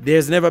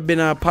 There's never been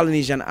a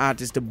Polynesian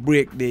artist to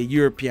break the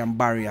European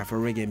barrier for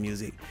reggae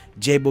music.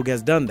 J Boog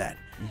has done that.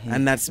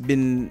 And that's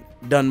been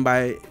done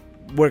by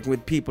working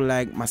with people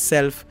like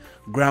myself,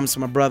 Gramps,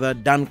 my brother,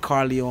 Dan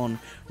Carleon,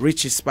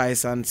 Richie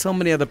Spice, and so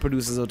many other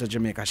producers out of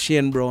Jamaica,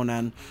 Shane Brown,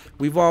 and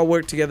we've all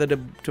worked together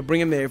to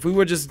bring him there. If we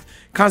were just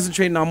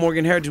concentrating on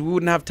Morgan Heritage, we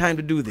wouldn't have time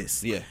to do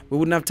this. Yeah. We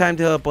wouldn't have time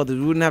to help others.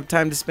 We wouldn't have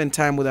time to spend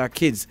time with our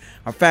kids,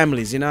 our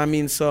families, you know what I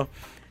mean? So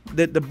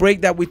the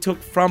break that we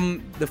took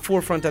from the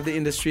forefront of the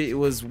industry, it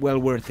was well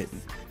worth it.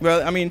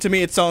 Well, I mean, to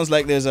me, it sounds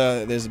like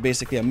there's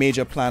basically a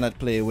major plan at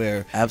play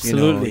where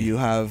Absolutely. you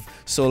have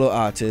solo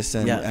artists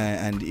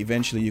and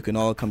eventually you can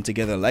all come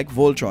together like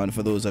Voltron,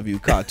 for those of you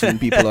cartoon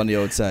people on the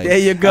outside. There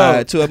you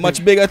go. To a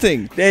much bigger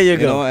thing. There you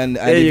go. Know, and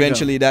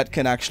eventually that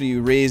can actually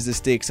raise the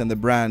stakes and the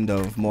brand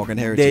of Morgan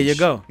Heritage. There you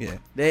go.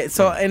 Yeah.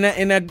 So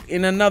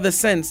in another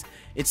sense,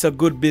 it's a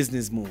good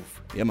business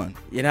move. Yeah, man.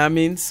 You know what I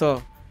mean?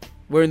 So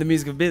we're in the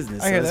music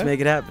business, so let's make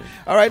it happen.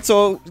 All right,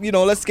 so,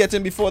 let's get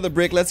in before the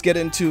break. Let's get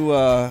into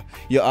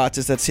your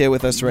artist that's here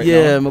with us right now.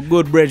 Yeah, my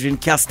good brethren,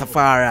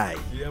 Castafari.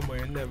 Yeah, man,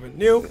 you never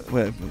knew.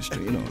 Well,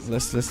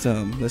 let's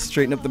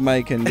straighten up the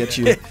mic and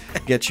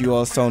get you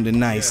all sounding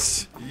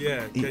nice.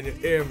 Yeah, can you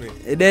hear me?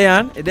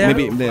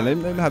 Maybe let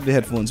me have the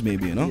headphones,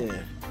 maybe,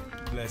 Yeah.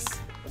 Bless.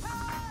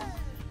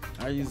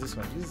 I'll use this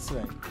one.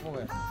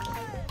 Okay.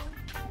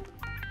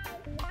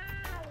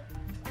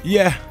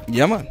 Yeah.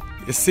 Yeah, man.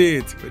 You see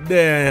it. We're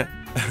there.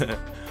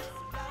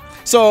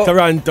 So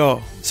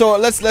Toronto. So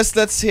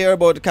let's hear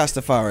about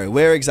Castafari.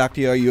 Where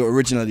exactly are you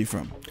originally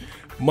from?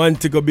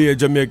 Montego Bay,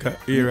 Jamaica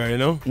area,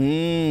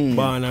 Mm.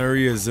 Born and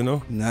raised,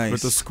 Nice. Go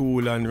to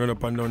school and run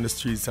up and down the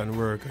streets and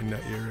work in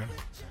that area.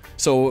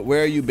 So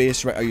where are you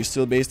based? Are you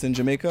still based in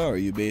Jamaica, or are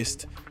you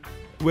based?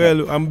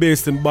 Well, I'm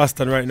based in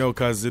Boston right now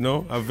because,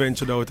 I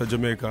ventured out of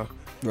Jamaica.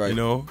 Right.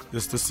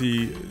 Just to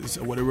see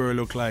what the world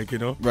look like,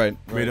 Right.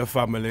 Made a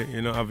family,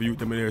 have youth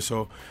them in there.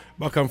 So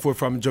back and forth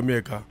from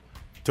Jamaica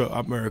to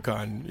America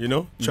and,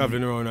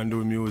 traveling around and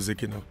doing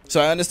music,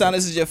 So I understand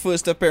this is your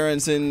first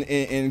appearance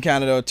in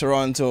Canada,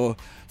 Toronto,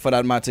 for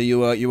that matter. You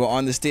were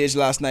on the stage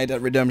last night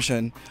at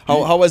Redemption.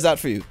 How was that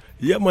for you?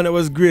 Yeah, man, it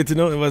was great, It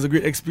was a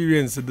great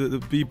experience.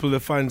 The people, the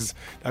fans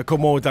that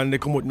come out and they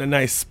come out in a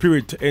nice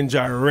spirit to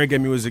enjoy reggae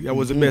music. That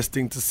was the best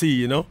thing to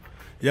see,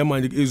 Yeah,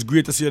 man, it was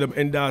great to see them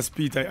endorse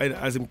Peetah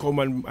as him come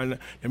and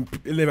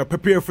they never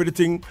prepare for the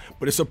thing,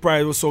 but the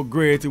surprise was so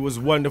great. It was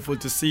wonderful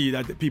to see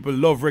that the people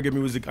love reggae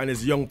music, and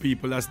it's young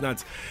people that's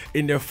not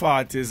in their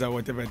 40s or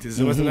whatever it is.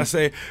 It wasn't I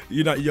say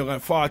you're not young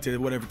at 40,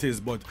 whatever it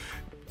is, but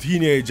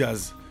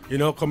teenagers,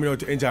 coming out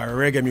to enjoy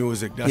reggae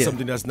music. That's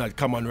something that's not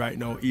common right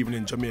now, even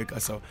in Jamaica.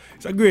 So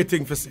it's a great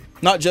thing to see.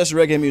 Not just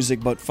reggae music,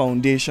 but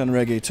foundation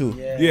reggae too.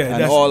 Yeah,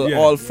 and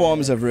all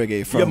forms of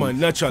reggae. From, man,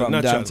 natural.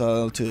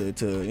 dancehall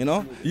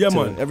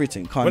to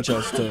everything,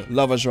 conscious to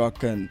lovers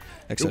rock and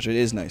etc. It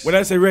is nice. When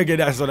I say reggae,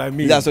 that's what I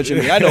mean. That's what you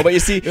mean. I know, but you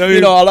see,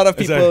 a lot of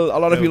people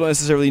don't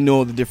necessarily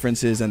know the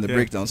differences and the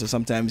breakdown. So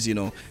sometimes,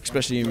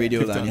 especially in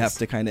radio land, you have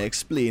to kind of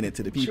explain it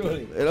to the people.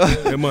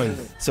 Yeah, man.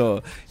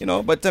 So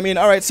but I mean,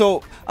 all right.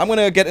 So I'm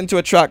gonna get into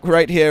a track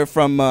right here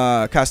from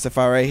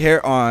Castafari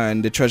here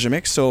on the Treasure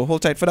Mix. So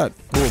hold tight for that.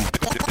 Boom.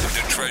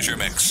 The Treasure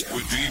Mix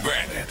with D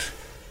Bandit.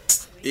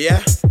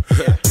 Yeah.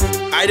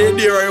 I did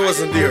there or it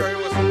wasn't there.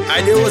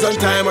 I did was on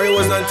time or it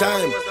wasn't on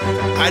time.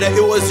 Either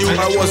it was you or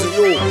it wasn't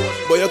you.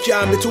 But you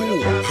can't be two.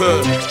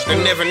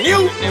 You never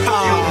knew.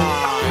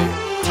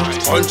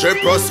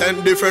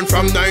 100% different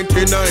from 99.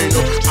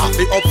 Half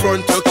it up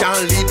front, you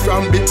can't lead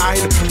from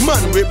behind.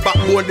 Man with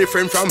backbone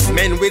different from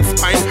men with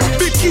spine.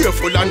 Be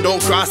careful and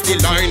don't cross the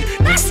line.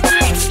 That's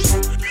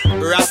right.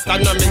 Rasta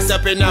no mix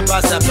up in a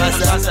passa.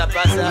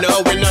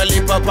 No, we no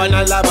lip up and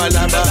a laba.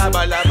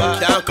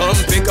 Can't come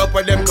pick up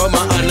with them come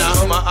a Anna.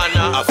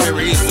 I feel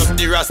raise up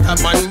the Rasta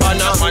man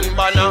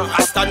banner.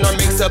 Rasta no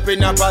mix up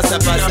in a passa.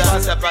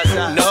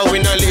 No, we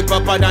no lip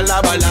up and a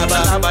laba.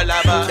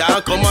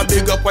 Can't come a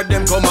big up with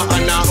them come a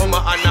Anna.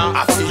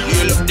 I feel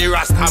heal up the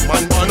Rasta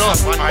man banner.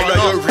 I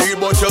know you real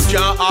but you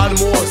can't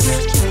almost.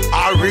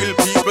 Our real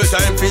people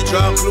time for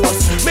draw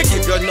close. Me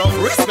give you enough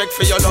respect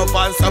for your love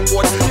and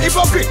support.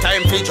 Hypocrite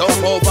time for jump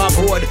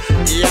overboard.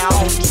 Yeah,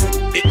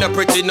 it no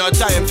pretty no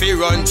time for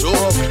run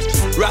joke.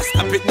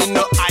 Rasta pitney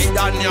no hide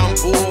and young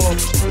poor.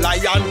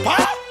 Lion pa,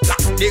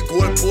 lock the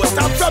gold post.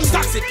 I'm from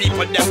taxi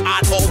people them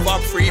hard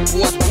over free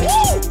post.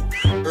 Whoa!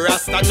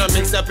 Rasta no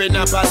mix up in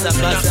a passa.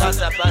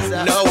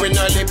 No, we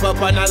no lip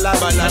up and a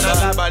laba.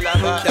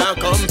 Can't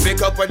come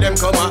pick up with them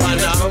come a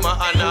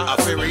Anna. I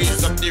feel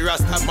raise up the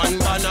Rasta man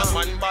banner.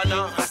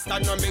 Rasta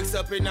no mix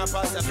up in a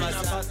passa.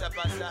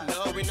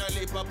 No, we no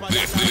lip up and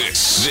a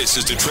This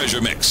is the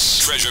Treasure Mix.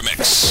 Treasure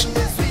Mix.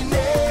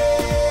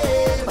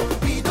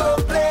 We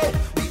don't play,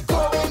 we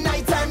go in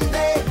night and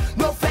day.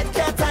 No fed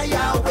can't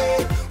tire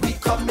away. We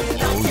come in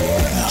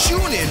again.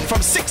 Tune in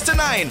from 6 to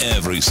 9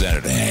 every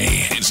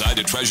Saturday inside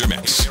the Treasure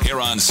Mix here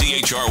on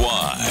CHRY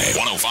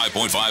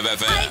 105.5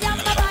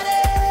 FM.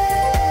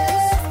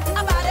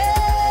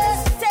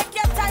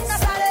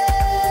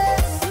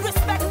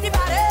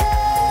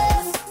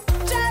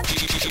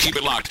 Keep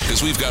it locked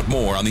because we've got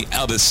more on the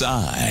other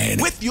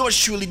side. With yours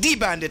truly, D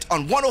Bandit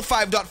on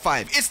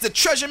 105.5. It's the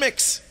Treasure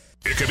Mix.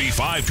 It could be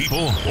 5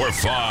 people or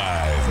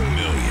 5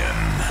 million.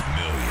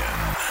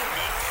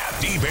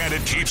 D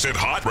Bandit keeps it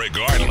hot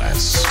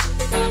regardless.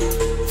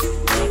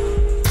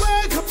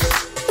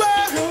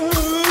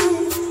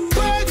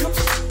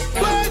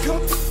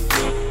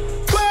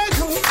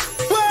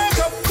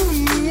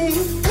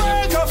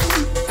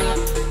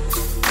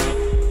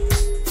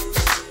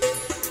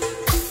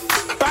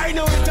 I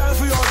know it's time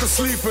for y'all to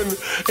sleep in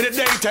the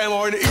daytime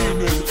or in the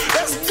evening.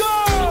 Let's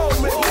go!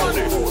 Make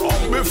money!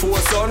 Up before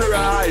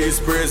sunrise,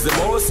 praise the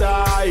Most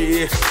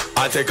High.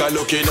 I take a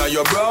look in at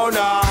your brown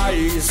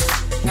eyes.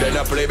 Then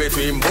I play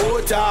between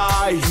both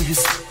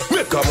eyes.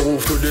 Make a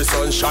move to the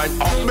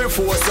sunshine. Up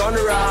before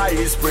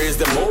sunrise, praise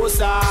the Most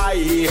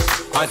High.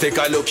 I take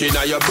a look in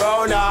at your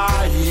brown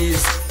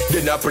eyes.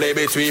 Then I play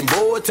between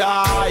both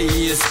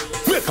eyes.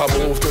 Make a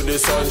move to the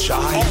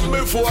sunshine. Up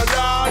before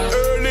dawn,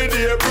 early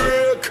day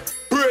break.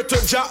 Pray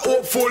to Jah,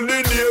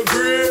 hopefully day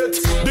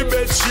great. The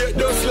bed shake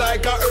just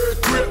like a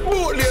earthquake.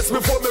 Bootless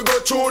before me go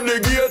through the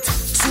gate.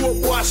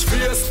 Soap wash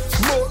face,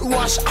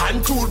 mouthwash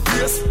and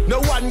toothpaste. No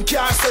one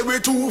can say we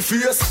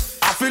two-faced.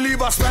 I feel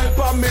leave a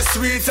smile on me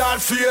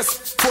sweetheart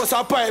face. Force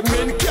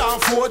appointment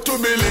can't afford to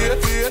be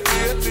late.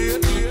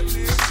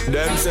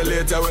 Them say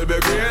later will be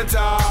greater.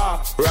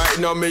 Right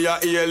now me a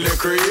hail the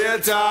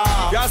creator.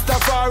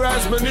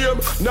 Rastafari's my name,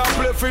 now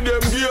play for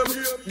them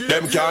game.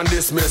 Them can't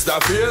dismiss the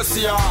face,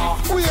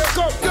 yeah. Wake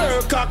up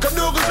girl,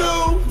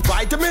 cock-a-doodle-doo.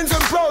 Vitamins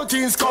and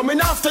proteins coming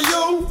after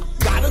you.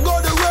 Gotta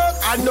go to work,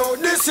 I know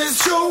this is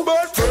true.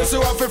 But first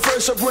you have to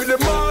fresh up with the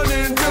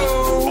morning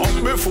dew.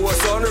 Up before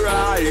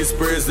sunrise,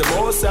 praise the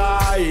Most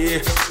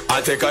High.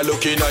 I take a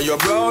look in your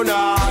brown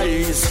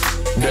eyes.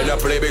 Then I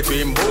play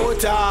between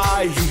both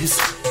eyes.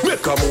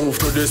 Make a move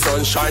to the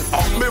sunshine.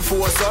 Up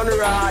before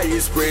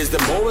sunrise, praise the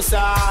Most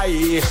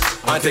High.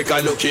 I take a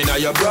look in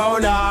your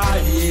brown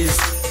eyes.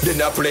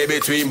 Then I play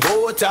between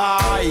both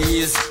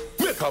eyes.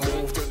 Make a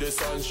move to the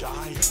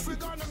sunshine. We're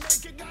gonna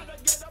make it, gotta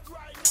get up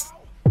right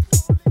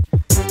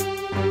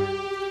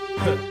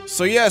now.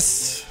 So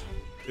yes,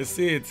 you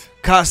see it.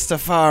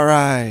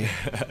 Rastafari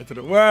to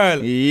the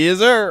world. Yes,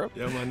 sir.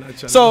 Yeah, man,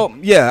 naturally. So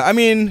yeah, I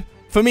mean,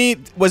 for me,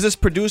 was this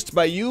produced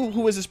by you?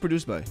 Who was this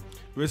produced by?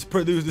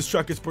 This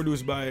track is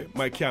produced by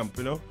my camp,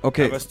 you know.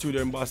 Okay. I have a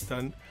studio in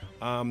Boston.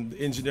 The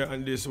engineer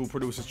and this who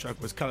produced this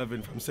track was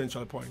Calvin from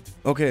Central Point.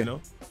 Okay. You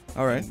know.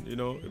 All right. And, you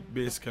know,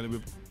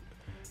 basically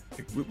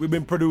we've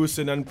been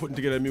producing and putting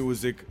together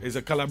music. It's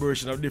a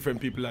collaboration of different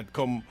people that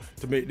come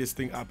to make this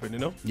thing happen, you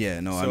know. Yeah,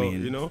 no, so, I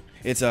mean, you know,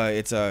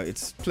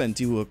 it's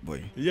plenty work,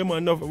 boy. Yeah, man,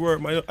 enough work,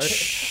 man.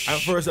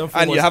 And first and foremost,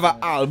 and you have an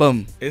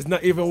album. It's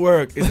not even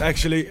work. It's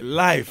actually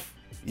life.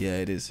 Yeah,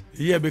 it is.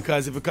 Yeah,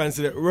 because if you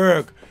consider it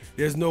work,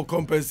 there's no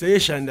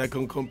compensation that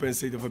can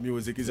compensate for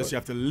music. It's just you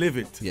have to live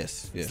it.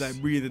 Yes, yes. It's like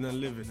breathing and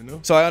living, you know.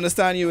 So I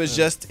understand you was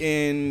just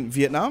in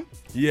Vietnam?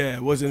 Yeah, I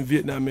was in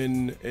Vietnam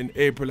in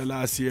April of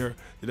last year.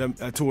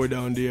 Did a tour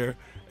down there,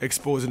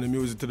 exposing the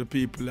music to the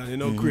people and, you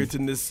know,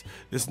 creating this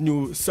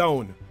new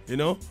sound, you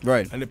know.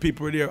 Right. And the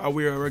people there are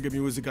aware of reggae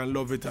music and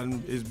love it,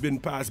 and it's been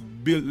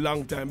built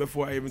long time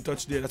before I even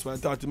touched there. That's why I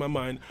thought in my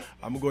mind,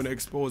 I'm going to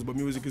expose, but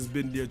music has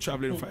been there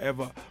traveling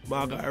forever.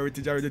 Marga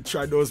Heritage already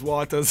tried those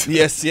waters.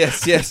 Yes,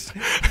 yes, yes.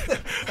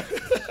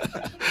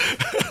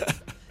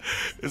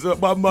 So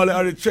Bob Marley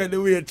already tread the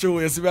way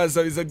through, you see me,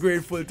 so it's a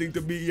grateful thing to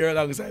be here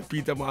alongside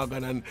Peetah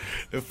Morgan and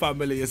the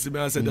family, you see me,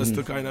 I said just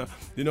to kind of,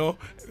 you know,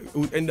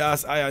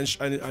 endorse I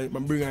and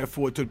bring I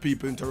forward to the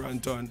people in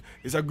Toronto, and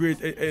it's a great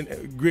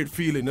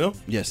feeling, you know?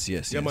 Yes,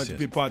 yes, yeah, yes. man, to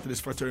be part of this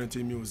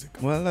fraternity music.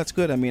 Well, that's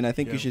good. I mean, I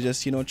think you should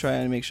just, you know, try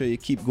and make sure you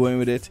keep going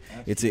with it.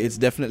 It's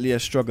definitely a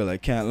struggle, I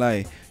can't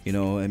lie. You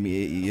know, I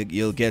mean,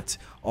 you'll get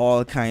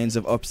all kinds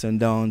of ups and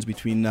downs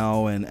between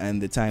now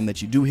and the time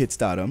that you do hit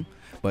stardom.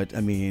 But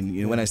I mean,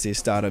 you know, when I say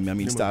stardom, I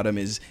mean stardom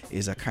is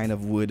a kind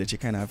of word that you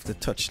kind of have to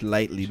touch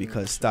lightly,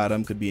 because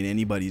stardom could be in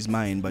anybody's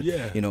mind. But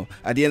you know,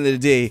 at the end of the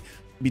day,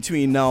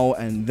 between now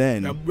and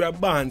then, we're a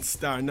band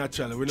star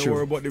naturally. We don't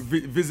worry about the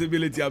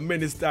visibility of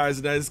many stars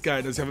in the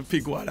sky. Just have to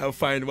pick one and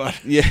find one.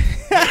 Yeah.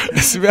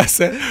 See what I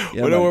say?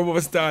 We don't worry about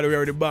a star. We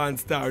are the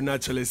band star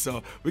naturally.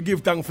 So we give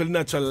thanks for the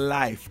natural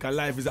life, because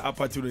life is an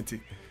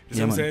opportunity. You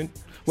see what I'm saying?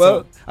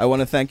 Well, I want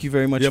to thank you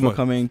very much for man.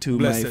 coming to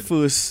my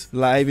first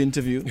live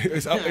interview.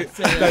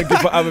 Thank you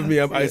for having me.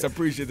 I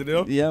appreciate it, you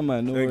know? Yeah,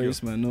 man. No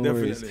worries, man. No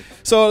Definitely. worries.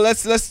 So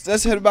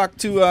let's head back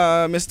to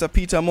Mr.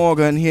 Peetah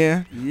Morgan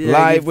here,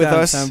 live with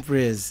us. And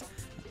praise.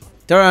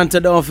 Toronto,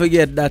 don't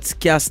forget that's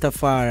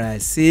Rastafari.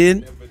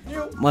 See?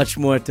 Much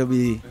more to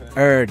be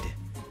heard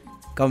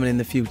coming in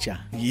the future.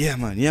 Yeah,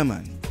 man. Yeah,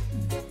 man.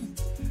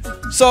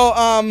 So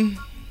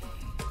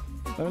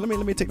let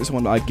me take this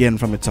one again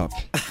from the top.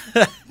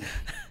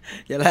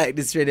 You like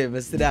this rhythm,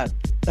 Mr. That?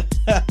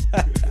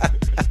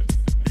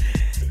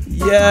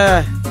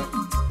 Yeah.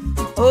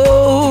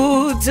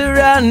 Oh,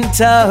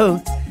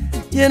 Toronto,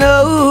 you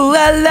know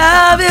I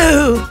love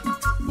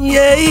you.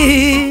 Yeah,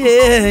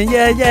 yeah,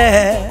 yeah,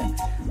 yeah.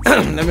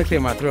 Let me clear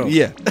my throat.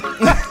 Yeah.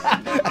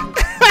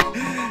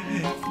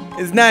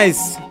 It's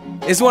nice.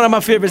 It's one of my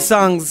favorite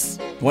songs.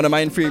 One of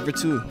mine favorite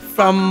too.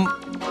 From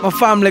my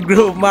family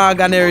group,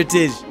 Morgan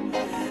Heritage.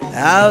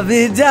 I'll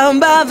be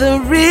down by the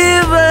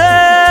river,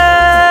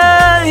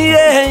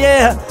 yeah,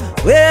 yeah,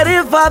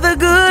 waiting for the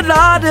good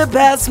Lord to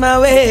pass my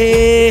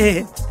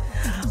way.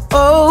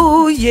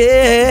 Oh,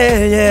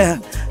 yeah, yeah,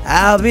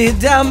 I'll be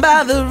down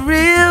by the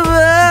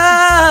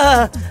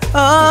river,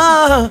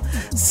 oh,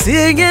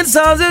 singing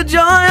songs of joy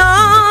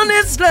on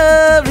this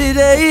lovely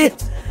day.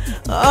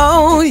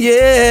 Oh,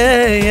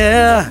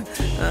 yeah,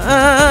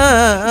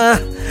 yeah,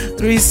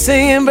 3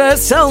 singing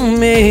birds on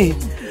me.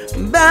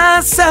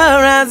 By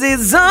sunrise,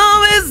 it's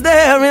always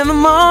there in the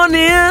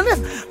morning,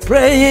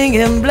 praying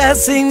and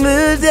blessing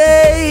the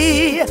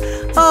day.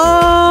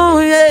 Oh,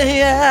 yeah,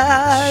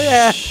 yeah,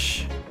 yeah.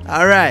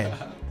 All right.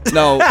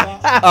 Now,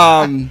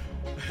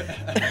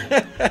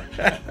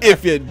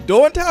 if you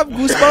don't have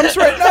goosebumps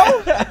right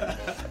now,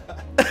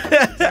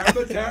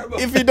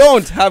 If you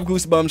don't have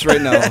goosebumps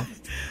right now,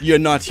 you're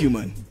not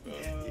human.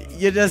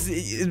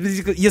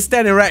 You're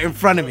standing right in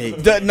front of me.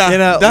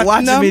 Nah,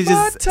 watching me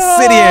just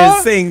sit here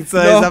and sing. So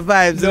it's a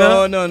vibe.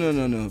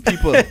 No.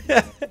 People,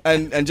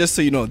 and just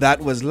so you know,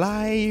 that was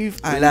live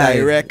and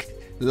direct.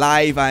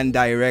 Live and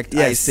direct.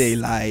 Yes. I say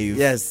live.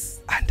 Yes.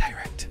 And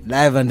direct.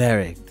 Live and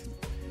direct.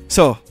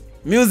 So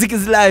music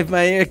is life,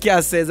 man. Your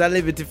cat says a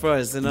liberty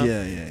first, you know.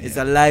 Yeah. It's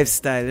a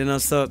lifestyle, you know.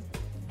 So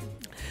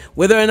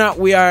whether or not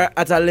we are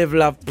at a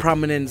level of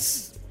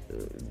prominence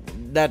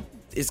that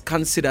is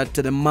considered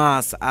to the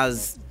mass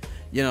as,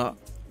 you know,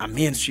 a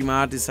mainstream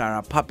artist or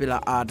a popular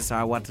artist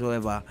or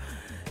whatever,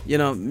 you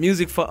know,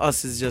 music for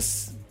us is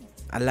just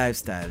a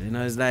lifestyle. You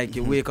know, it's like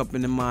you wake up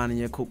in the morning,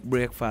 you cook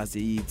breakfast,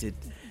 you eat it.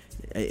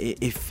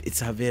 If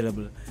it's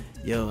available,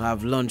 you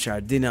have lunch or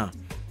dinner.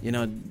 You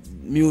know,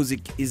 music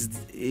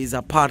is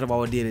a part of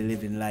our daily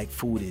living, like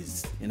food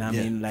is. You know what I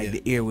mean? Like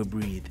the air we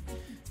breathe.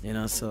 You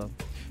know, so.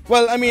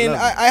 Well, I mean,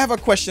 I have a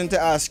question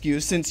to ask you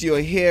since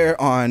you're here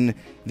on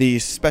the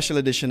special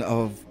edition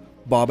of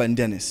Bob and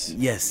Dennis.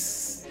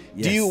 Yes.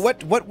 Do you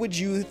what would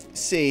you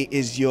say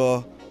is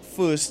your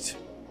first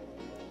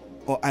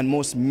and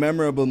most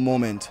memorable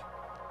moment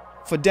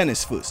for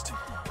Dennis first?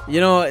 You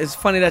know, it's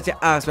funny that you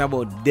asked me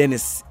about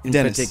Dennis in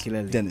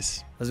particular.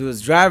 Dennis. Because we was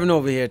driving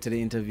over here to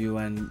the interview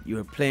and you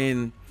were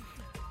playing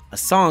a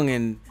song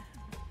and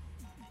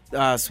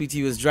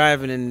Sweetie was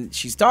driving and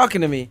she's talking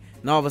to me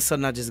and all of a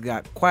sudden I just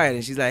got quiet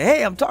and she's like,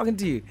 hey, I'm talking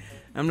to you.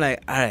 I'm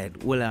like, all right,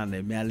 hold on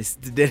there, man.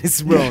 Listen to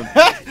Dennis Brown.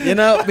 You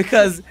know,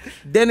 because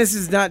Dennis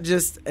is not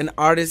just an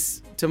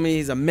artist. To me,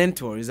 he's a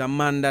mentor. He's a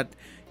man that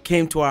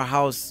came to our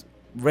house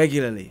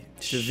regularly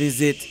to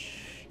visit.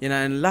 You know,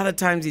 and a lot of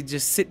times he'd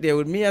just sit there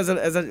with me as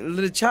a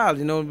little child,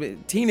 you know,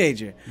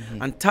 teenager,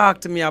 and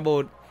talk to me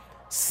about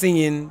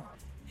singing,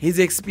 his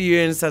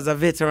experience as a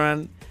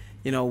veteran,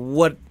 you know,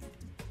 what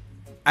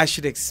I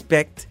should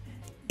expect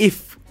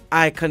if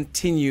I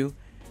continue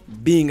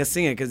being a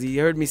singer. Because he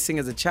heard me sing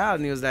as a child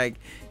and he was like,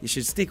 you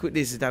should stick with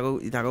this,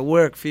 it'll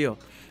work for you.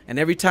 And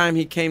every time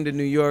he came to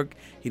New York,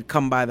 he'd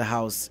come by the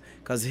house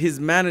because his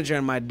manager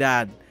and my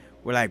dad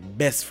were like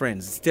best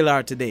friends, still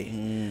are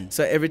today.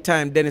 So every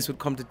time Dennis would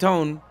come to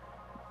town,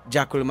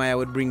 Jack Wilmaya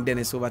would bring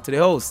Dennis over to the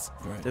house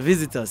to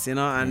visit us, you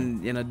know,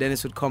 and you know,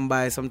 Dennis would come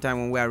by sometime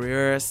when we are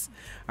rehearse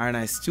or in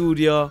our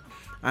studio,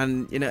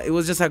 and you know, it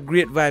was just a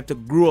great vibe to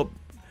grow up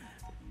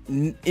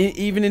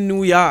even in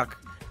New York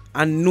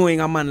and knowing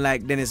a man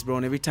like Dennis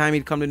Brown. Every time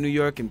he'd come to New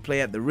York and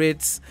play at the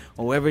Ritz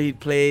or wherever he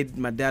played,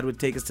 my dad would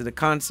take us to the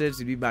concerts,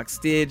 we'd be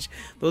backstage.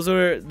 Those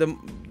were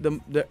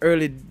the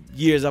early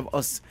years of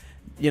us,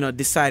 you know,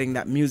 deciding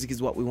that music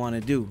is what we want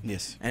to do.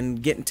 Yes.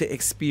 And getting to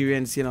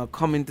experience, you know,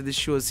 coming to the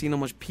shows, seeing how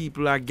much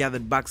people are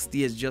gathered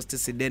backstage just to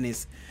see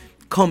Dennis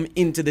come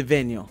into the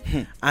venue.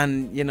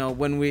 And, you know,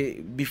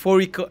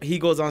 before he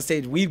goes on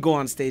stage, we'd go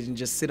on stage and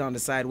just sit on the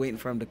side waiting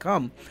for him to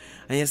come.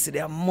 And you see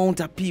the amount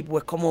of people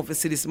would come over to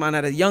see this man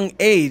at a young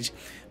age.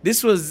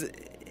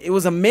 It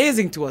was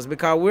amazing to us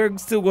because we're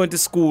still going to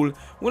school.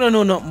 We don't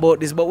know nothing about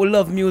this, but we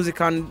love music.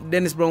 And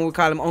Dennis Brown, we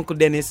call him Uncle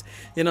Dennis.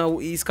 You know,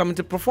 he's coming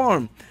to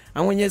perform.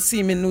 And when you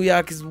see him in New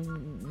York, it's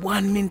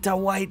 1 mint of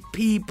white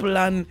people.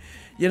 And,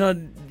 you know,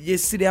 you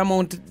see the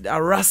amount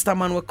of Rasta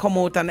man will come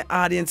out and the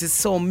audience is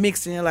so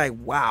mixed. And you're like,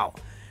 wow,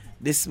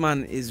 this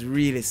man is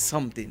really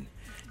something.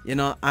 You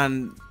know,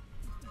 and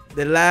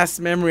the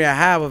last memory I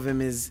have of him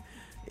is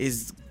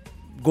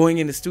going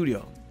in the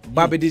studio.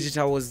 Bobby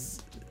Digital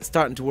was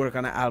starting to work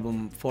on an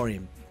album for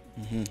him.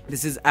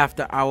 This is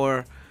after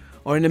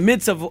in the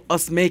midst of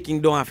us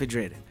making Don't Have to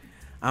Dread.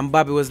 And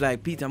Bobby was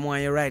like, Peetah, I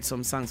want you to write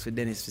some songs for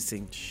Dennis to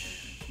sing.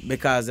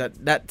 Because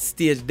at that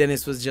stage,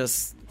 Dennis was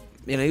just,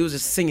 you know, he was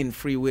just singing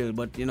free will.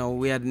 But, you know,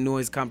 we had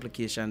noise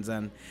complications.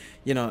 And,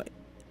 you know,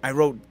 I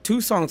wrote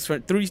two songs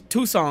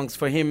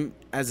for him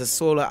as a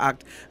solo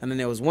act. And then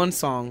there was one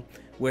song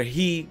where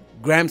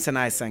Gramps and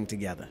I sang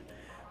together.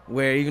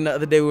 Where even the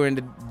other day we were in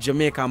the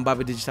Jamaica and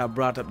Bobby Digital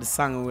brought up the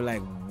song and we were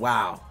like,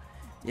 wow.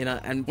 You know,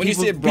 and when you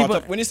say it brought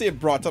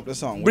up the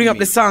song, bring up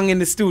the song in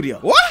the studio.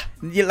 What?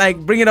 You like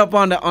bring it up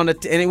on the and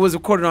it was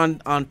recorded on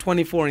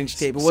 24-inch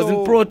tape. It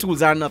wasn't Pro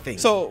Tools or nothing.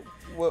 So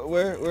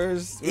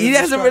where's he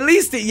hasn't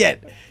released it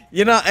yet.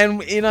 You know,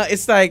 and you know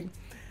it's like,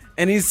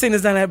 and he's singing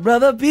this down like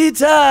Brother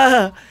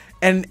Peetah,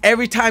 and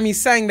every time he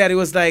sang that, it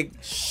was like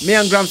me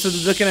and Gramps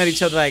was looking at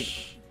each other like,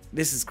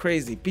 this is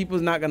crazy.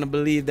 People's not gonna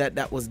believe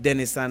that was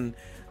Dennis and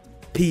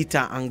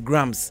Peetah and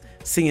Gramps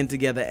singing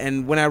together.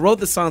 And when I wrote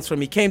the songs for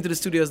him, he came to the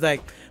studio, was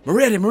like, I'm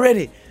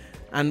ready.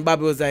 And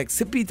Bobby was like,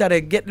 see Peetah,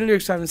 they get the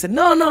lyrics from him. He said,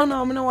 no, I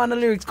don't want the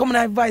lyrics. Come and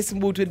have voice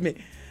and boot with me.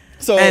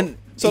 So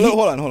hold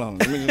on.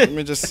 Let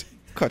me just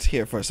cut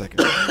here for a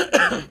second.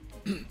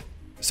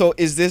 So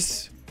is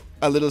this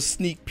a little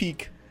sneak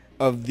peek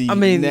of the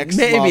next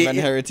Morgan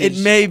Heritage?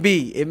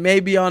 It may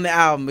be on the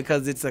album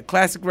because it's a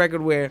classic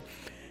record where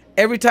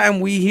every time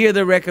we hear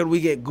the record,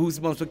 we get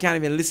goosebumps. We can't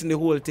even listen to the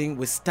whole thing.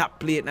 We stop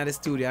playing at the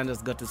studio and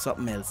just go to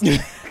something else.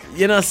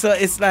 You know, so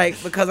it's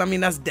like, because I mean,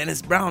 that's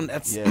Dennis Brown.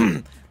 That's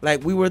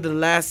like, we were the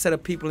last set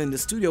of people in the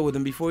studio with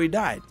him before he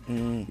died.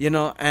 You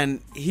know,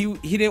 and he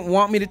didn't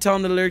want me to tell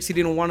him the lyrics. He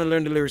didn't want to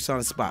learn the lyrics on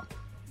the spot.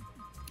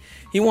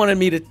 He wanted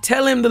me to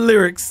tell him the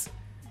lyrics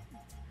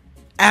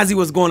as he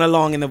was going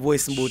along in the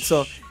voicing booth.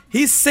 So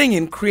he's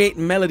singing,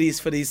 creating melodies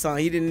for these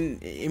songs. He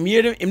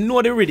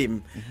know the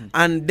rhythm.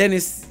 And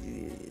Dennis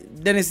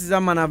is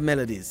a man of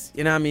melodies.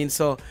 You know what I mean?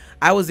 So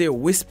I was there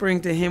whispering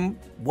to him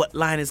what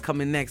line is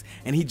coming next,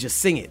 and he just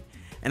sing it.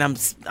 And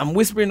I'm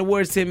whispering the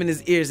words to him in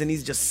his ears, and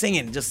he's just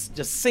singing, just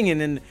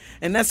singing.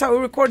 And that's how we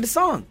record the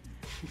song.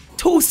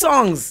 2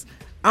 songs.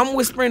 I'm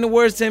whispering the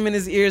words to him in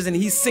his ears, and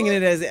he's singing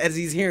it as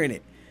he's hearing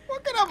it.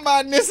 What kind of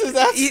madness is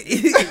that?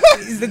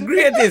 He's the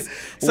greatest.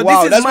 So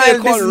wow, this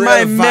is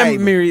my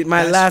memory,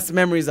 my last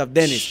memories of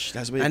Dennis.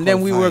 And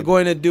then we were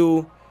going to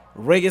do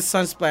Reggae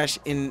Sunsplash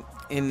in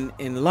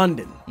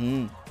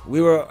London.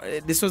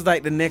 This was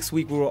like the next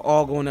week. We were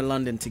all going to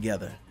London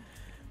together.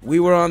 We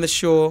were on the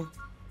show.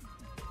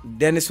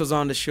 Dennis was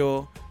on the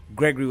show.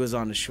 Gregory was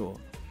on the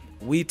show.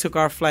 We took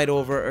our flight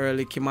over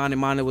early. Kimani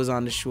Mane was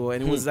on the show,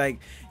 and it was like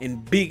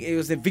it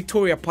was in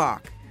Victoria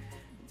Park.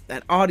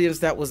 An audience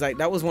that was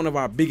one of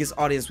our biggest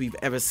audience we've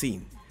ever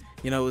seen.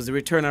 You know, it was the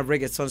return of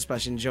Reggae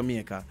Sunsplash in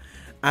Jamaica.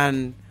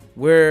 And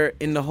we're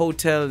in the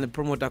hotel, and the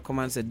promoter come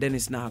and said,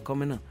 Dennis, nah,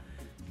 coming up.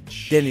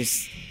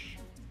 Dennis,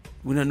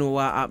 we don't know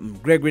what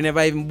happened. Gregory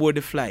never even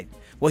boarded the flight.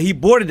 Well, he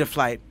boarded the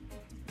flight.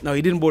 No,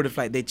 he didn't board the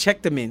flight. They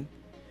checked him in.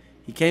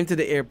 He came to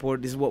the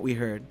airport. This is what we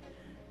heard.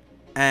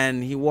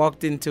 And he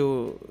walked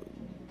into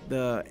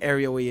the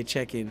area where you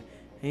check in, and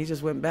he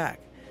just went back.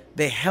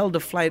 They held the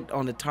flight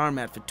on the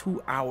tarmac for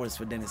 2 hours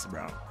for Dennis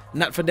Brown.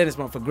 Not for Dennis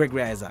Brown, for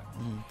Gregory Isaac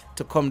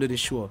to come to the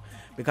show.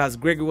 Because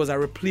Gregory was a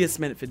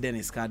replacement for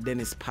Dennis, because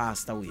Dennis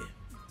passed away.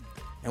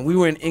 And we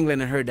were in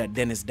England and heard that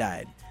Dennis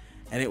died.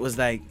 And it was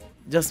like,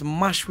 just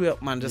mash we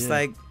up, man. Just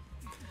like,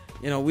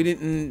 you know, we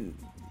didn't...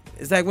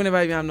 It's like whenever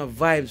we have no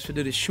vibes to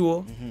do the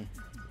show,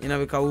 you know,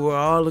 because we were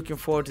all looking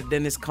forward to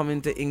Dennis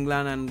coming to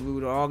England, and we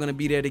were all going to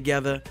be there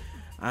together.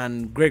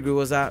 And Gregory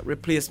was a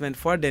replacement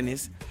for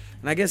Dennis.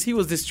 And I guess he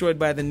was destroyed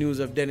by the news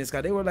of Dennis,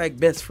 because they were like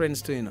best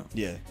friends too, you know.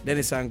 Yeah.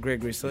 Dennis and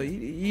Gregory. So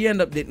he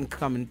ended up didn't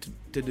come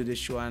to do the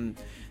show. And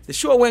the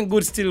show went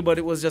good still, but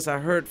it was just a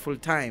hurtful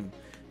time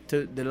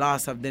to the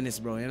loss of Dennis,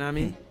 bro. You know what I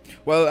mean?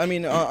 Well, I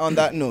mean, on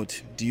that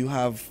note, do you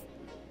have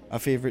a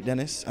favorite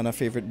Dennis and a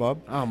favorite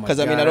Bob? Oh, my God. Because,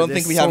 I mean, I don't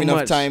think we have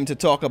enough time to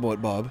talk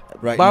about Bob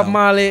right now. Bob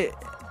Marley,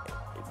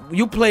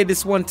 you played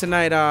this one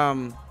tonight.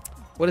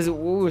 What is it?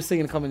 What we were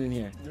singing coming in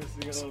here?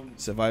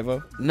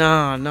 Survivor?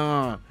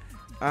 No.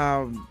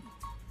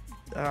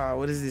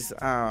 What is this?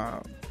 I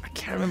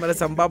can't remember that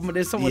song.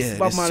 There's so much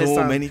Bob Marley songs.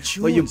 So many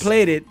tunes. But you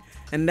played it,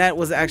 and that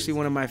was actually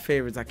one of my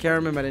favorites. I can't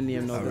remember the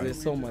name, but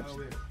there's so much.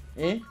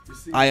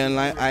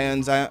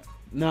 Iron Zion?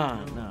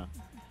 No.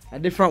 A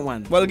different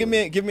one. Well, give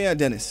me a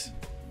Dennis.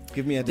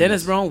 Give me a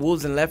Dennis Brown,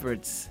 Wolves and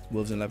Leopards.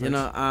 Wolves and Leopards. You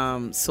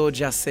know, So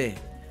Just Say.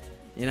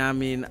 You know what I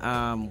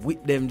mean?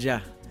 With Them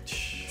Ja.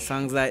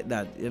 Songs like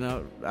that. You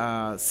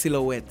know,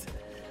 Silhouette.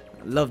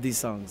 Love these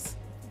songs.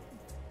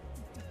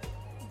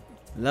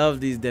 Love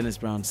these Dennis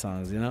Brown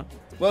songs, you know?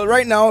 Well,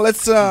 right now,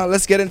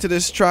 let's get into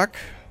this track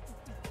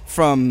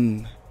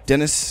from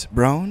Dennis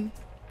Brown.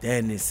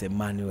 Dennis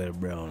Emmanuel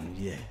Brown,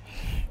 yeah.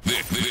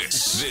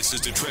 This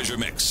is the Treasure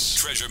Mix.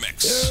 Treasure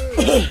Mix.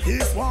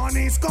 This one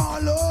is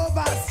called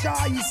Lover's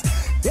Choice.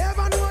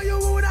 Never know you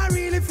would I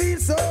really feel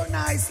so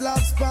nice,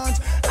 love sponge.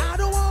 I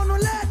don't want to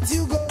let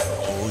you go.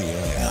 Oh,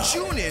 yeah.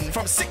 Tune in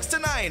from 6 to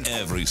 9.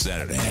 Every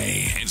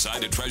Saturday.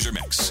 Inside the Treasure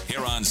Mix.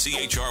 Here on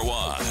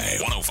CHRY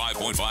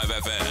 105.5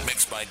 FM.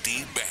 Mixed by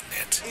D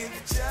Bandit.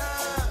 If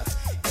Jah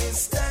is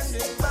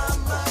standing by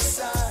my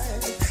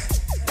side,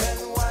 then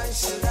why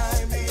should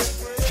I be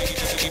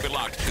afraid? Keep it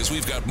locked, because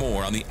we've got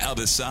more on the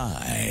other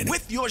side.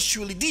 With yours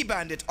truly, D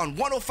Bandit on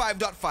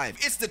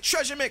 105.5. It's the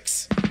Treasure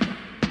Mix.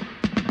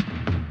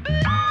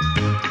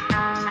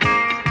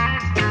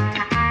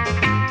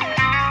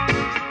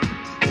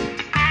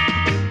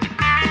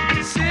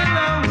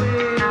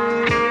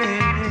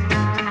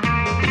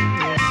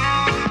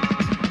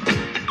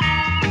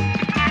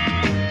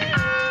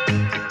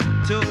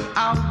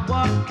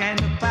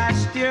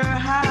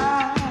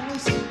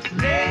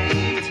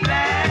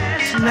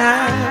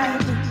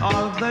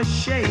 All the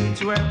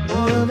shades were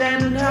pulled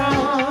and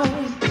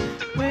drawn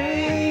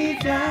way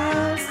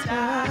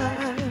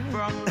outside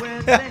from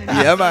within.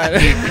 Yeah, man.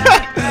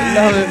 I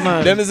love it,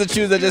 man. Them is the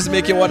tunes that just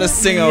make you want to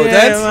sing out. Yeah,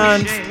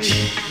 That's man.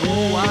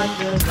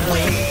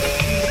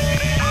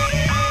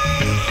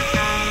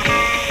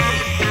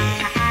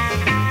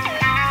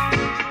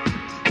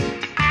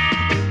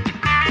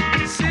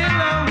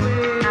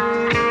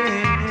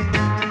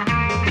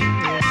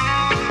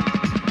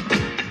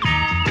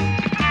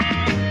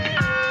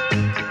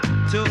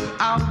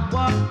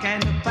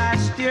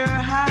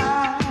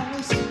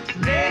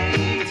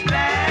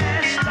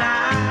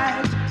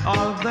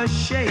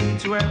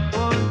 Shades were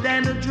pulled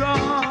and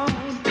drawn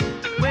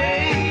way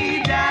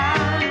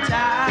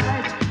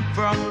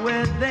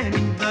within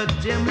the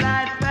dim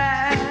light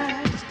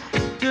past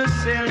to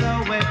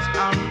silhouettes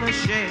on the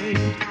shade.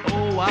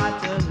 Oh,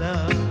 what a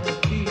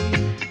lucky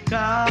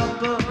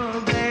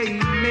couple they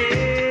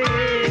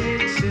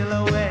made.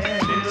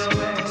 Silhouette,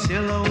 silhouette,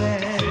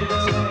 silhouette,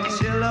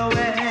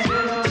 silhouette,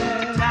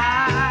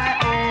 tie,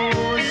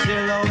 oh,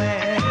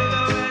 silhouette,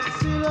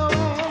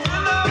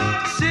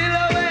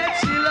 silhouette,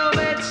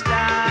 silhouette,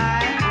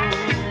 style.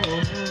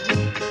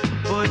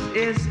 Put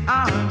his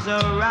arms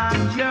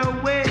around your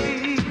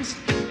waist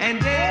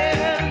and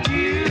held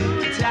you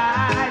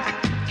tight.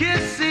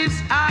 Kisses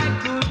I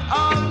could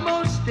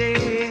almost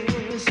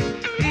taste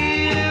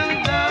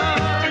in the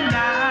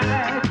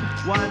night,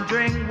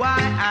 wondering why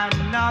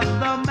I'm not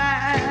the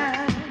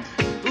man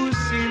whose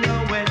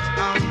silhouette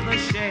on the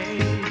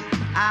shade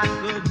I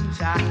couldn't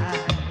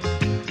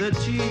hide the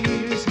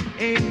tears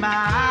in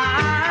my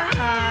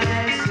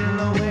eyes.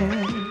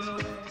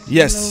 Silhouette,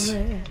 Yes.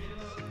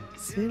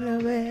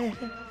 silhouette.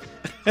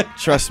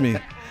 Trust me.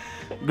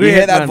 Great, You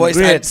hear that man, voice?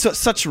 great. And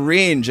such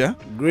range, huh?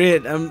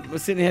 Great. I'm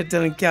sitting here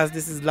telling Cass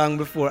this is long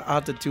before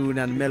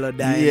autotune and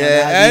melodyne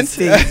Yeah, and all these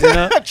things, you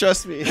know?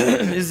 Trust me.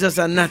 It's just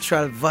a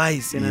natural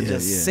voice, you know,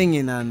 just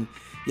singing, and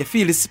you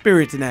feel the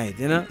spirit in it,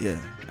 you know? Yeah,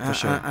 for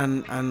sure.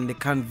 And the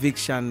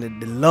conviction,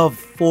 the love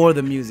for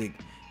the music.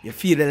 You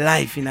feel the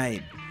life in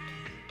it.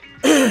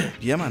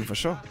 Yeah, man, for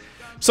sure.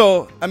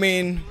 So, I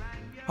mean,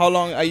 how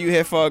long are you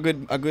here for? A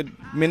good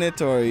minute,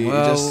 or you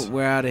Well, just?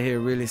 we're out of here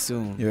really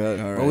soon. You're out,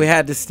 all right. But we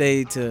had to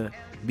stay to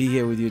be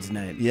here with you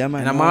tonight. Yeah,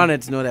 man. And I'm no.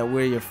 honored to know that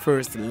we're your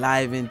first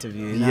live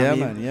interview. You know Yeah,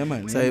 what I mean? man. Yeah,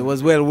 man. So yeah, it man.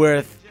 was well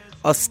worth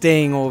us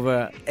staying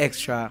over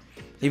extra,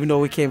 even though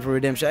we came for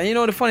redemption. And you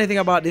know the funny thing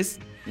about this?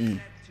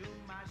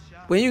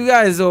 When you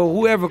guys or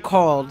whoever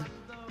called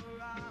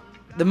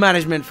the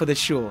management for the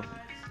show,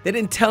 they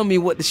didn't tell me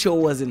what the show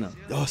was enough.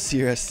 Oh,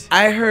 serious?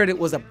 I heard it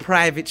was a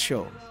private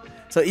show.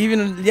 So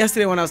even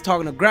yesterday when I was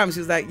talking to Graham, she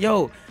was like,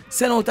 yo,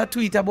 send out a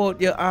tweet about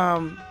your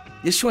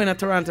show in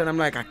Toronto. And I'm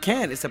like, I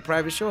can't. It's a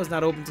private show. It's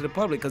not open to the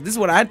public. Because this is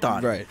what I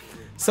thought. Right.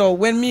 So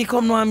when me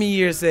come to me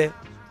here say,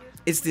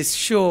 it's this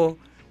show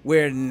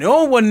where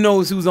no one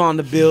knows who's on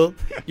the bill.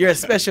 You're a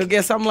special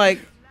guest. I'm like,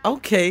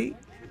 okay.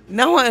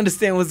 Now I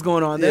understand what's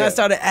going on. Then I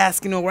started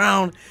asking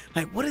around,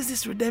 like, what is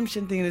this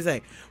redemption thing? And it's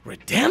like,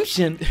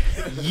 redemption?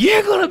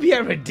 You're going to be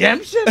a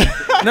redemption?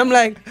 And I'm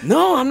like,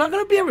 no, I'm not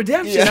going to be a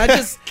redemption. I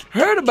just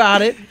heard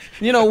about it.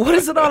 You know, what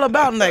is it all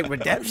about? I'm like,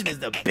 redemption is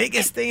the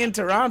biggest thing in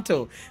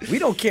Toronto. We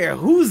don't care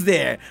who's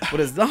there. But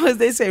as long as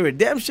they say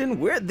redemption,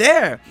 we're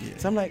there.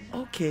 So I'm like,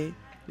 okay,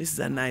 this is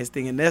a nice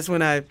thing. And that's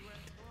when I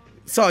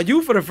saw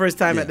you for the first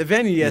time at the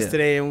venue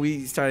yesterday, and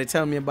we started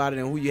telling me about it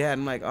and who you had.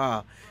 I'm like,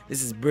 oh,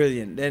 this is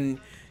brilliant.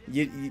 Then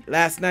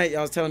last night,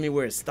 y'all was telling me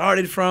where it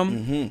started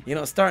from. You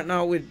know, starting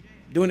out with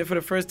doing it for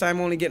the first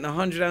time, only getting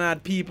 100 and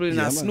odd people in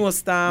a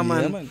snowstorm,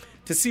 and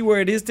to see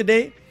where it is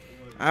today,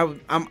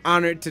 I'm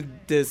honored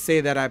to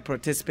say that I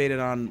participated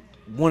on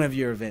one of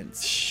your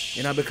events.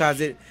 You know,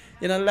 because it,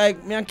 you know,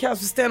 like me and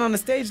Cass was standing on the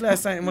stage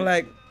last night, and we're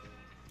like,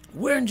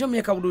 where in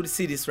Jamaica would we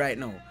see this right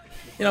now?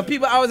 You know,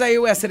 people always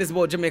hear I say this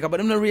about Jamaica, but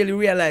I'm not really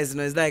realizing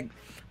it's like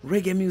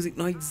reggae music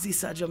no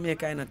exists at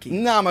Jamaica in a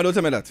king. Nah, man, don't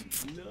tell me that.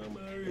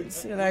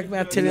 See, like me,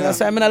 I tell you, that's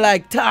why I'm not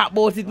like talk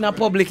about it in the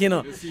public, you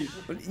know.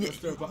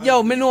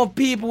 Yo, me know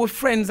people with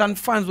friends and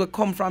fans will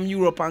come from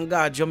Europe and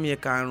go to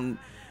Jamaica, and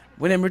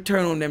when them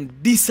return home, them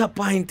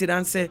disappointed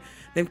and say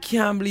them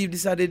can't believe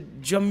this are the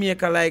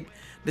Jamaica, like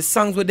the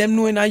songs with them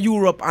know in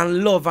Europe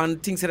and love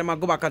and things that them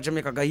go back to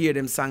Jamaica go hear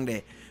them song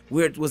there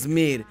where it was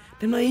made.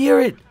 Them not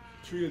hear it.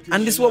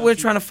 And this is what we're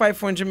trying to fight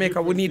for in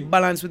Jamaica. We need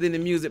balance within the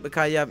music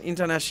because you have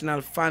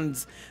international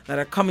fans that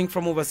are coming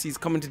from overseas,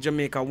 coming to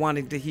Jamaica,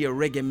 wanting to hear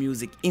reggae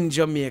music in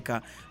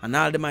Jamaica. And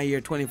all them I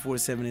hear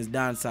 24/7 is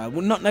dancehall.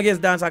 We're nothing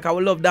against dancehall because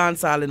we love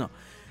dancehall, you know.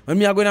 When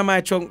me I go in my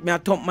trunk, me I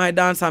thump my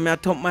dancehall, me I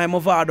thump my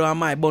Movado and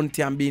my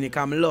Bunty and Beanie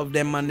because I love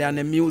them and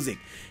their music.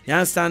 You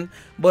understand?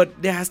 But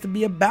there has to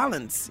be a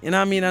balance. You know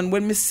what I mean? And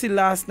when me see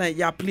last night,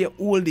 y'all play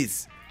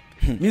oldies.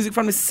 Music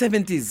from the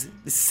 70s,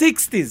 the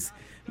 60s.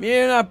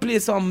 Me you know, play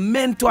some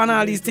Mento and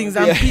all these things,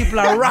 and people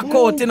are rock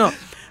out, you know.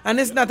 And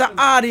it's not an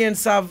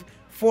audience of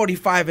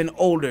 45 and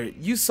older.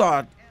 You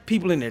saw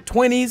people in their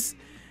 20s,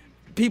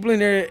 people in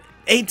their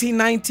 18,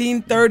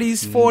 19,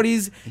 30s,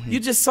 40s. You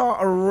just saw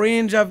a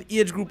range of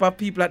age group of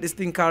people at this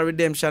thing called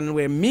Redemption,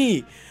 where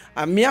me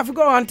have to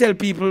go and tell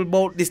people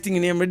about this thing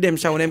named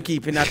Redemption when I'm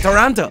keeping at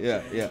Toronto.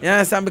 You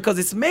understand? Because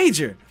it's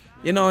major.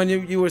 You know, and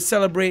you were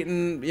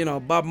celebrating, you know,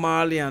 Bob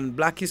Marley and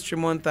Black History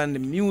Month and the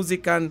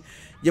music, and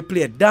you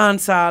play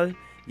dancehall,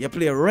 you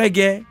play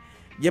reggae,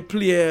 you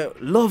play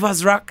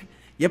lovers rock,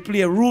 you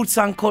play roots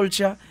and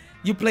culture.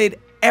 You played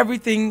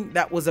everything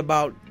that was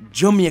about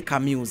Jamaica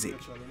music.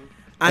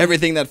 And,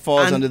 everything that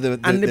falls under the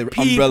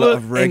umbrella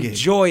of reggae.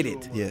 Enjoyed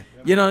it. Yeah.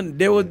 You know,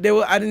 they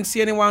were. I didn't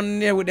see anyone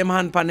there with them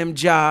hand on them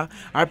jaw.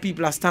 Our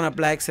people are stand up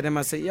like say them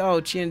and say,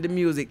 yo, change the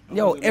music.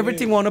 Yo,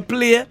 everything wanna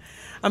play.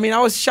 I mean, I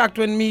was shocked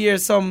when me hear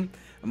some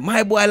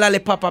My Boy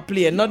Lollipop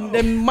play, not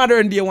the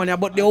modern day one,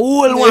 but the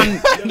old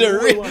one,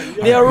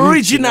 the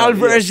original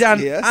version.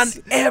 Yes.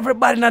 And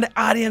everybody in the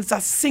audience I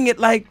sing it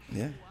like,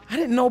 I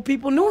didn't know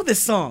people knew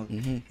this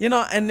song. You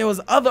know, and there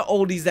was other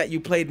oldies that you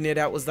played in there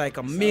that was like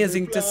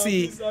amazing to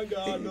see.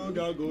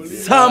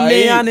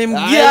 Sammy and him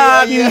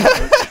garden.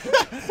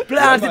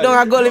 Planted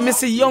down a gully, me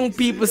see young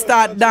people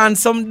start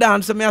dance, some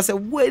dance. So me I say,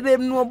 what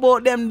them know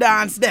about them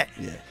dance there?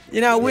 You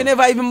know, we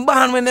never even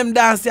born when them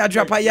dance there,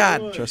 drop a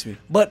yard. Trust me.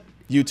 But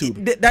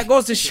YouTube. That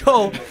goes to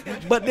show,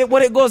 what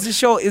it goes to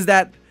show is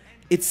that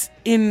it's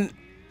in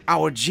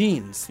our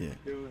genes.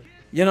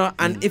 You know,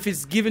 and if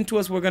it's given to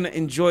us, we're going to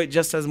enjoy it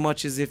just as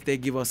much as if they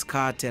give us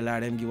Cartel or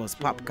them give us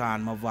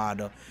Popcorn,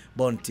 Mavado,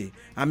 Bunty.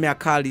 I mean, I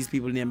call these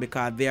people names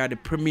because they are the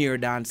premier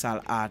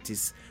dancehall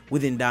artists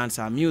within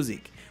dancehall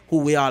music who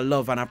we all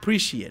love and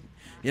appreciate.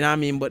 You know what I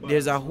mean? But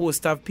there's a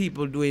host of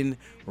people doing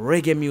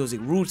reggae music,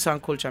 roots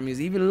and culture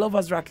music. Even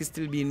Lovers Rock is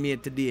still being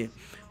made today.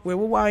 Where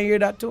we want to hear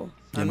that too.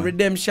 And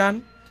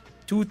Redemption,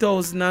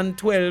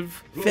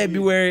 2012,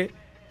 February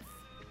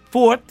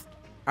 4th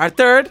or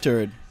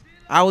 3rd.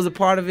 I was a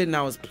part of it and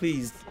I was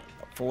pleased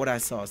for what I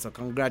saw. So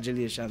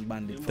congratulations,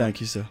 Bandit.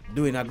 Thank you, sir.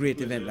 Doing a great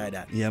event like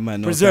that. Yeah,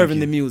 man. No, preserving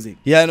the music.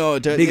 Yeah, no.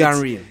 Big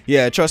and real.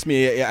 Yeah, trust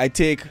me. I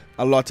take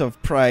a lot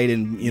of pride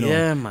in, you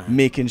know, man.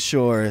 making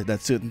sure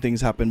that certain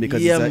things happen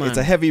because it's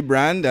a heavy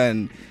brand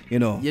and, you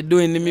know. You're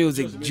doing the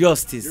music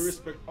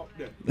justice.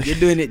 You're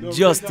doing it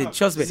justice.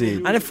 Trust me. See.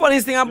 And the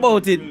funniest thing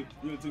about it,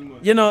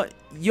 you know,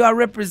 you are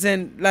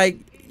represent, like,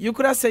 you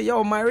could have said,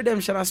 yo, my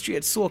redemption is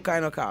straight soca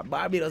kind of car.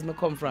 Barbados me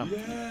come from.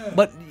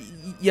 But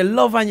your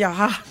love and your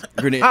heart.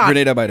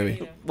 Grenada, by the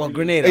way. Well,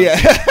 Grenada.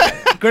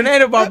 Yeah.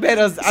 Grenada,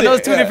 Barbados. I know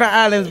it's two different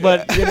islands,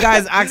 but your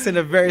guys' accent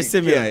are very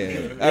similar.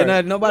 You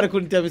know, nobody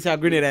couldn't tell me how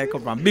Grenada I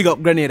come from. Big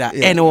up Grenada,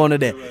 any one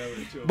of them.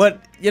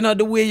 But, you know,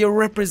 the way you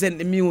represent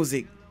the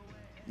music,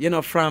 you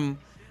know, from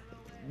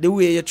the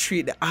way you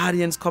treat the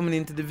audience coming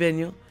into the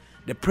venue,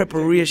 the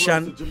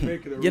preparation,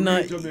 you know,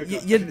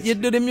 you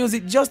do the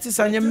music justice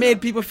and you made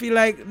people feel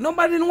like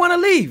nobody didn't want to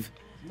leave.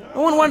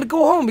 No one wanted to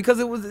go home because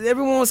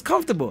everyone was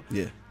comfortable.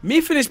 Yeah.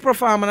 Me finish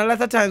performing, a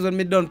lot of times when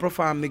me done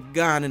perform, me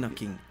gone in a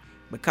king.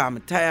 Because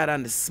I'm tired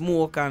and the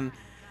smoke and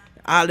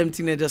all them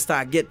things, they just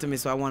start get to me,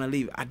 so I want to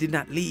leave. I did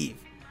not leave.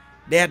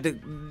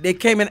 They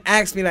came and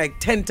asked me like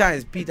 10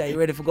 times, Peter, you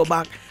ready for go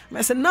back? And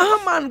I said,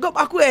 no man, go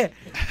back where?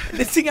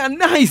 This thing are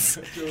nice.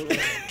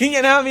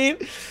 You know what I mean?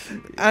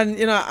 And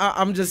you know,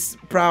 I'm just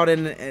proud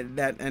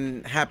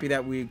and happy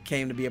that we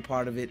came to be a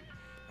part of it.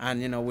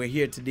 And you know, we're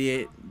here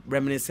today,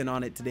 reminiscing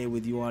on it today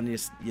with you on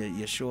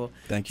your show.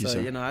 Thank you, so,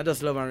 sir. You know, I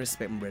just love and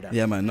respect my brother.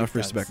 Yeah, man, enough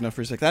respect.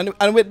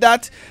 And with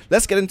that,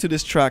 let's get into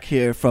this track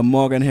here from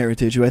Morgan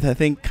Heritage, which I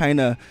think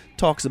kind of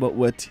talks about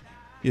what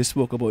you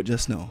spoke about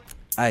just now.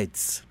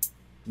 It's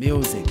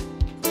music.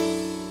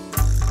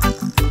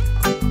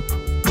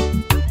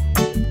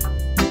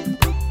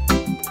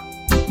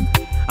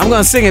 I'm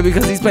gonna sing it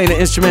because he's playing the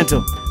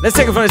instrumental. Let's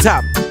take it from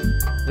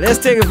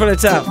the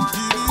top.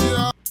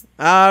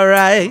 All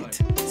right.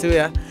 So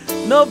yeah.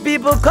 No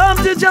people come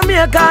to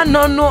Jamaica,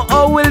 no know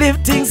how we live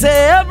things.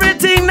 Say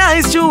everything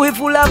nice, true, we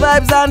full of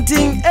vibes and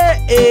thing.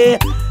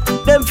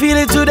 Them feel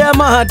it to them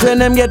heart when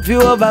them get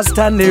few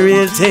understand the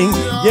real thing.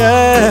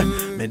 Yeah,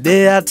 me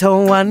day at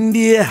town one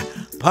day.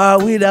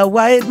 Par with a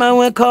white man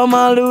when come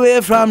all the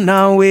way from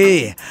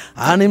Norway.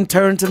 And him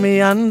turn to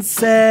me and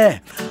say,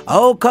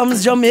 how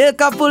comes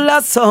Jamaica full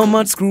of so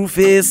much screw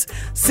face?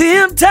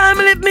 Same time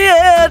lift me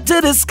head to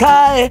the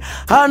sky,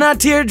 and a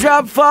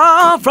teardrop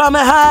fall from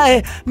a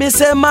high. Me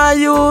say my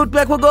youth,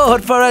 make we go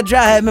out for a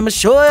drive. Me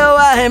show you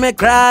why me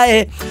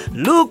cry.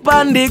 Look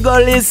on the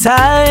gully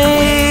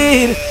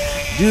side.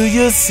 Do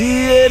you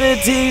see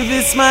anything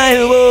this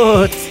smile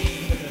about?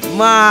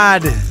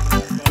 Mad.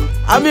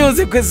 A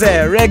music we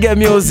say, reggae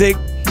music,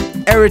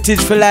 heritage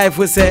for life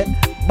we say.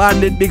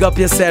 Bandit, big up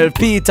yourself.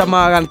 Peetah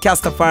Morgan,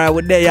 Castafari,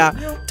 we there.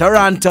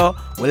 Toronto,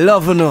 we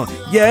love you know.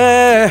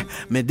 Yeah,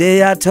 me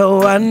there to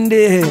one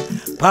day.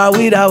 Par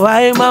with a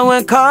white man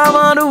when come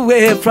on the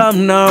way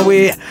from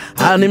Norway.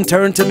 And him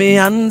turn to me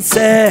and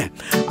say,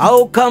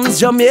 how comes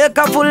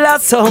Jamaica full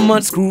of so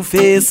much screw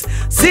face?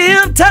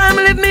 Same time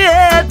lift me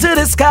head to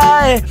the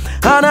sky,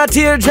 and a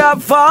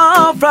teardrop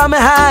fall from me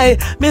high.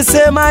 Me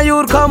say my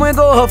youth come we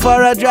go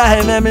for a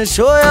drive. Let me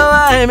show you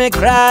why me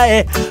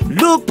cry.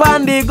 Look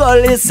on the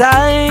gully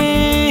side.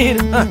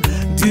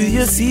 Do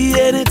you see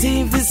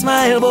anything to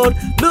smile about?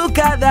 Look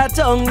at that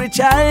hungry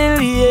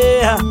child,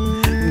 yeah.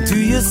 Do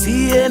you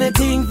see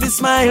anything to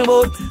smile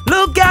about?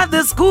 Look at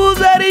the schools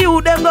where the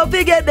youth them go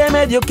to get them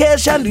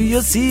education. Do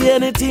you see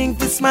anything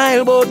to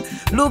smile about?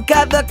 Look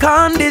at the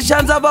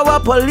conditions of our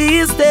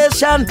police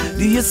station.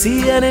 Do you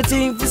see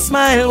anything to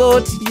smile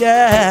about?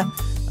 Yeah.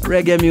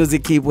 Reggae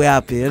music keep we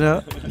happy, you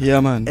know? Yeah,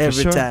 man.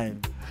 Every sure.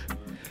 time.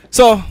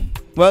 So,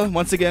 well,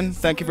 once again,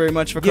 thank you very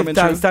much for coming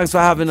through. Thanks for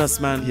having us,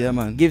 man. Yeah,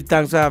 man. Give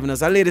thanks for having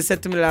us. A lady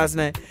said to me last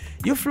night,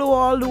 you flew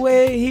all the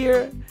way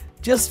here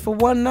just for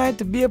one night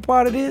to be a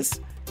part of this?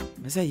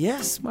 I said,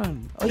 yes,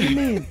 man. What do you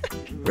mean?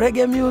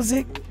 Reggae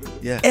music?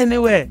 Yeah.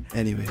 Anywhere.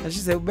 Anyway. And she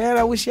said, man,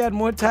 I wish you had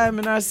more time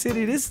in our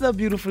city. This is a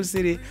beautiful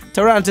city.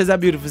 Toronto is a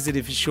beautiful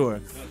city for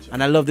sure.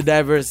 And I love the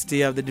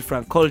diversity of the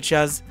different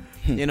cultures.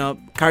 You know,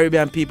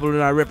 Caribbean people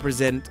that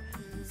represent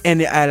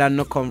any island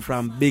no come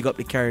from. Big up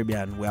the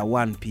Caribbean. We are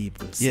one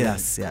people.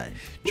 Yes. Yeah.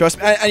 Trust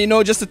me. And you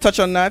know, just to touch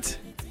on that,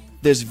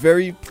 there's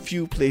very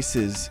few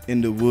places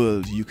in the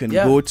world you can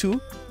go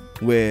to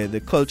where the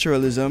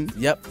culturalism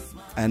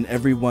and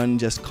everyone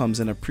just comes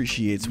and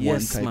appreciates one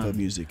type of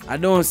music. I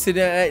don't see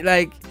that,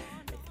 like,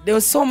 there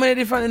were so many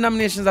different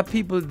denominations of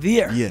people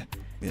there. Yeah.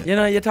 You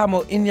know, you're talking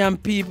about Indian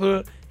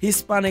people,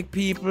 Hispanic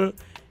people,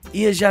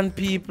 Asian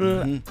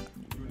people,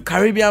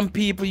 Caribbean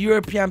people,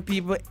 European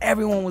people,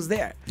 everyone was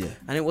there. Yeah.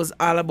 And it was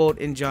all about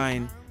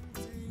enjoying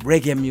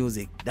reggae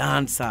music,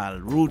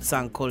 dancehall, roots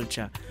and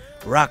culture,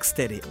 rock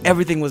steady.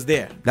 Everything was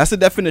there. That's the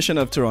definition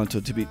of Toronto,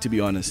 to be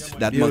honest.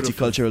 That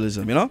Beautiful.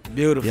 multiculturalism, you know?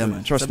 Beautiful. Yeah,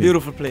 man. Trust it's me. a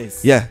beautiful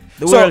place. Yeah.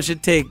 The world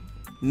should take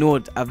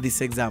note of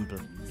this example.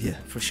 Yeah.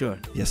 For sure.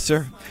 Yes,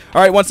 sir.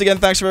 All right, once again,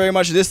 thanks very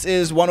much. This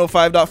is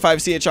 105.5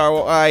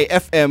 CHROI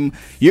FM.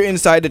 You're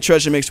inside the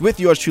Treasure Mix with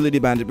yours truly, The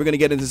Bandit. We're going to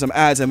get into some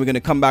ads and we're going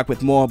to come back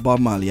with more Bob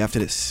Marley after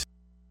this.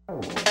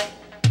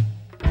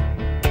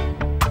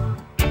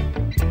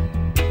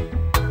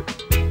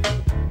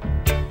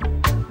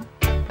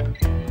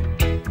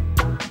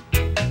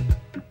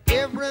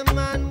 Every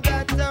man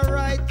got the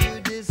right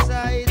to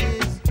decide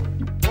his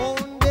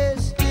own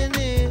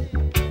destiny.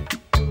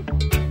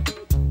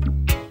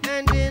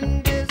 And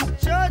in this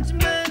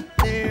judgment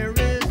there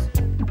is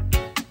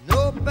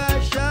no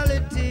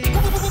partiality.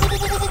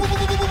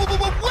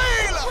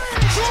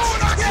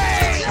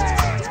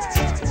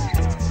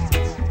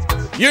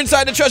 You're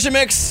inside the Treasure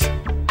Mix,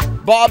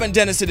 Bob and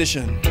Dennis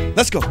edition.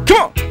 Let's go. Come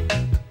on.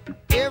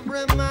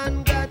 Every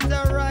man got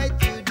the right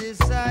to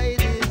decide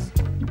his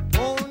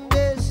own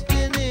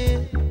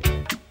destiny.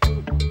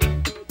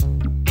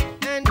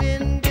 And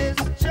in this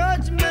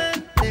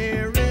judgment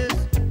there is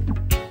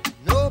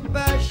no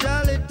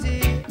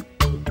partiality.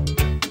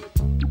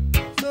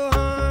 So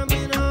arm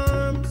in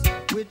arms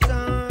with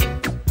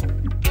arms,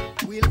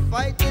 we'll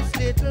fight this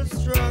little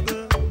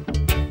struggle.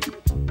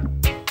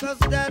 'Cause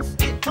that's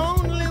the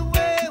only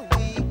way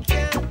we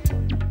can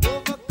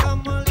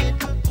overcome a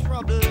little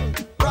trouble.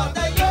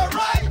 Brother, you're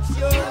right,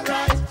 you're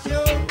right,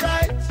 you're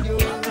right,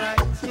 you're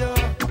right,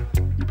 you're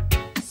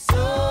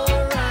so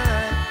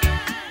right.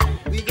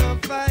 We gon'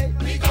 fight,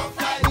 we'll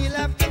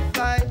have to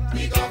fight,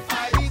 we gonna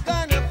fight,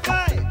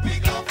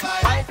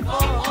 fight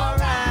for our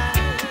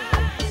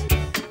rights.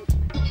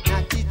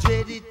 Not to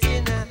trade it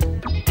in a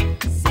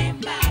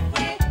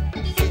Zimbabwe,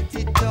 fit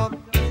it up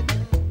in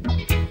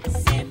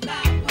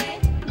Zimbabwe,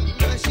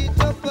 mash it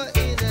up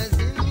in a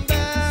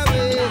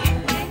Zimbabwe.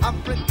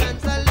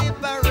 Africans are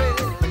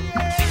liberated.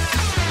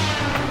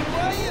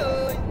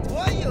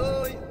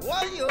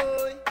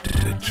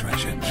 The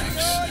Treasure Mix.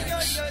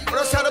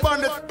 Let's have the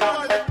bandit.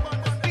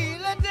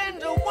 Feel it in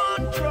the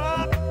one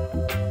drop,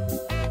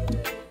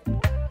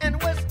 and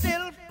we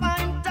still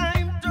find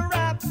time to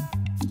rap.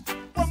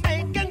 We're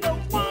making the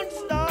one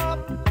stop.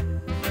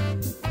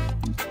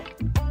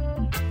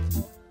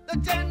 The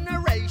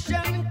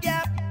generation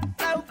gap,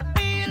 so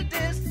feel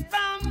this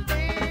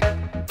something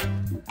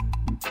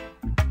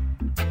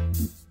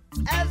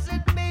as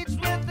it beats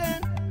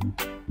within,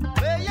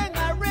 playing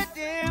a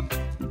rhythm.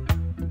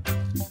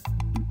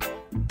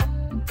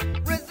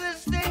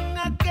 Resisting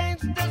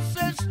against the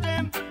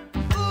system.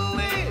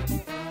 Ooh-wee.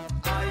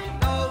 I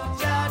know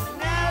God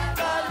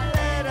never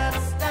let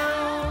us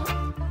down.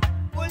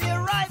 Pull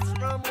your rights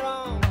from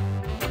wrong.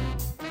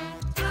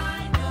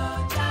 I know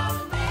God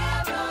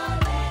never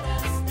let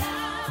us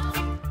down.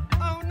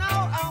 Oh no,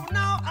 oh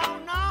no, oh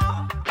no.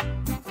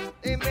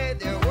 They made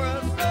their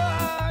world so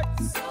hard.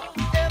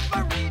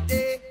 Every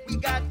day we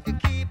got to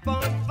keep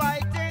on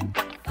fighting.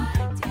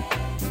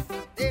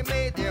 They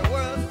made their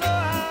world so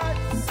hard.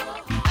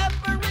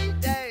 Every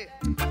day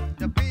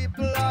the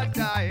people are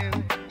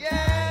dying.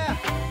 Yeah.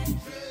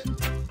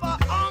 For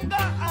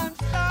hunger and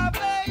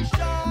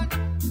starvation.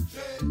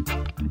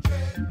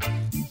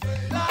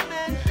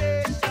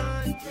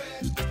 Lamentation.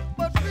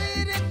 But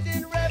read it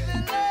in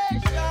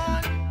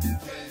Revelation.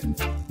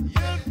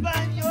 You'll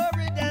find your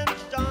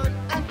redemption.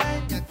 And when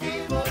you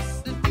keep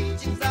us the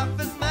teachings of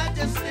His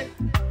Majesty.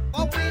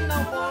 For we no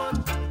want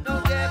no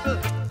devil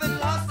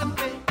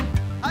philosophy.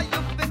 Are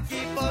you to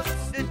keep us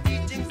the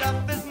teachings of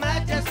His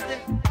Majesty?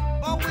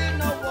 For we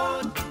no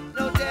want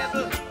no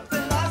devil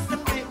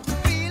philosophy.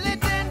 Feel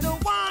it in the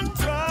one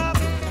drop.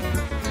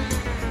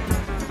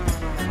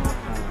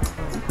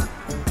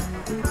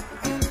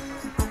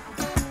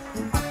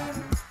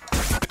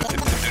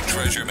 The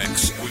Treasure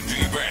Mix with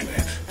the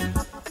Bandit.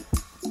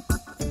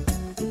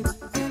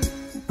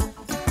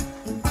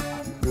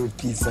 Good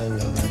peace and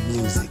love and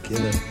music, you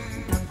know,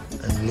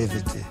 and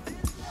liberty.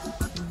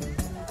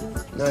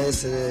 Now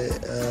yesterday,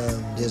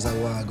 there's a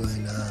war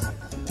going on.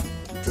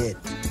 Death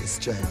is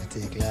trying to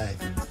take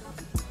life,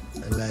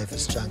 and life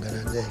is stronger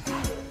than death.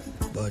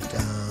 But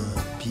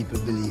people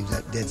believe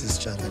that death is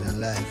stronger than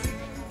life.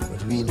 But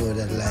But we know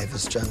that life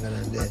is stronger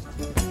than death.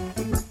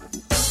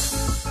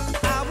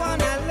 I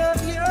wanna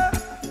love you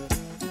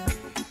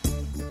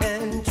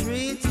and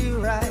treat you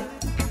right.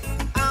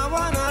 I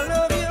wanna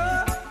love you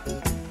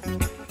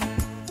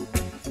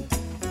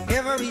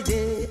every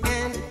day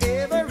and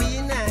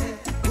every night.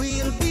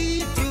 We'll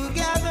be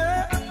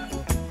together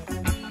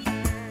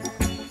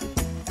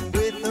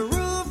with the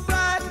roof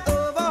right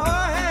over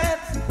our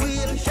heads.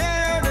 We'll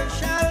share the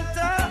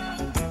shelter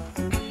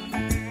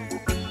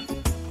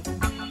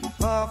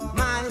of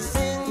my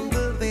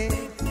single bed.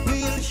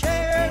 We'll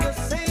share the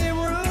same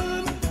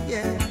room,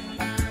 yeah.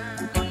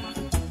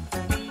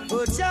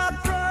 But just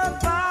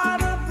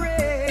provide a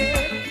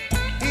bread.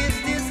 Is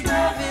this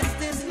love? Is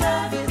this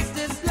love? Is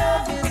this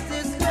love? Is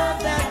this love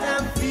that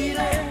I'm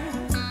feeling?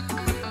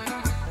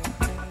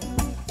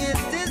 Is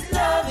this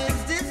love?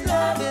 Is this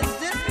love? Is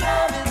this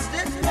love? Is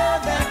this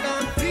love that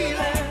I'm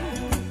feeling?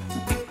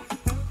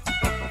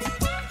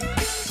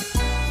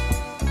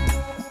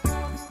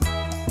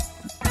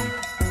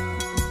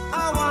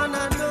 I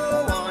wanna know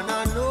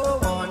now.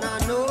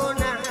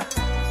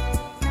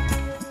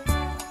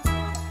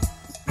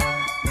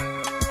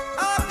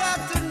 I got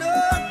to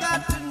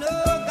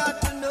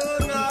know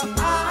now.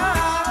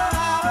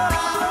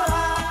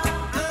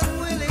 I'm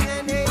willing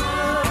and able.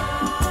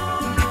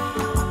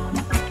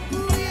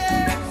 Ooh,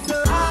 yeah, so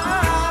I'm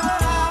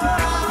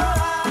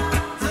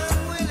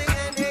willing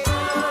and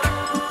able.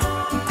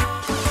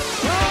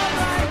 All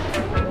right,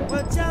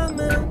 well,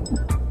 jamming.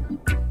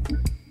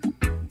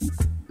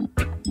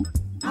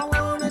 I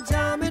wanna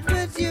jam it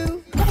with you.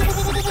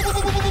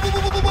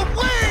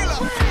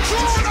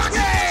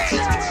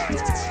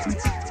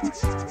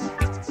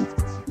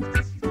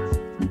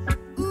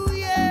 Ooh,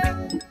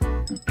 yeah.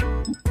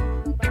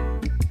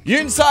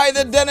 You're inside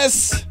the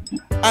Dennis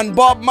and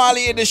Bob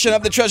Marley edition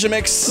of the Treasure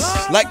Mix.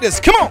 Like this.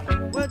 Come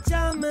on. Well,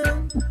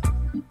 jamming.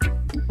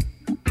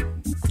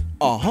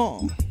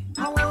 Uh-huh.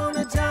 I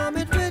wanna jam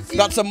it with you.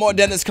 Got some more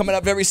Dennis coming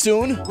up very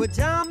soon. Well,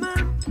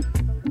 jamming.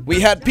 We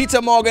had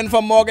Peetah Morgan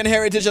from Morgan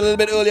Heritage a little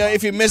bit earlier.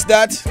 If you missed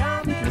that,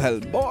 well,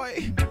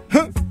 boy.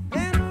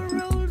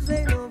 Rules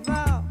ain't no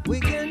vow. We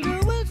can do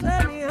it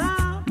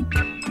anyhow.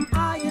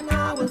 I and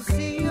I will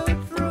see you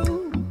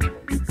through.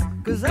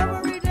 'Cause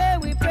every day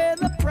we pay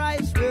the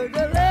price. We're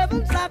the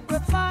living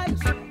sacrifice.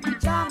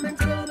 Jamming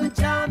till the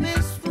jam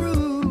is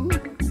through.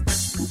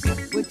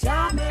 We're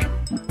jamming.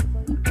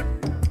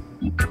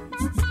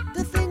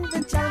 To think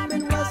that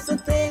jamming was a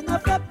thing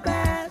of the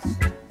past.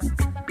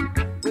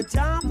 We're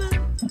jamming.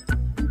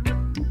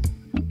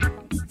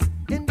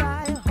 And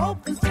I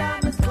hope this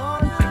jam is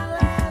gonna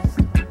last.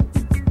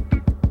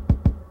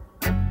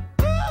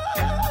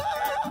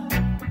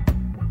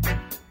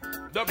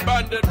 The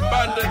bandit, the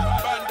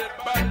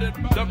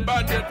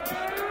bandit.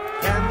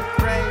 Them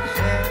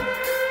crazy.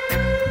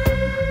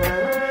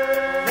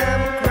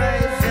 Them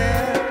crazy.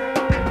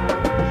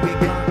 We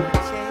gonna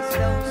chase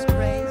those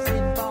crazy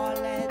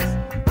ballets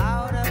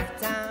out of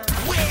town.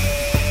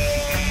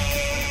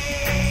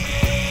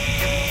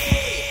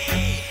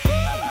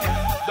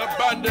 The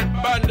bandit.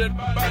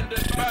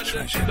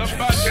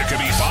 It could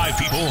be 5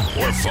 people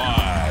or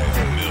 5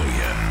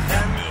 million.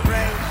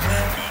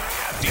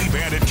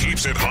 D-Bandit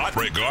keeps it hot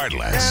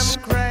regardless.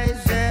 Them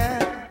crazy.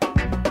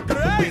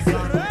 We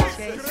gonna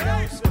chase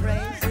those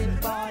crazy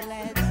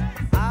ballets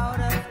out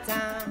of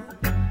town.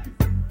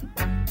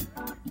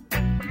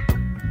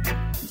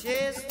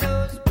 Chase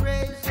those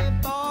crazy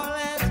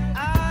ballets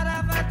out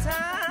of a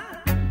town.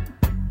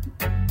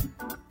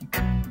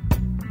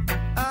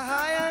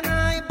 High and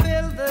I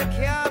build the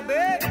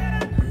cabin.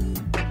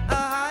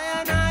 High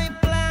and I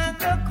plant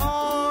the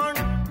corn.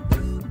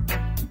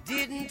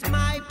 Didn't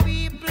my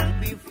people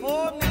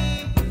before me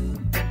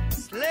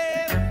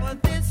slave for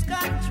this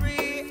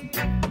country?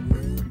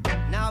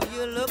 Now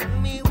you look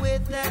me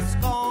with a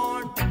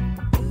scorn.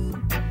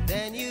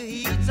 Then you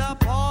heat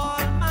up all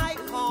my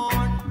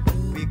corn.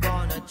 We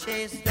gonna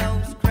chase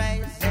those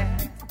crazy.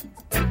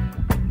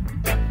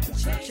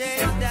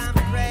 Chase them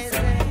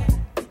crazy.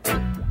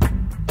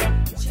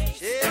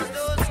 Chase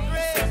those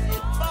crazy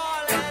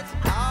ballets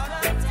out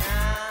of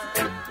town.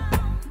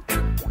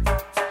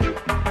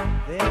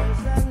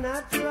 There's a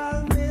natural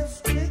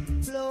mystic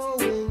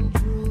flowing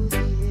through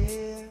the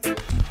air.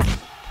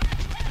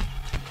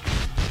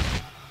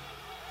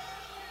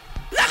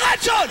 Look at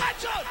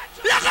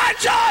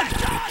John!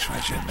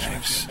 Treasure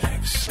Mix.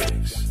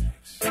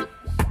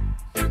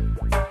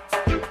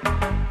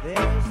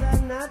 There's a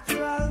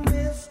natural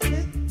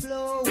mystic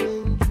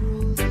flowing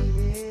through the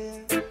air.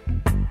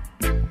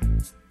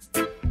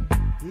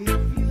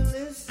 If you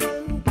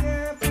listen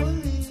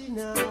carefully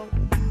now,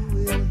 you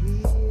will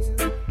hear.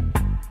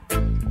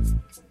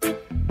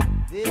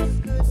 This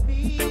could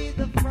be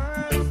the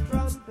first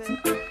trumpet.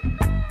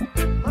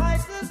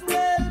 Might as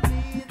well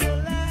be the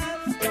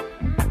last.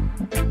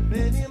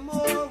 Many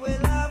more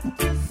will have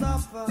to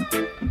suffer.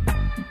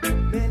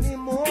 Many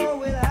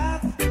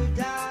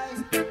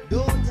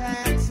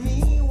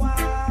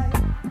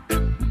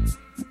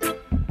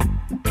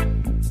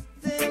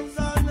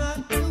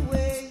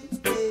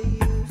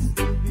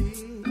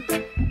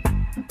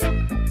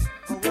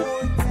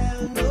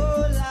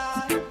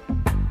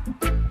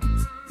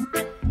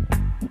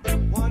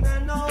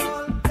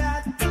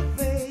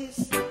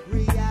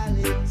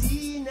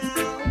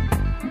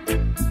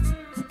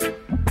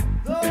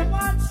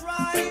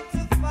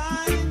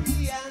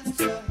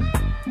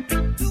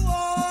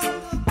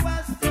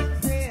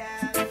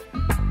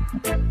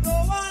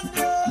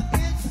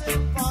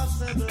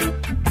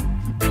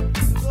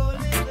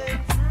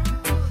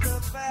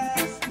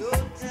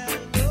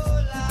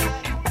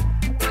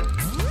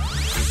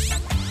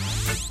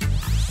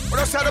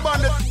Let's have the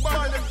bandit.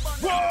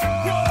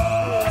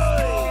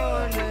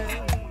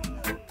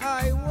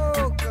 I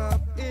woke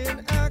up in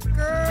a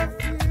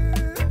curfew.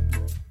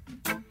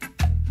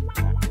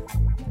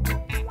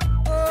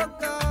 Oh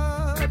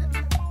God,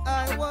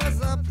 I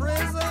was a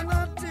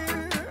prisoner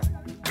too.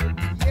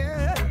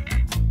 Yeah,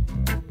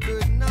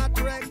 could not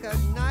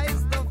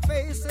recognize the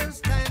faces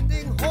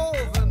standing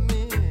over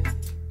me.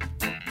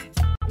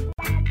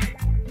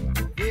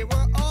 They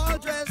were all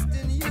dressed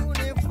in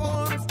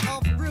uniforms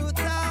of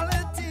brutality.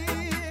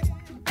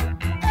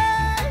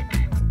 Hey,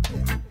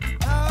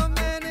 how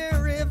many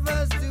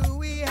rivers do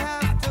we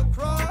have to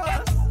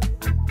cross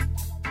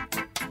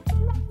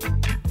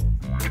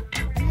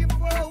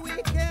before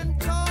we can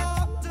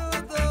talk to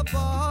the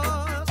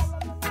boss?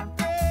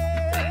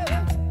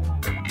 Yeah.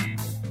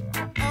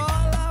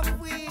 All of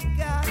we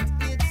got,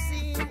 it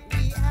seems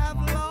we have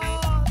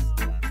lost.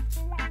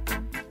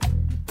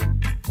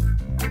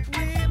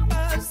 We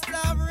must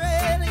have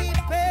really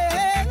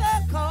paid the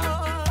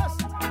cost.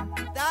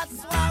 That's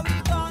why we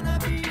gonna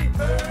be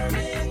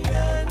burning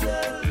and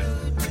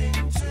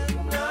looting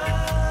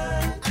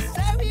tonight. I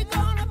say we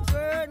gonna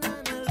burn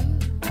and loot,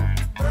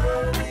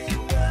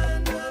 burning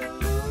and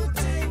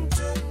looting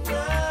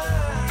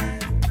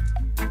tonight.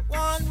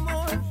 One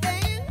more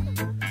thing,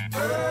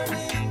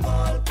 burning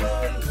all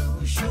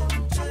pollution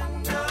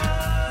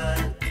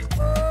tonight.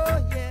 Oh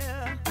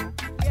yeah,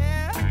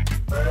 yeah,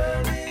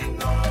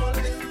 burning all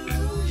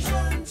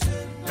illusion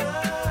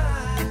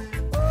tonight.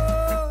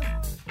 Oh,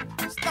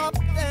 stop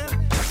them.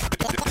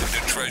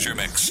 The Treasure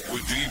Mix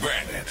with D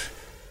Bandit.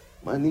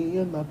 Money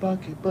in my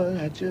pocket, but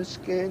I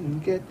just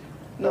can't get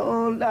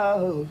no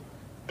love.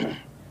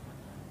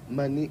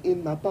 Money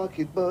in my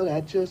pocket, but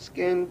I just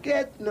can't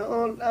get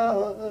no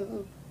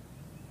love.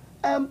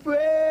 I'm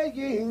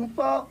praying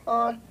for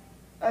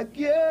a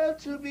girl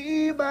to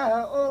be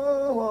my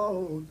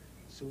own.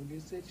 Sonia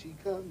said she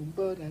coming,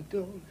 but I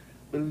don't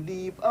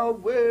believe a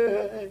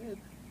word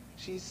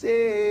she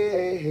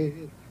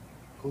said.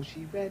 'Cause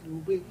she ran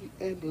away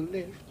and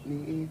left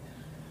me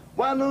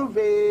one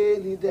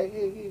rainy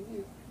day.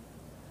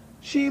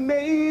 She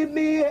made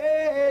me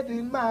had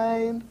in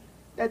mind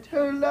that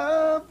her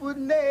love would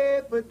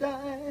never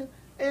die.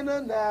 And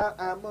now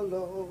I'm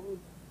alone,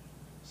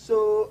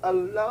 so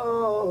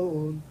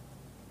alone,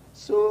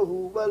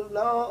 so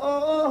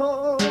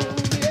alone,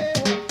 yeah.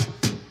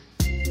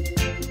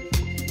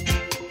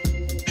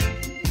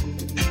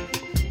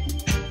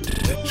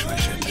 The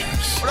Treasure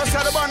Mix. Let's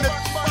have the bandit.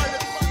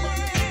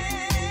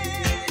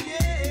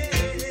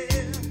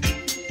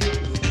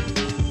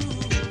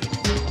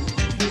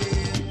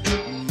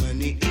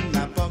 Money in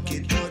my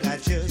pocket, but I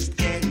just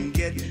can't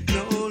get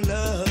no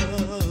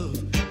love.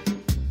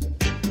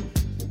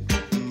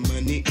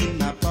 Money in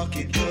my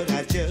pocket, but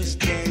I just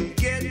can't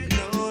get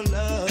no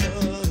love.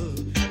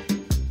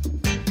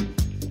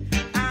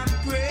 I'm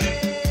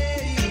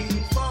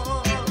praying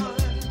for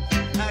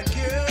a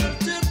girl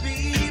to be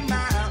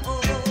my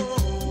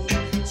own.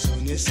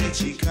 Sonia said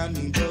she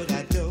coming, but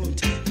I don't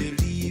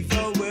believe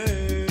a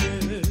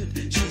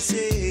word she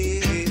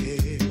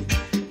said.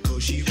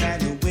 'Cause she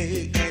ran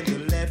away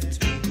and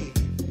left me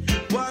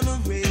one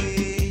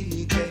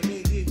rainy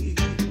day.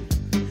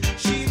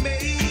 She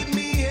made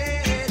me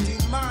had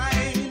in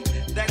mind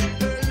that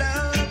her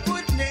love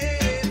would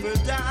never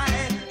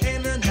die.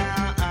 And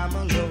now I'm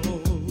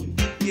alone,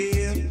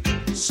 yeah,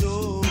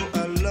 so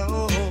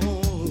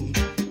alone,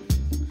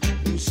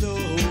 so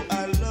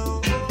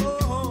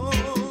alone,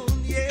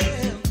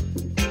 yeah,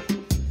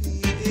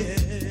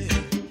 yeah,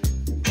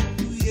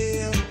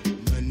 yeah.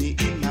 Money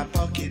in my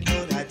pocket,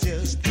 but I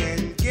just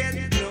can't get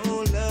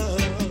no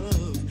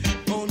love.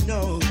 Oh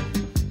no.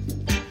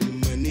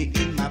 Money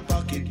in my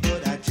pocket,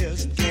 but I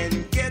just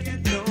can't get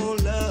no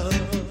love.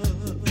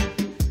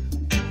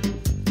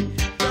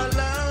 The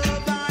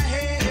love I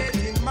had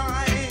in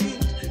mind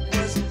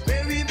was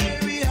very,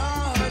 very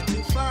hard to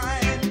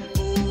find.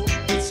 Oh,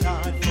 it's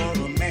hard for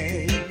a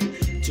man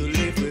to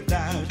live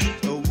without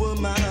a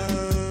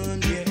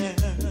woman, yeah.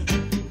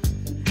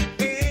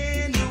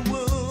 And a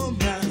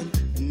woman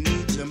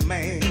needs a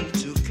man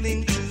to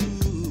cling to.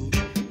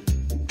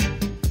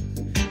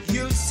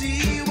 You'll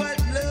see what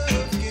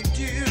love can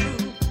do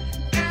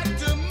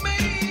after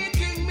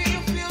making me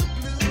feel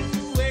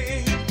blue.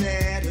 Ain't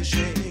that a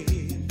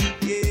shame?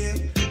 Yeah,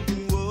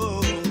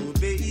 whoa,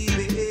 baby.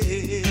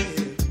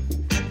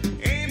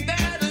 Ain't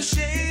that a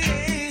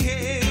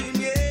shame?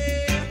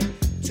 Yeah,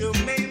 to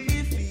make me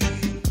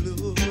feel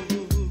blue.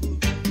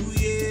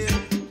 Yeah.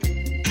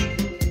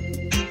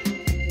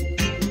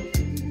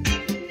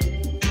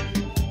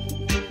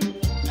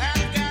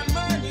 I've got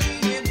money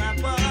in my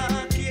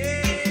pocket,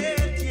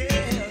 yeah,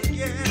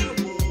 yeah,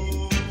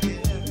 whoa,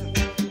 yeah.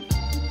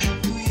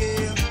 Ooh,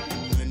 yeah.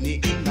 Money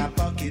in my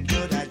pocket,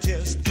 but I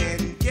just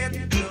can't get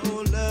no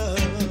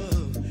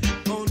love.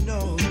 Oh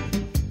no.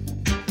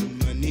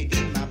 Money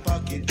in my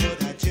pocket, but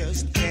I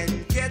just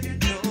can't get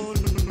no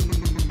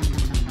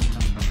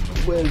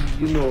Well,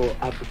 you know,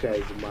 Africa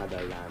is the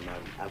motherland,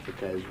 and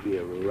Africa is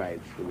where we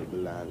rightfully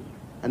belong.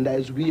 And that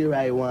is where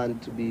I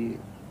want to be.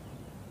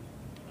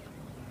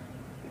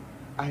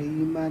 I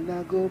man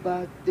I go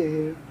back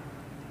there.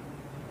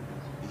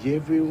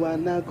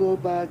 Everyone I go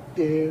back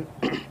there.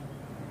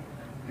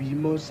 We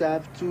must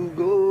have to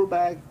go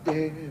back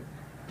there.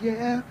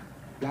 Yeah,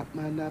 black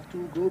man have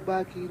to go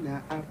back in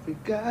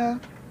Africa.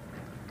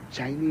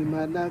 Chinese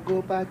man I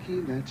go back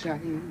in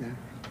China.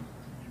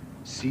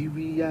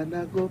 Syrian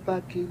I go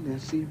back in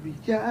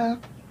Syria.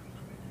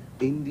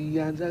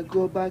 Indians I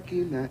go back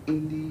in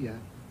India.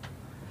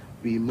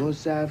 We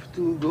must have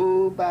to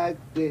go back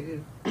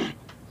there.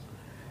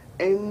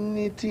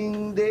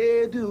 Anything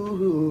they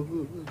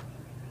do,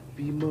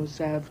 we must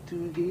have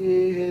to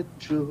get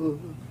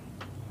through.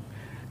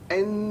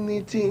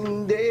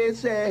 Anything they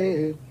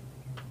say,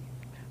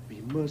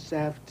 we must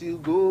have to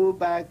go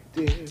back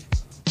there.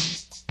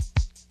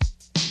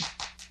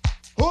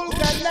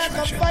 Hulka like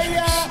a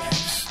fire,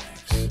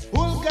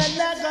 Hulka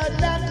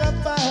like a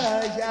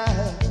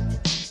fire.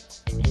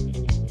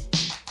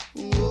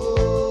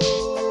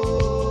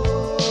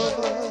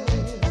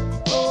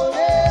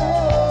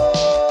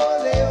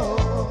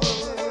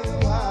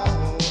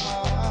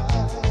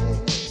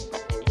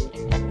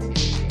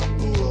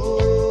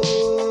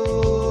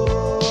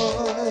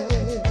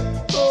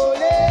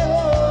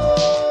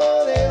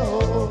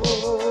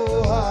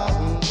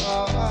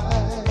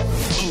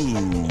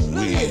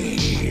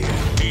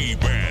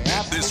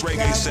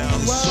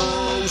 Sounds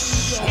so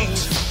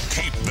sweet.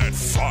 Keep that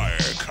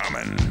fire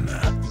coming.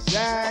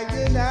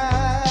 Zion,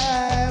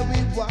 we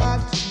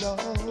want to know.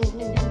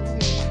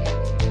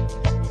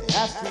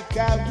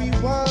 Africa, we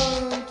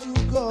want to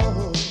go.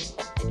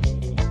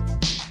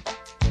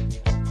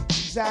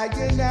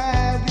 Zion,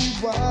 we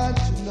want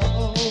to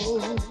know.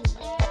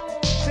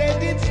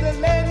 Said it's the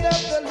land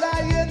of the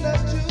Lion of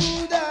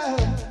Judah,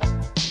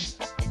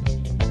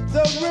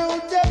 the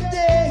road of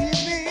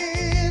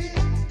David.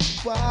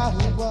 Wow,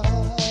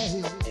 wow.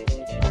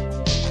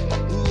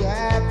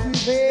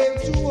 Prevail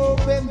to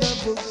open the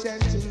books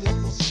and to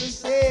loose the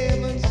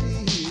seven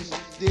seas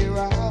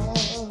thereof.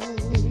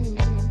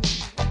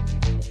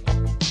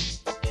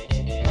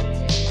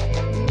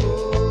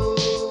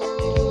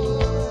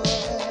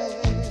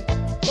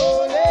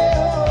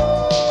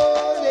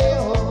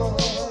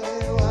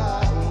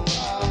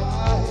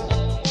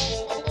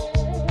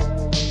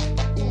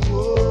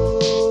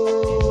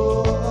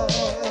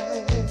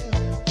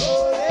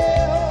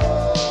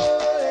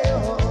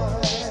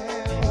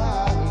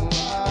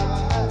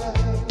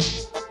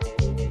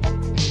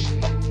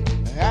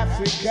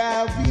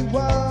 Africa, we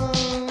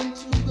want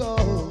to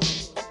go.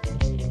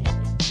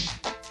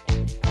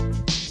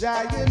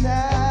 Zion,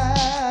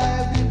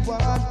 we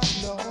want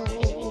to know.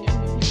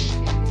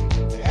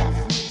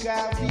 Africa,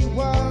 we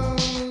want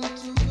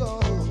to go.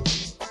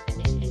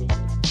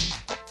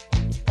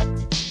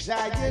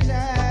 Zion,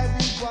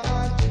 we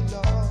want to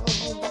know.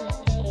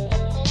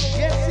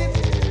 Yes, it's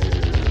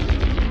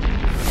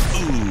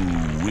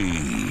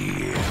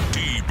Ooh-wee.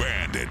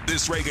 D-Bandit.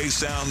 This reggae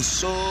sounds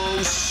so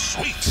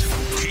sweet.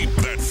 Keep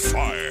that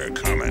fire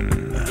coming.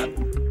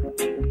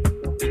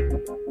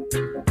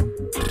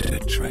 The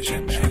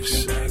Treasure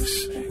Mix.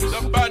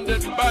 The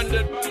bandit, the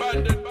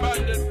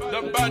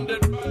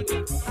bandit.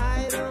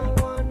 I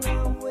don't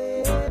wanna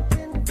wait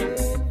in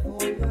vain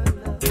for your love.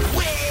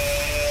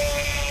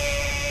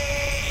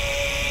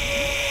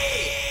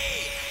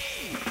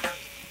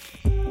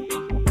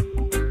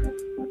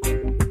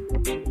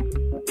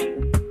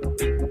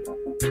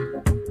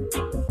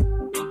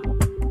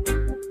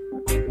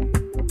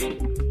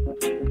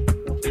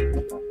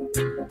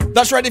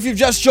 That's right, if you've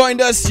just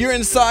joined us, you're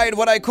inside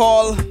what I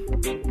call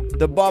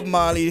the Bob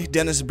Marley,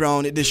 Dennis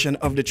Brown edition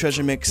of the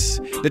Treasure Mix.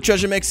 The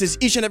Treasure Mix is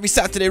each and every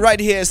Saturday right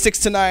here, 6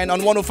 to 9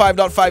 on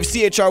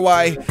 105.5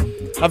 CHRY.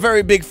 A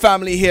very big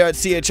family here at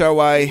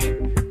CHRY.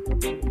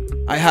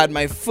 I had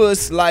my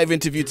first live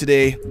interview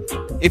today.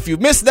 If you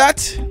missed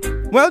that,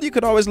 well, you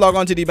could always log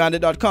on to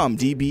dbandit.com,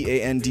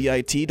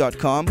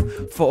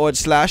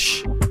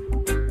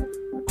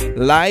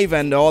 dbandit.com/live,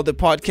 and all the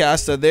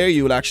podcasts are there.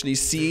 You will actually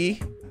see.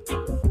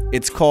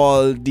 It's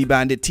called The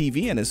Bandit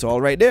TV, and it's all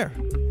right there.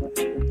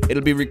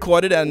 It'll be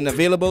recorded and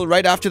available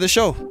right after the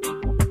show.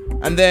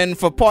 And then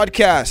for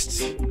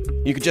podcasts,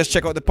 you can just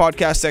check out the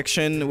podcast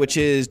section, which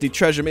is the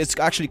Treasure Mix. It's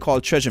actually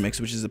called Treasure Mix,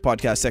 which is the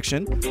podcast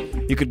section.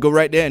 You could go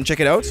right there and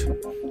check it out.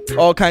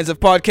 All kinds of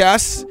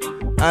podcasts.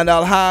 And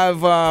I'll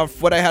have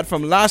what I had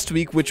from last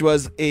week, which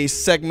was a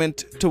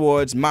segment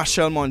towards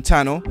Machel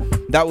Montano.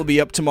 That will be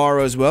up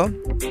tomorrow as well.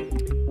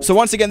 So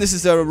once again, this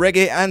is a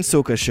reggae and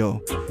soca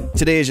show.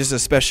 Today is just a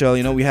special,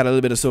 we had a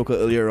little bit of soca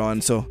earlier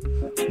on. So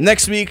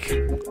next week,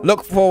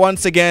 look for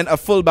once again a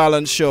full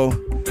balance show.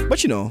 But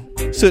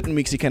certain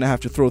weeks you kind of have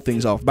to throw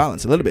things off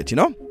balance a little bit,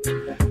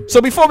 So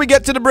before we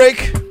get to the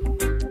break,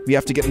 we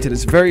have to get into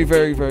this very,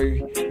 very,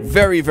 very,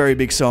 very, very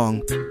big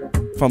song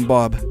from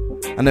Bob.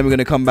 And then we're going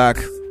to come back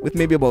with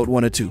maybe about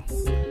one or two.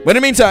 But in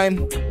the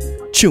meantime,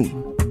 tune.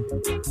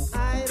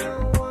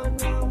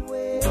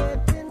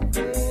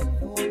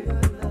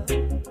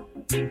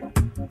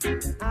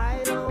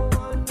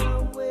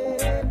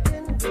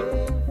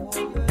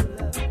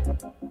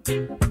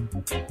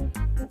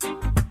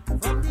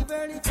 From the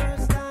very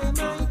first time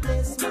I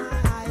placed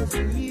my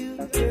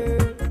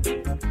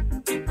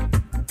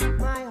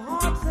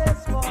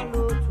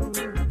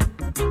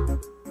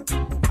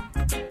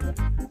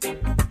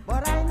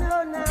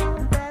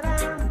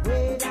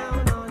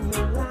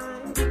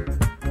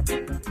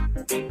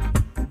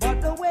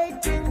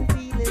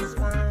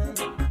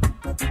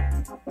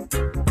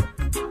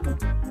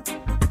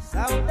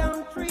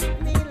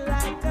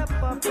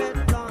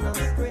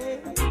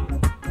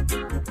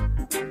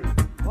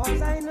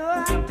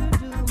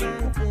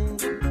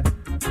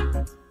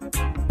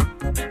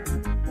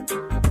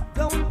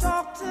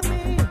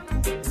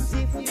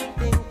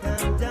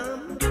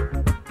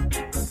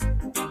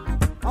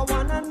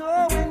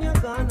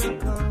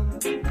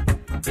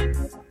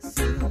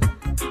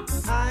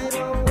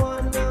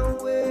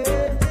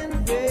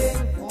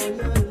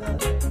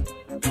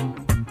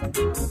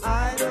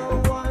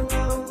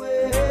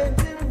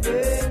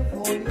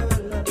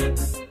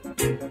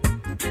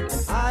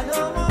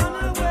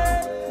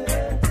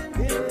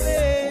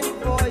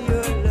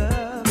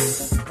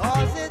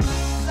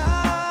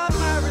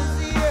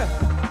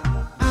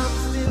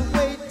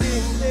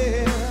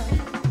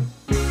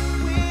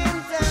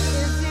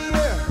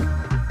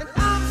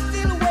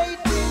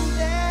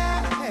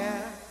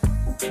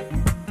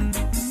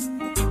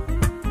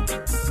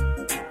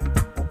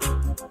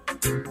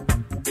Like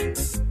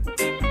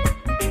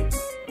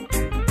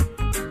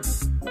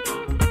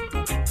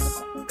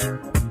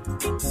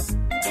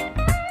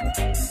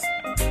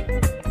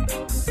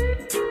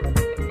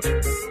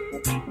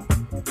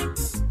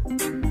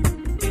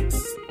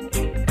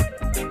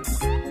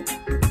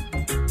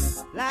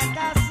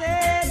I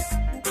said,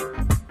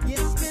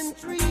 it's been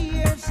 3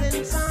 years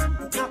since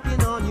I'm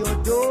knocking on your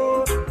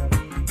door,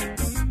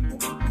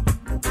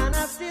 and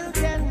I still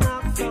can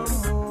knock some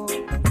more.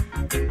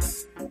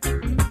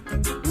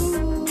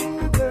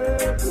 Ooh,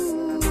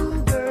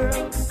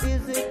 girl,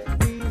 is it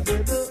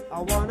feasible? I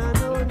wanna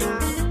know now,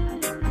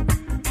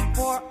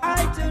 for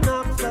I to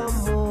knock some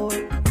more.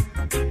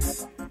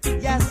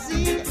 You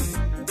see,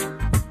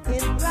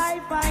 in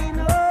life I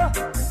know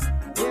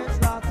there's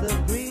lots of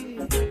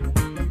grief,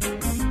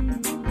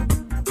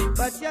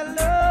 but your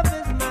love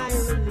is my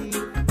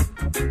relief.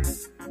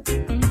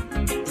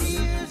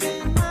 Tears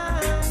in my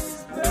eyes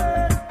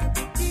burn,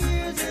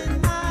 tears in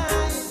my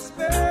eyes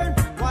burn,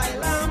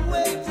 while I'm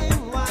waiting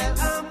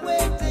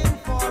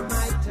for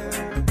my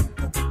turn.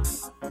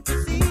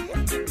 See,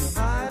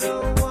 I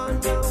don't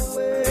wanna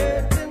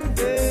wait in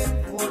vain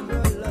for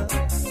your love.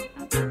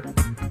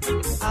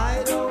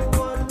 I don't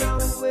wanna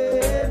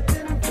wait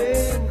in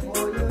vain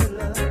for your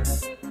love.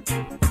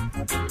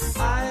 I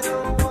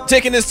don't want.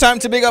 Taking this time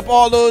to big up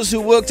all those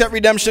who worked at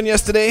Redemption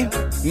yesterday,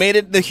 made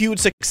it the huge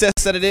success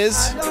that it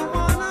is.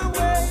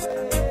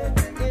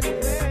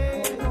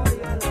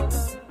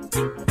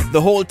 The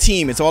whole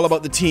team, it's all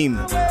about the team.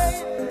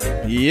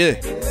 Yeah.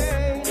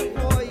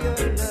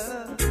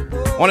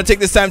 I want to take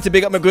this time to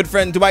big up my good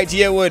friend Dwight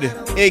Yearwood,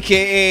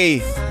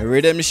 aka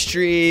Rhythm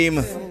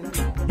Stream.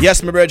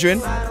 Yes, my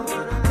brethren.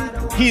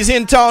 He's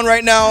in town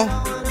right now.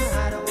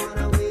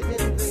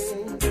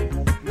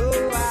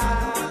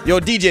 Yo,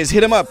 DJs,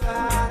 hit him up.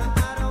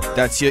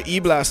 That's your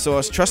E-Blast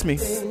source, trust me.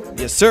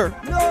 Yes, sir.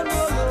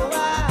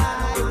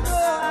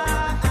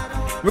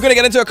 We're gonna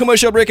get into a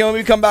commercial break, and when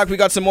we come back, we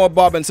got some more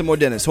Bob and some more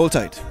Dennis. Hold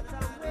tight.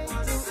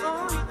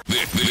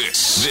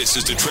 This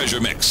is the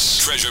Treasure Mix.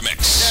 Treasure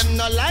Mix. Them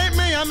no like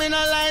me, I me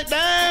no like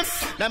them.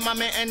 Them are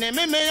me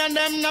enemy, me and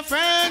them no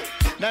friend.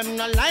 Them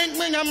no like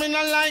me, I me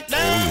no like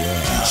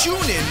them.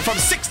 Tune in from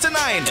 6 to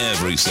 9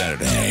 every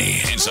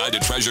Saturday inside the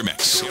Treasure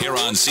Mix here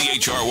on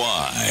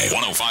CHRY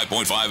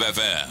 105.5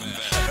 FM.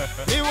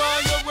 Me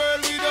want your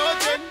world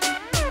without end.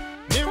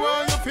 Me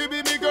want you to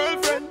be my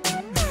girlfriend.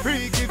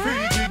 Freaky,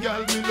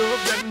 girl, me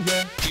love them,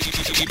 yeah.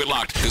 Keep it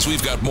locked, because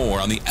we've got more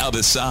on the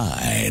other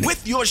side.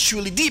 with yours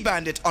truly,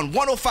 D-Bandit, on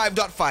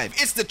 105.5.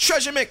 It's the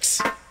Treasure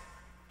Mix.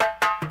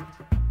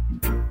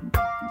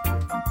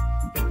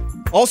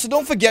 Also,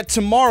 don't forget,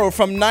 tomorrow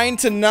from 9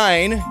 to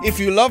 9, if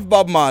you love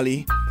Bob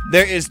Marley,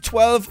 there is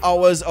 12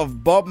 hours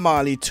of Bob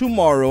Marley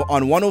tomorrow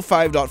on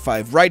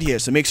 105.5 right here.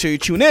 So make sure you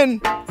tune in.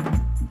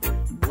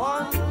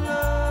 One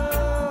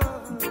love,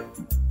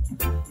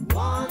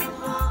 one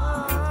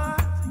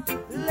heart.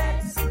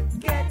 Let's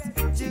get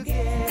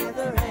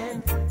together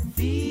and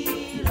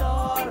feel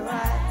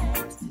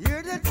alright.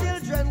 Hear the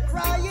children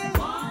crying.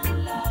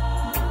 One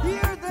love.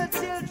 Hear the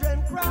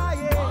children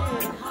crying.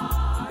 One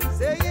heart.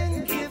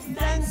 Saying, give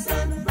thanks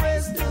and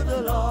praise to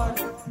the Lord,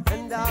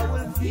 and I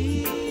will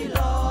feel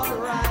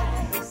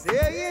alright.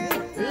 Saying,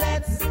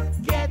 let's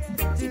get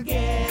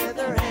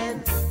together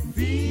and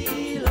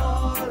feel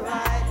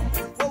alright.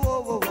 Whoa,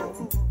 whoa, whoa,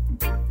 whoa.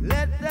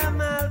 Let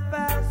them all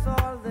pass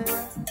all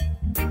their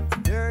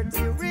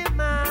dirty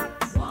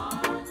remarks.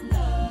 One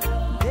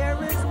love. There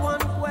is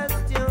one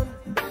question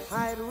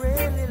I'd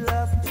really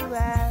love to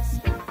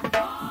ask.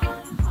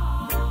 One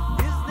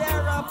heart. Is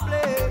there a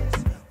place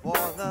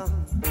for the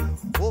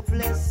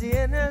hopeless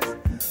sinners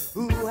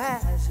who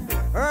has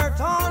hurt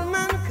all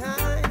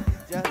mankind?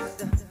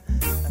 Just a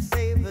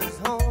Savior's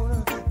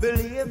own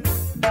belief.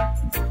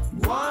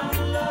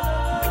 One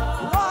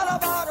love. What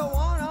about a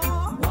one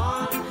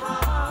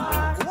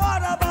heart?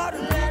 What about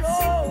let's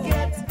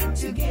get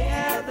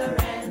together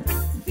and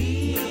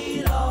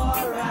feel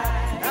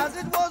alright? As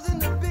it was in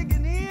the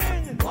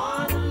beginning.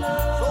 One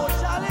love. So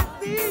shall it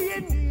be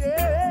in the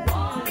end.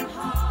 One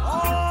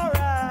heart.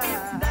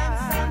 Alright.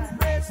 Thanks and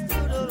praise to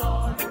the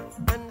Lord,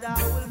 and I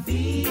will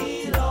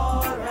feel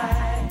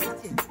alright.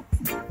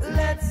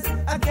 Let's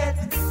get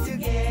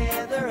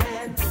together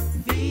and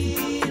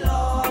feel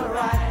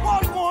alright.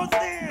 One more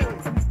thing.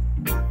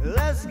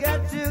 Let's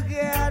get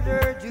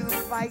together to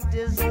fight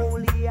this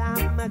holy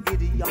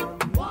Armageddon.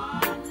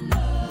 One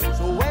love.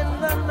 So when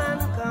the man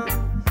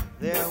comes,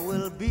 there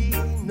will be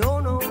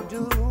no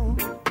doom.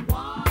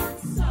 One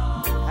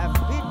soul. Have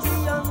pity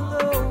on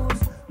those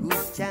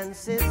whose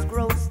chances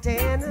grow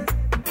thin.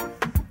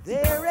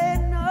 There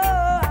ain't no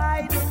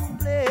hiding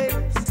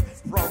place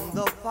from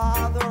the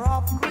Father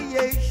of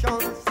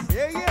creation.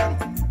 Saying,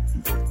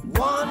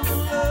 one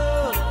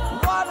love.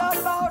 What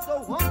about the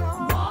one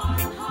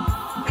heart?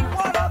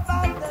 What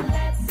about the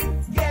let's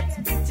get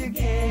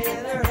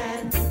together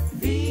and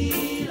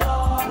feel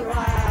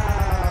alright?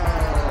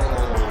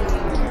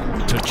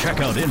 To check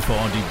out info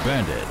on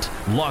D-Bandit,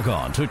 log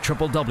on to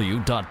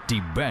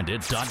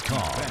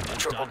www.dbandit.com.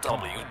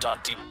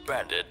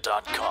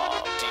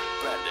 www.dbandit.com.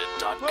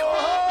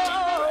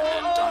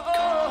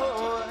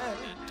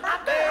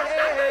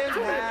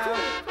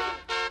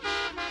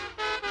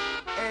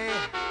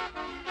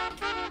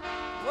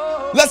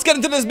 Let's get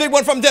into this big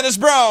one from Dennis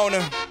Brown.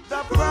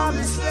 The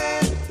promised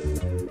land,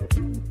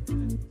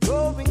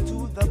 going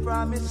to the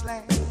promised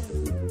land.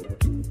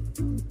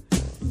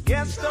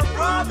 Yes, the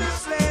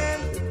promised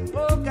land.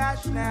 Oh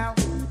gosh, now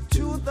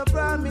to the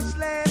promised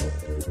land.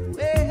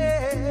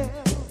 Well,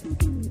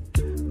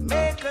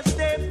 make a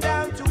step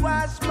down to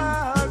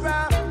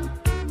Asmara.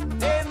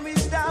 Then we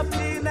stopped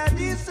in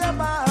Addis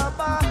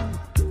Ababa.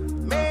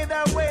 Made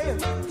our way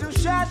to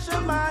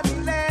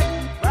Shashamani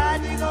land.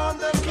 Riding on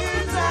the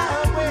King's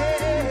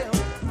Highway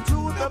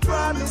to the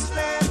promised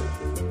land.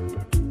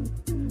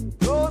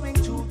 Going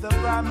to the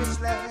promised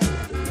land.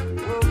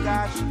 Oh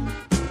gosh,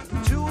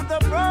 to the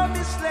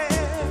promised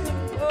land.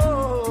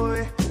 Oh,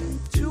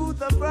 to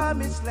the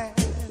promised land.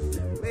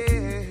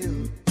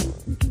 Well,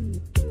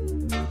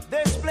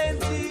 there's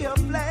plenty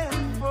of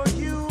land for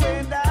you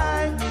and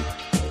I,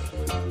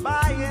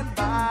 by and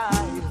by.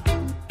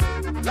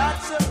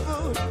 Lots of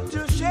food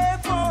to share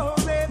for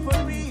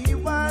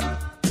everyone.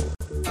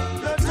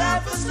 No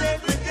time for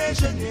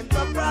segregation in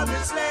the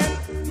promised land.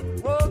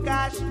 Oh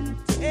gosh,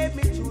 take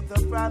me to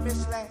the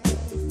promised land.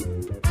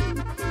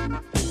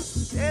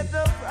 It's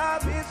the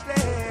promised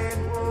land.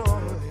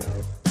 Oh,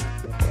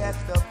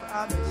 that's the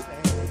promised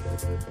land.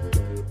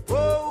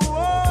 Oh,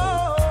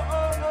 oh,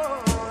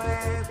 oh, oh,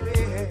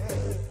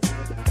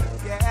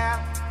 yeah.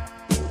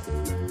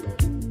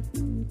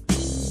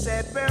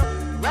 Said we're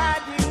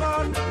riding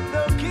on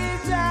the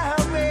King's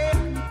Highway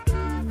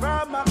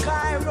from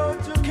Cairo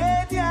to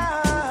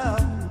Kenya.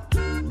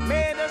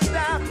 Made a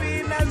stop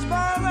in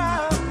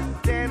Asmara,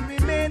 then we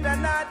made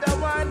another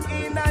one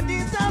in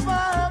Addis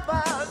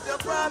Ababa. The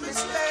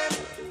promised land,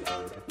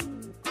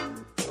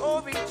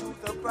 going to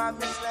the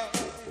promised land.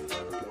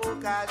 Oh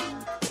gosh,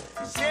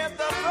 save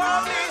the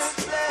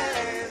promised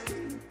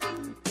land.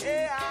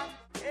 Yeah,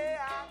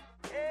 yeah,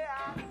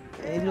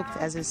 yeah. He looked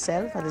at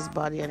himself, at his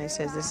body, and he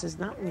says, "This is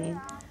not me.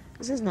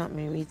 This is not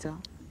me, Rita."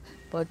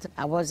 But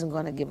I wasn't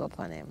going to give up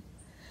on him.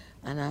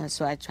 And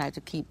so I tried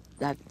to keep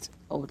that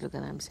outlook,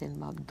 and I'm saying,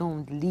 "Bob,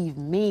 don't leave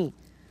me.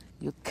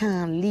 You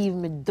can't leave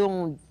me,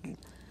 don't."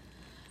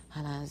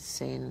 And I was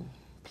saying,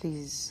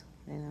 "Please,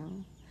 you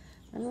know."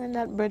 And when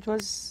that breath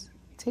was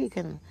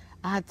taken,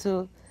 I had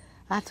to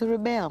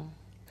rebel.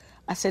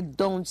 I said,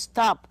 "Don't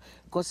stop.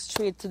 Go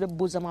straight to the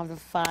bosom of the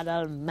Father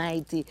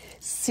Almighty.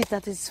 Sit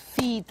at his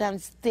feet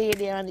and stay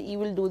there, and he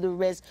will do the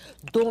rest.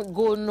 Don't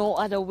go no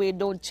other way.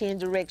 Don't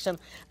change direction."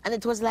 And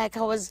it was like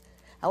I was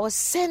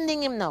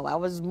sending him now. I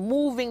was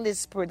moving this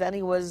spirit, and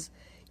he was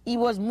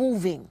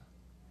moving,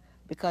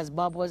 because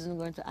Bob wasn't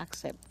going to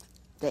accept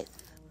death.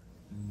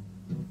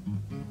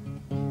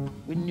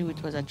 We knew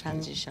it was a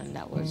transition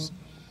that was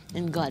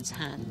in God's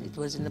hand. It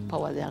was in the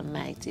power of the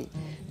Almighty.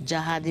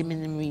 Jah had him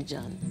in the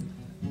region.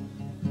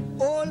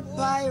 Old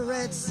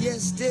pirates,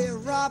 yes, they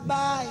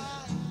rabbi,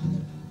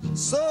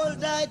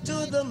 sold I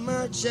to the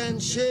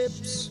merchant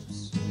ships.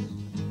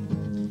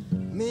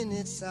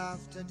 Minutes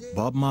after they...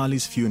 Bob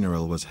Marley's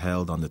funeral was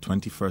held on the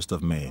 21st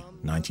of May,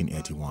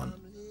 1981.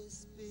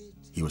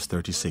 He was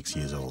 36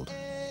 years old.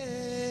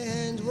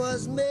 And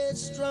was made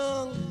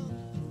strong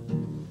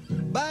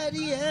by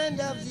the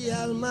hand of the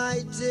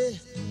Almighty.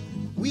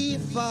 We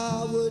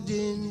forward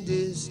in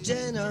this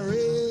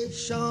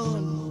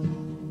generation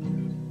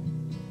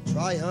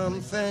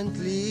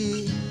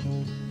triumphantly.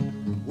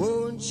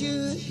 Won't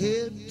you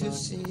help to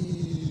sing?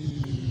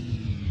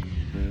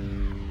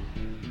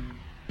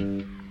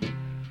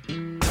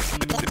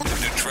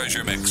 The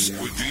Treasure Mix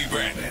with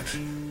D-Bandit.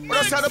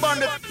 Let's have the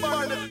bandit.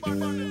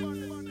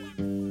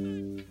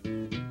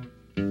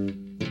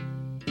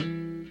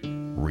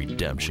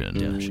 Redemption.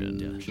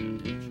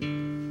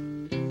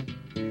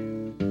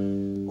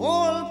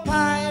 All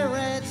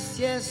pirates,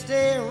 yes,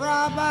 they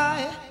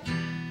rabbi,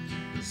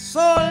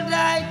 sold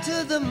I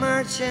to the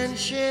merchant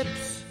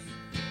ships.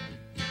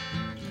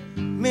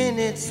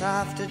 Minutes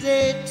after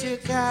they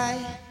took I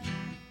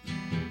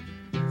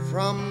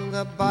from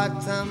the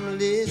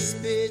bottomless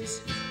pit,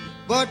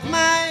 but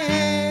my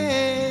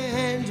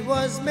hand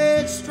was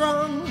made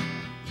strong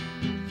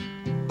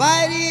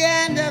by the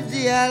hand of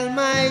the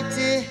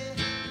Almighty.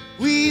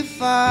 We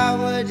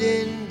forward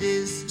in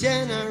this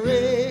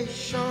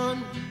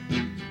generation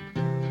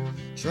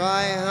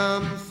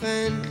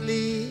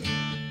triumphantly.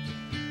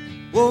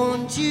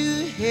 Won't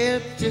you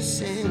help to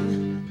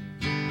sing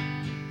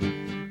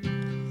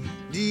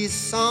these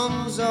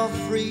songs of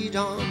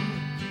freedom?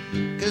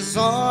 'Cause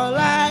all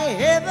I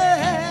ever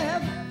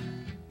have,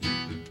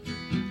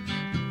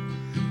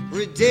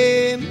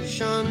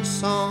 redemption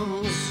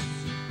songs,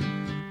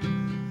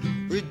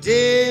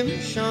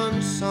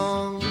 redemption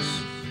songs.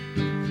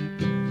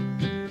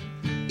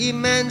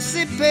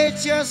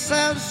 Emancipate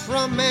yourselves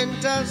from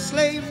mental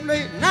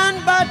slavery.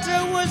 None but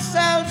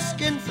ourselves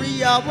can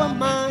free our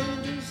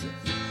minds.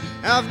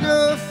 Have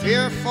no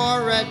fear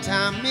for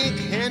atomic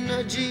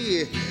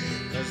energy,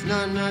 'cause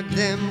none of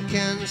them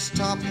can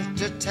stop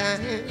the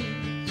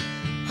time.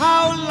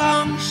 How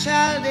long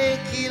shall they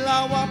kill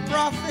our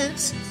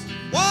prophets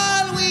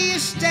while we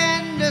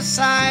stand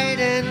aside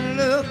and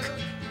look?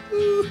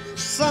 Ooh,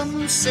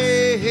 some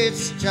say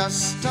it's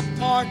just a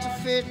part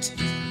of it.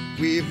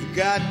 We've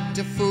got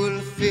to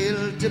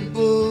fulfill the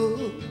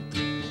book.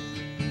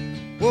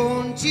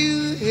 Won't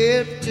you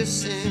help to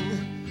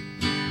sing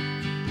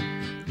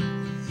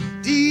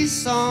these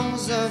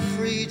songs of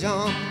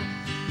freedom?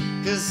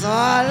 'Cause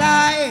all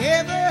I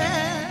ever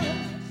have,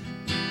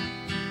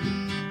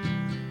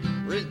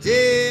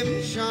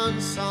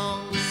 redemption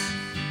songs,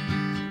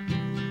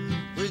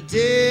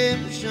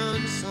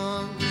 redemption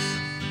songs,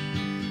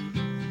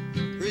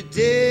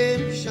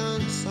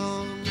 redemption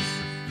songs.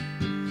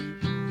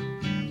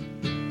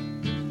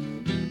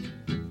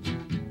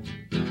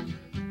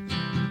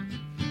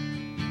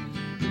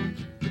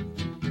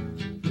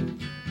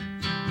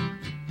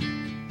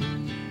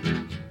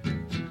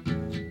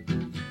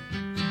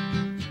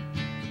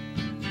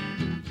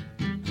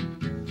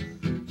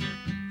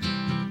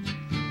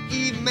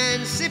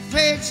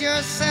 Emancipate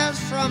yourselves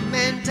from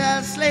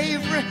mental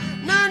slavery.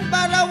 None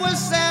but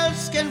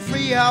ourselves can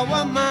free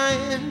our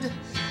mind.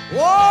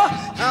 Oh,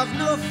 have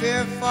no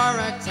fear for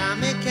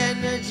atomic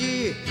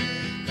energy,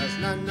 'cause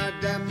none of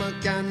them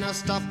can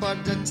stop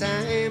at the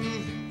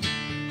time.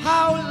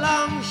 How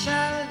long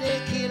shall they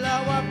kill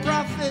our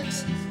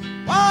prophets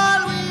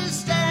while we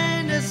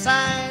stand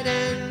aside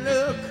and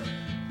look?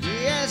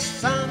 Yes,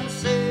 some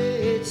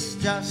say it's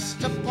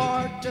just a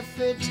part of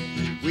it.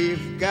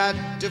 We've got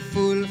to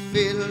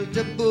fulfill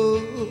the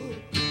book.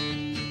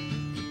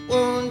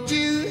 Won't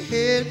you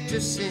help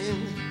to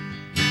sing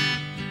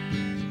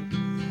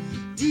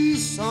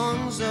these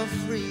songs of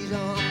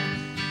freedom?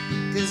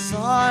 'Cause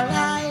all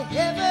I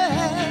ever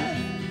had,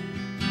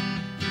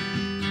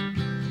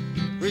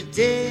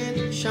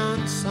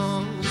 redemption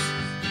songs.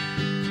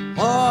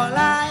 All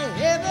I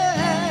ever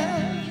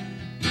had,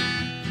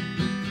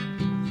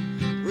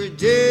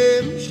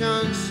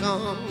 redemption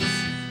songs.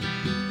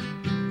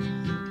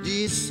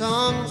 These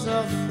songs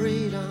of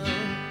freedom,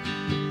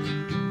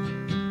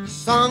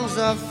 songs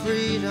of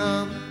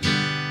freedom.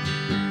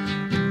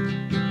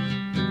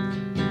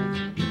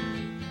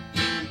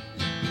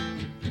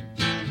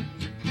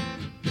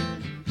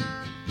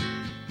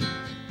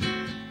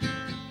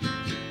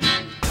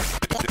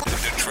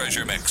 The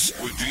Treasure Mix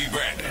with D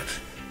Bandit.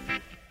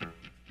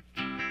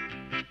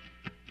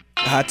 I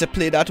had to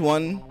play that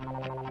one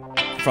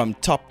from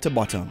top to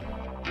bottom.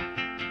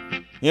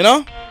 You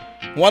know?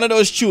 One of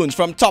those tunes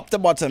from top to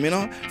bottom, you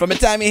know? From the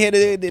time you hear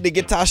the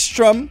guitar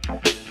strum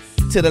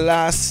to the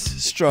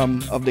last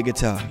strum of the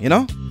guitar, you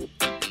know?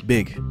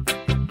 Big.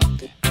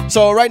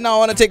 So right now I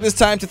want to take this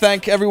time to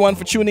thank everyone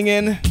for tuning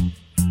in.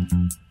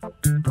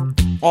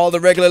 All the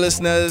regular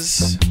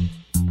listeners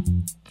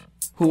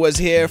who was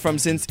here from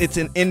since it's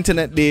in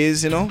internet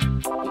days, you know?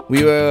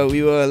 We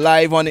were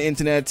live on the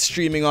internet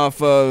streaming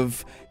off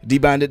of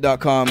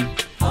TheBandit.com,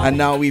 and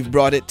now we've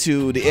brought it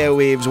to the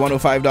airwaves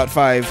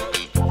 105.5.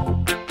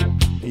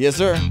 Yes,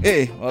 sir.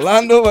 Hey,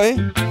 Orlando, eh?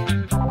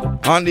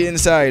 On the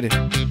inside.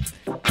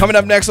 Coming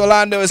up next,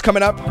 Orlando is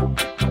coming up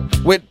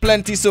with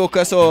plenty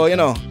soca, so, you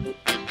know,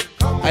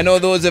 I know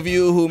those of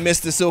you who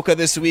missed the soca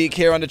this week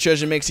here on the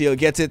Treasure Mix, you'll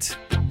get it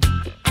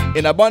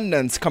in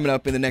abundance coming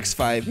up in the next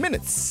 5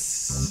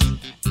 minutes.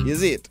 You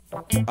see it?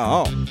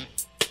 Oh.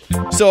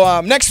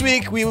 So, next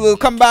week, we will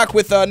come back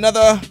with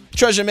another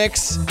Treasure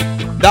Mix.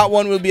 That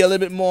one will be a little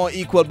bit more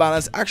equal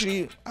balance.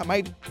 Actually, I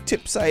might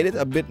tip-side it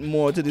a bit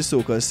more to the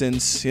soca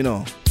since, you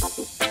know,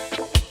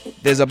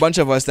 there's a bunch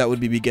of us that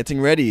would be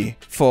getting ready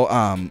for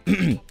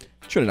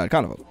Trinidad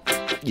Carnival.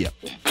 Yeah.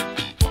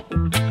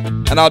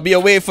 And I'll be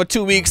away for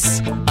 2 weeks,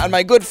 and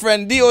my good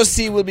friend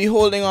DOC will be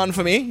holding on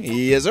for me.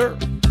 Yes, sir.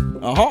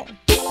 Uh-huh.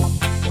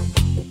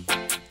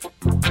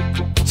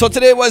 So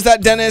today was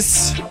that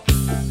Dennis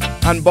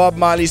and Bob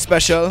Marley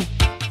special.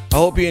 I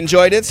hope you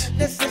enjoyed it.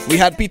 We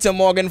had Peetah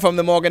Morgan from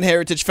the Morgan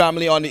Heritage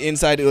family on the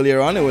inside earlier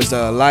on. It was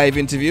a live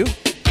interview.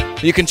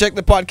 You can check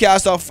the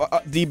podcast off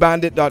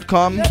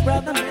TheBandit.com,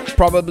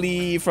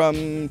 probably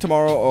from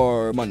tomorrow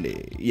or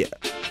Monday. Yeah.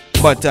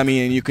 But, I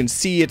mean, you can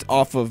see it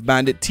off of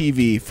Bandit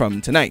TV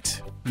from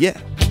tonight. Yeah.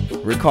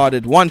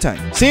 Recorded one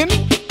time. Seen?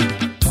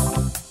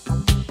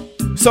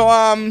 So,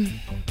 I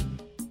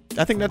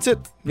think that's it,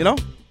 you know?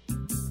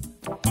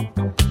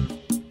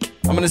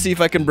 I'm going to see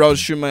if I can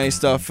browse through my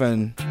stuff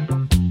and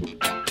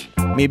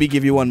maybe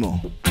give you one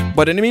more.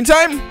 But in the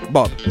meantime,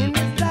 Bob.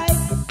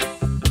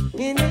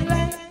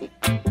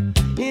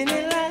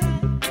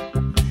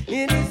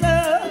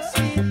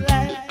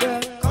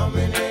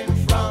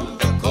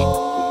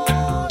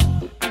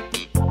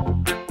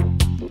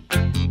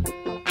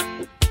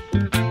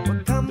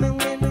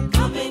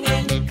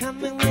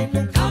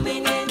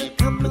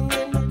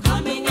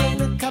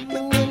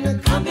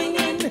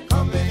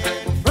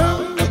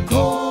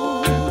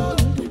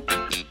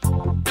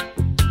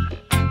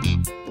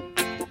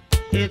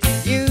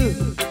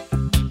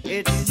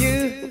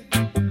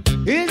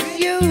 It's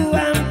you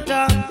I'm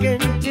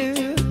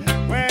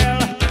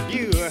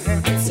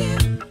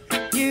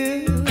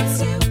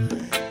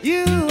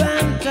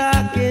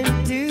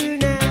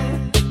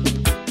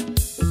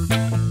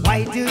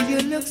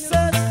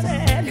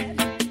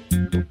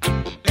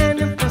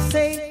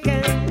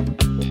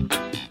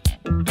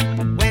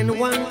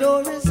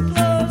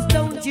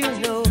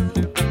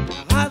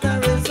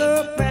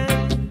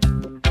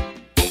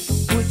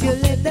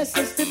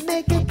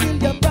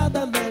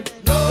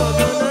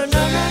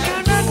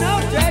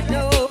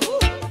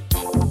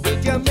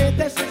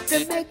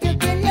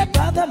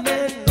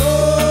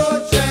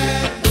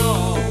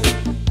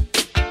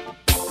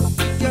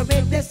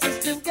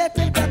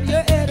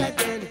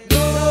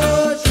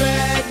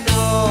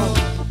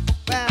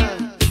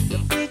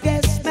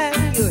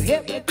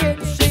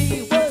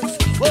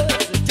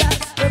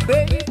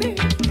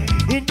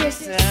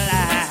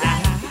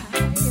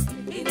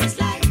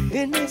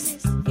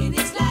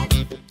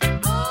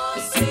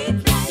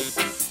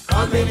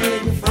coming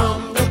in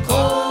from the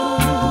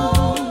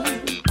cold.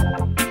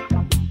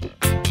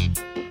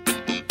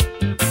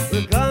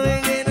 We're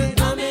coming in and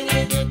coming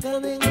in and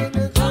coming in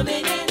and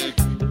coming in,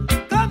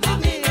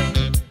 coming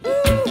in,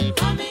 woo,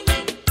 coming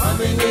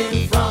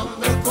in from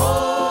the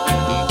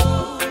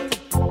cold.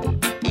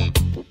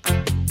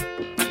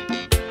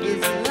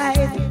 It's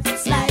life,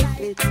 it's life,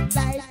 it's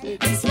life,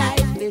 it's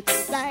life,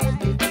 it's life,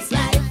 it's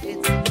life,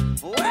 it's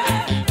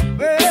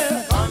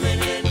well, coming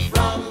in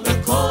from the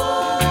cold.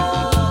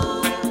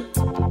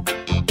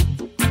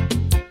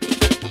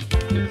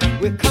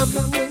 We're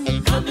coming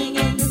in, coming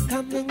in,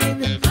 coming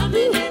in,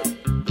 coming in,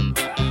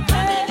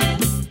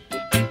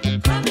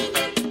 coming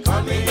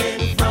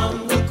in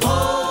from the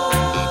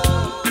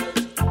cold.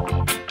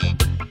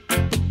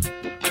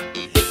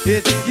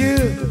 It's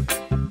you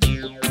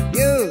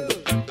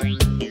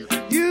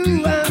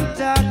I'm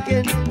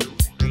talking.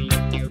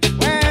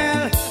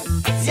 Well,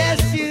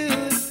 yes, you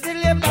still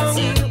live on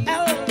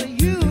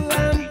you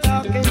I'm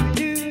talking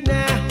to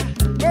now.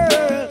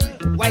 Girl,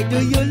 why do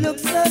you look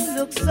so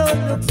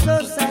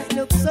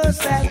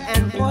sad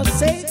and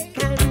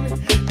forsaken?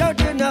 Don't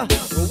you know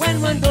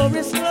when one door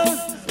is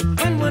closed,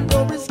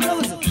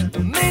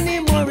 many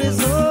more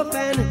is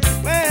open.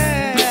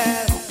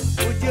 Well,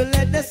 would you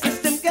let the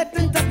system get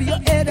on top of your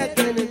head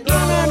again? No,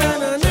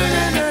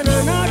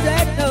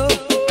 that no.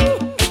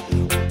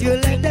 You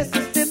let the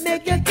system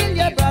make you kill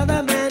your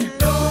brother, man.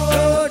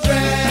 No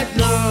dread,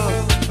 no.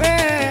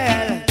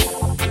 Well,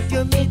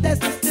 you made the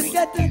system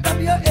get on top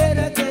of your head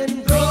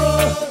again. No.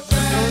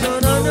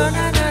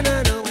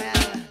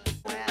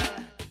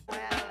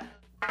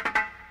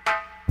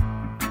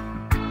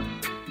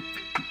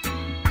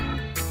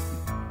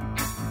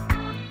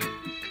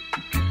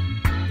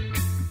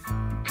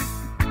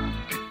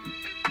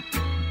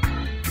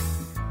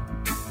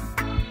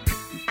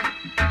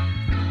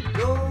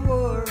 Don't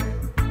worry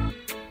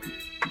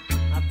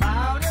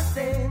about a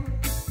thing,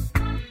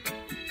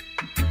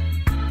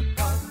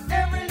 'cause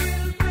every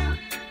little thing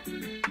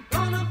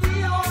gonna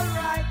be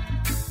alright.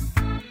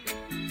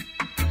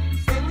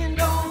 Singing,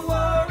 don't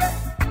worry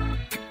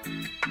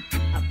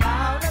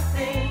about a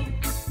thing,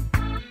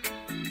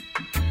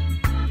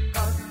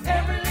 'cause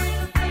every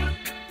little thing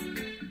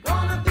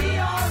gonna be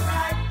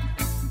alright.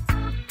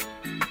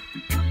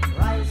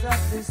 Rise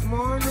up this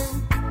morning,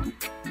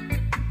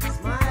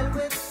 smile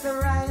with the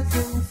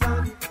rising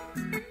sun.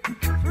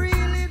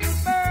 Three little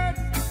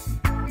birds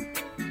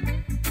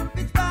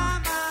pitch by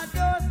my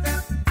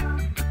doorstep,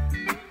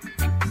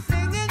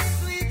 singing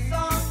sweet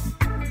songs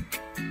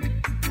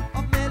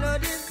of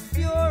melodies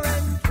pure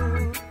and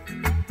true,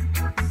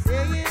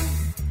 saying,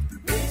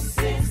 this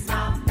is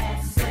my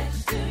message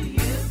to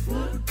you.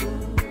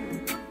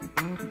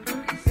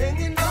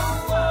 Singing, don't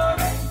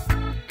worry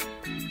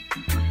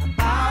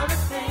about a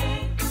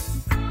thing,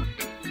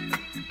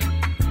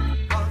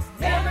 'cause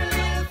every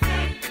little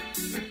thing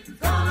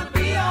gonna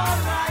be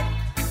alright.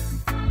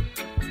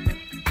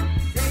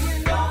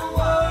 Saying, don't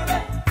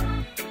worry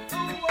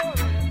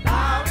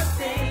about a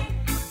thing,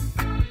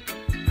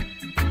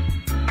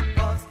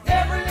 'cause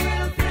every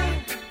little thing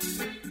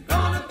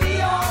gonna be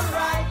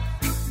alright.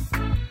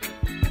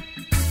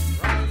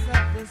 Rise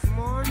up this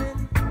morning,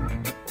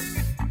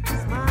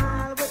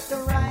 smile with the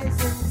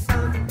rising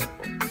sun.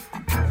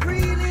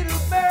 Three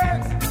little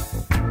birds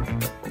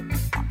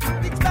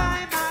pitch by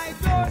my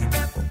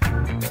doorstep,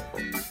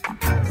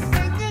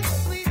 singing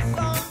sweet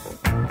songs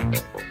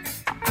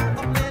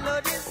of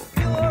melodies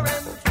pure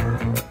and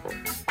true,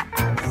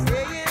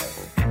 saying,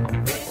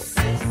 this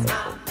is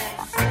my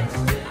message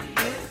to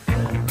you.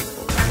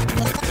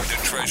 The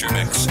Treasure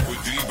Mix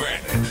with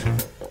D-Branded.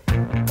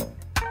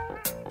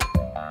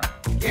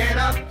 Get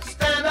up,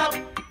 stand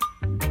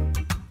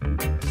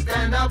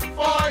up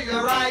for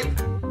your right.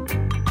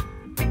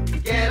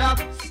 Get up,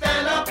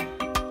 stand up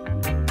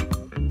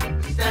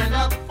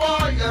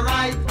for your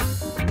right.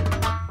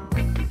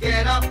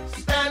 Get up,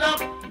 stand up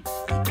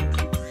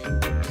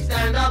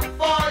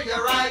for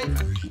your right.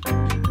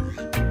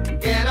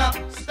 Get up,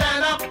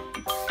 stand up,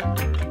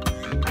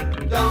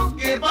 don't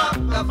give up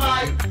the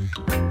fight.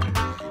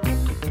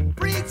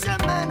 Preacher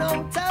man,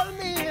 don't tell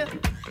me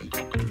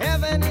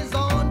heaven is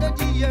under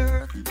the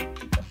earth.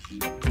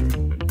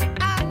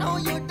 I know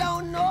you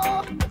don't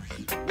know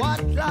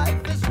what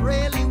life is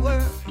really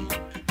worth.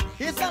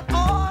 Is that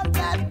all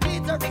that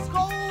glitter is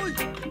gold?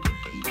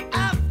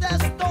 After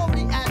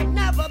story had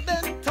never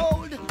been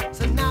told,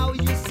 so now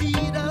you see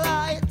the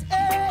light.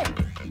 Hey,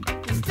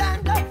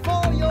 stand up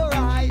for your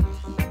right.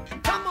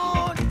 Come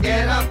on,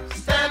 get up,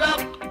 stand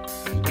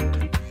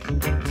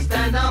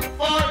up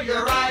for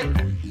your right.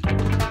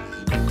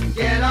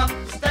 Get up,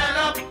 stand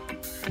up,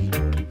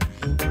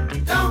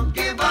 don't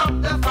give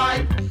up the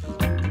fight.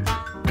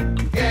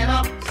 Get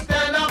up,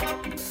 stand up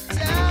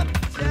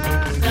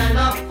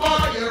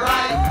for your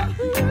right.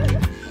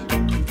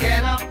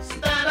 Get up,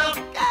 stand up,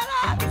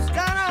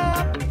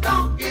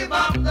 don't give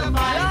up the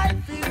fight.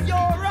 Life is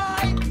your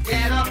right.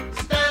 Get up,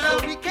 stand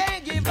up, we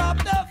can't give up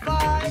the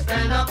fight.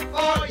 Stand up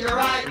for your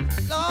right.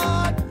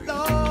 Lord,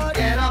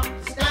 get up,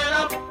 stand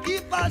up,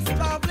 keep us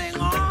traveling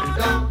on.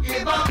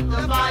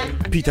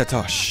 Peetah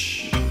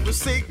Tosh. We're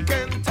sick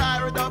and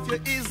tired of your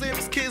ism,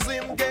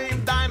 schism,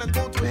 game. Dine and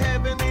go to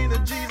heaven in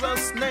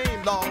Jesus'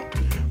 name, Lord.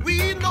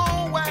 We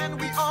know and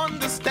we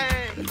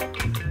understand.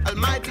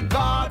 Almighty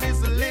God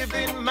is a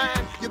living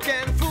man. You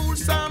can fool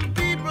some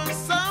people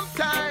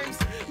sometimes,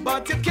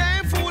 but you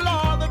can't fool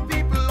all the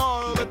people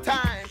all the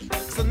time.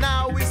 So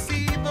now we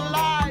see the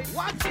light.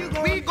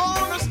 We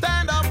gonna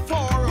stand up for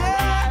our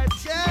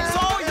rights.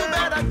 So you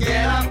better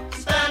get up,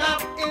 stand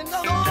up in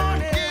the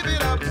morning. Give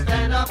it up,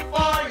 stand up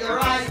for your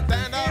rights.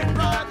 Stand up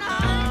right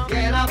now.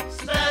 Get up,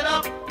 stand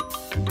up.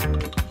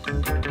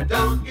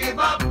 Don't give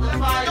up the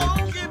fight.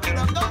 Don't give it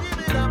up, don't give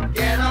it up.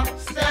 Get up,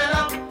 stand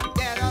up.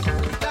 Get up,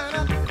 stand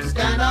up.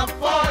 Stand up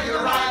for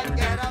your right.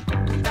 Get up,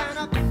 stand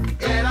up.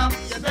 Get up,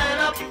 stand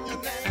up.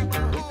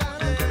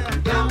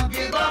 Don't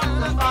give up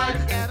the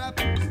fight. Get up,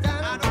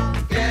 stand up.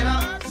 Get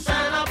up,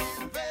 stand up.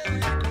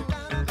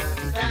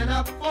 Stand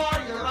up for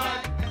your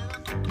right.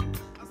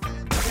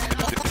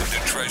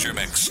 The Treasure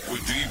Mix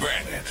with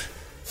D-Bandit.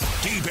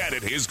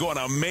 D-Bandit is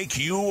gonna make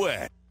you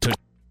wet.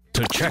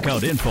 To check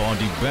out info on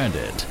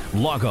D-Bandit,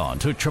 log on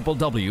to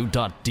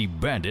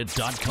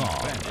www.dbandit.com.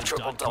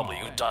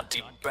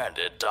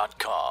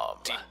 www.dbandit.com.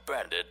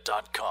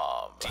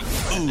 dbandit.com.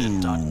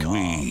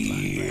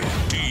 Ooh-wee.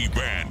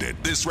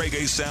 D-Bandit. This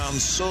reggae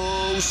sounds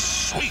so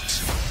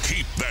sweet.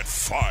 Keep that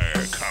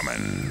fire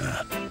coming.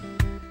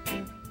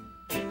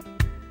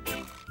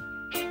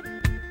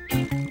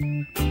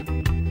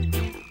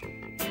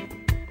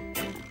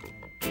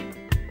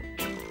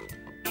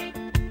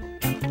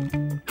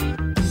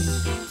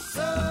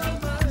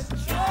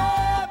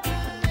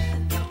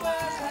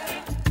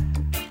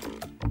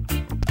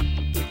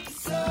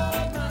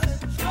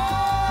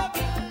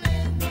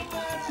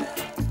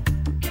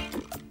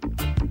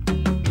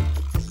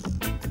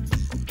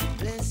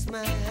 Bless my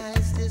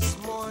eyes this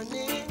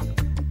morning.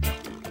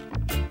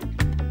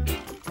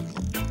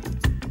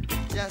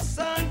 The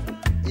sun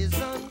is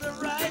on the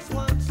rise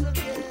once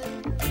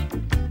again.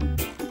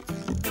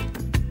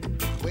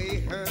 We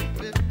heard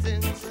that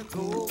things are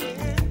going.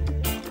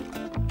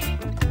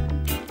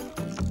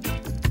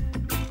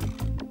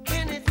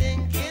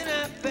 Anything can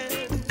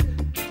happen.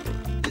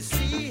 You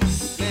see,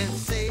 men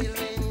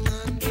sailing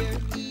on their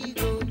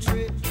ego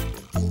trip.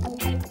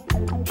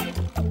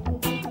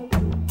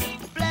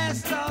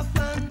 Blast off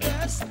on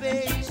their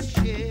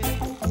spaceship.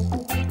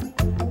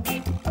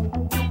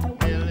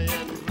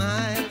 Million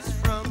miles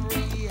from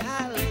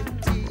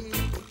reality.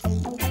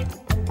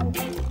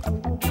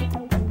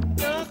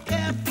 No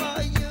care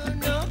for you,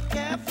 no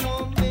care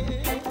for me.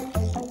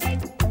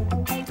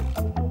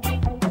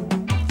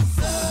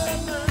 So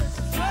much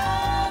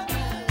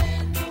trouble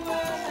in the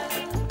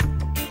world.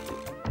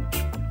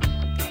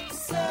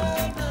 So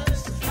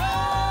much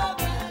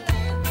trouble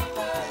in the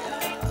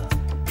world.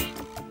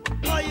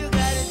 All you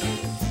gotta do,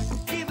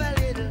 give a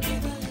little,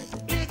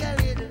 dig a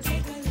little,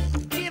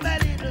 give a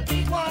little,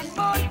 one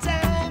more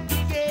time,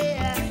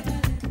 yeah,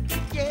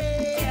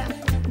 yeah,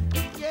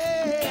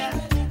 yeah,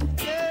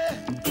 yeah.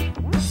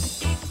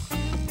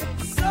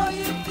 So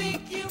you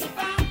think you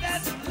found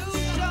that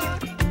solution?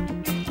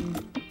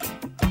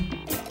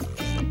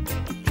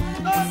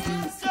 Oh,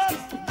 it's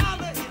just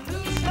another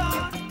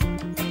illusion.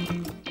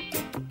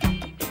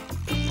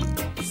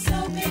 So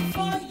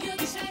before you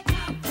check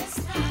out this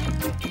time,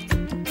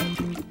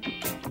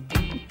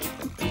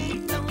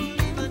 don't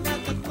leave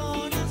another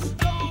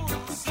cornerstone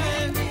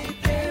standing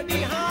there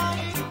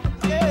behind.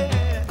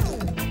 Yeah,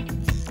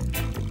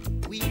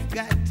 we've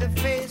got to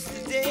face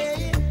the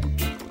day.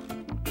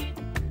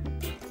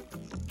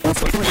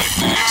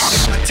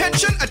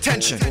 Attention,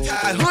 attention.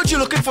 I heard you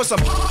looking for some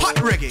hot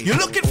reggae. You're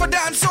looking for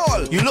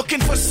dancehall. You're looking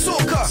for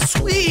soca.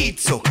 Sweet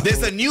soca.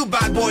 There's a new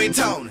bad boy in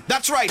town.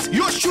 That's right.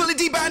 Yours truly,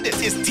 D-Bandit,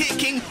 is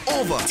taking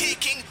over.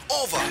 Taking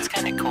over. That's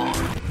kind of cool.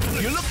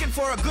 You're looking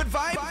for a good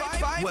vibe?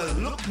 Well,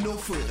 look no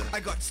further. I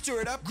got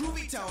stirred up,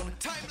 groovy town,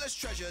 timeless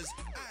treasures,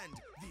 and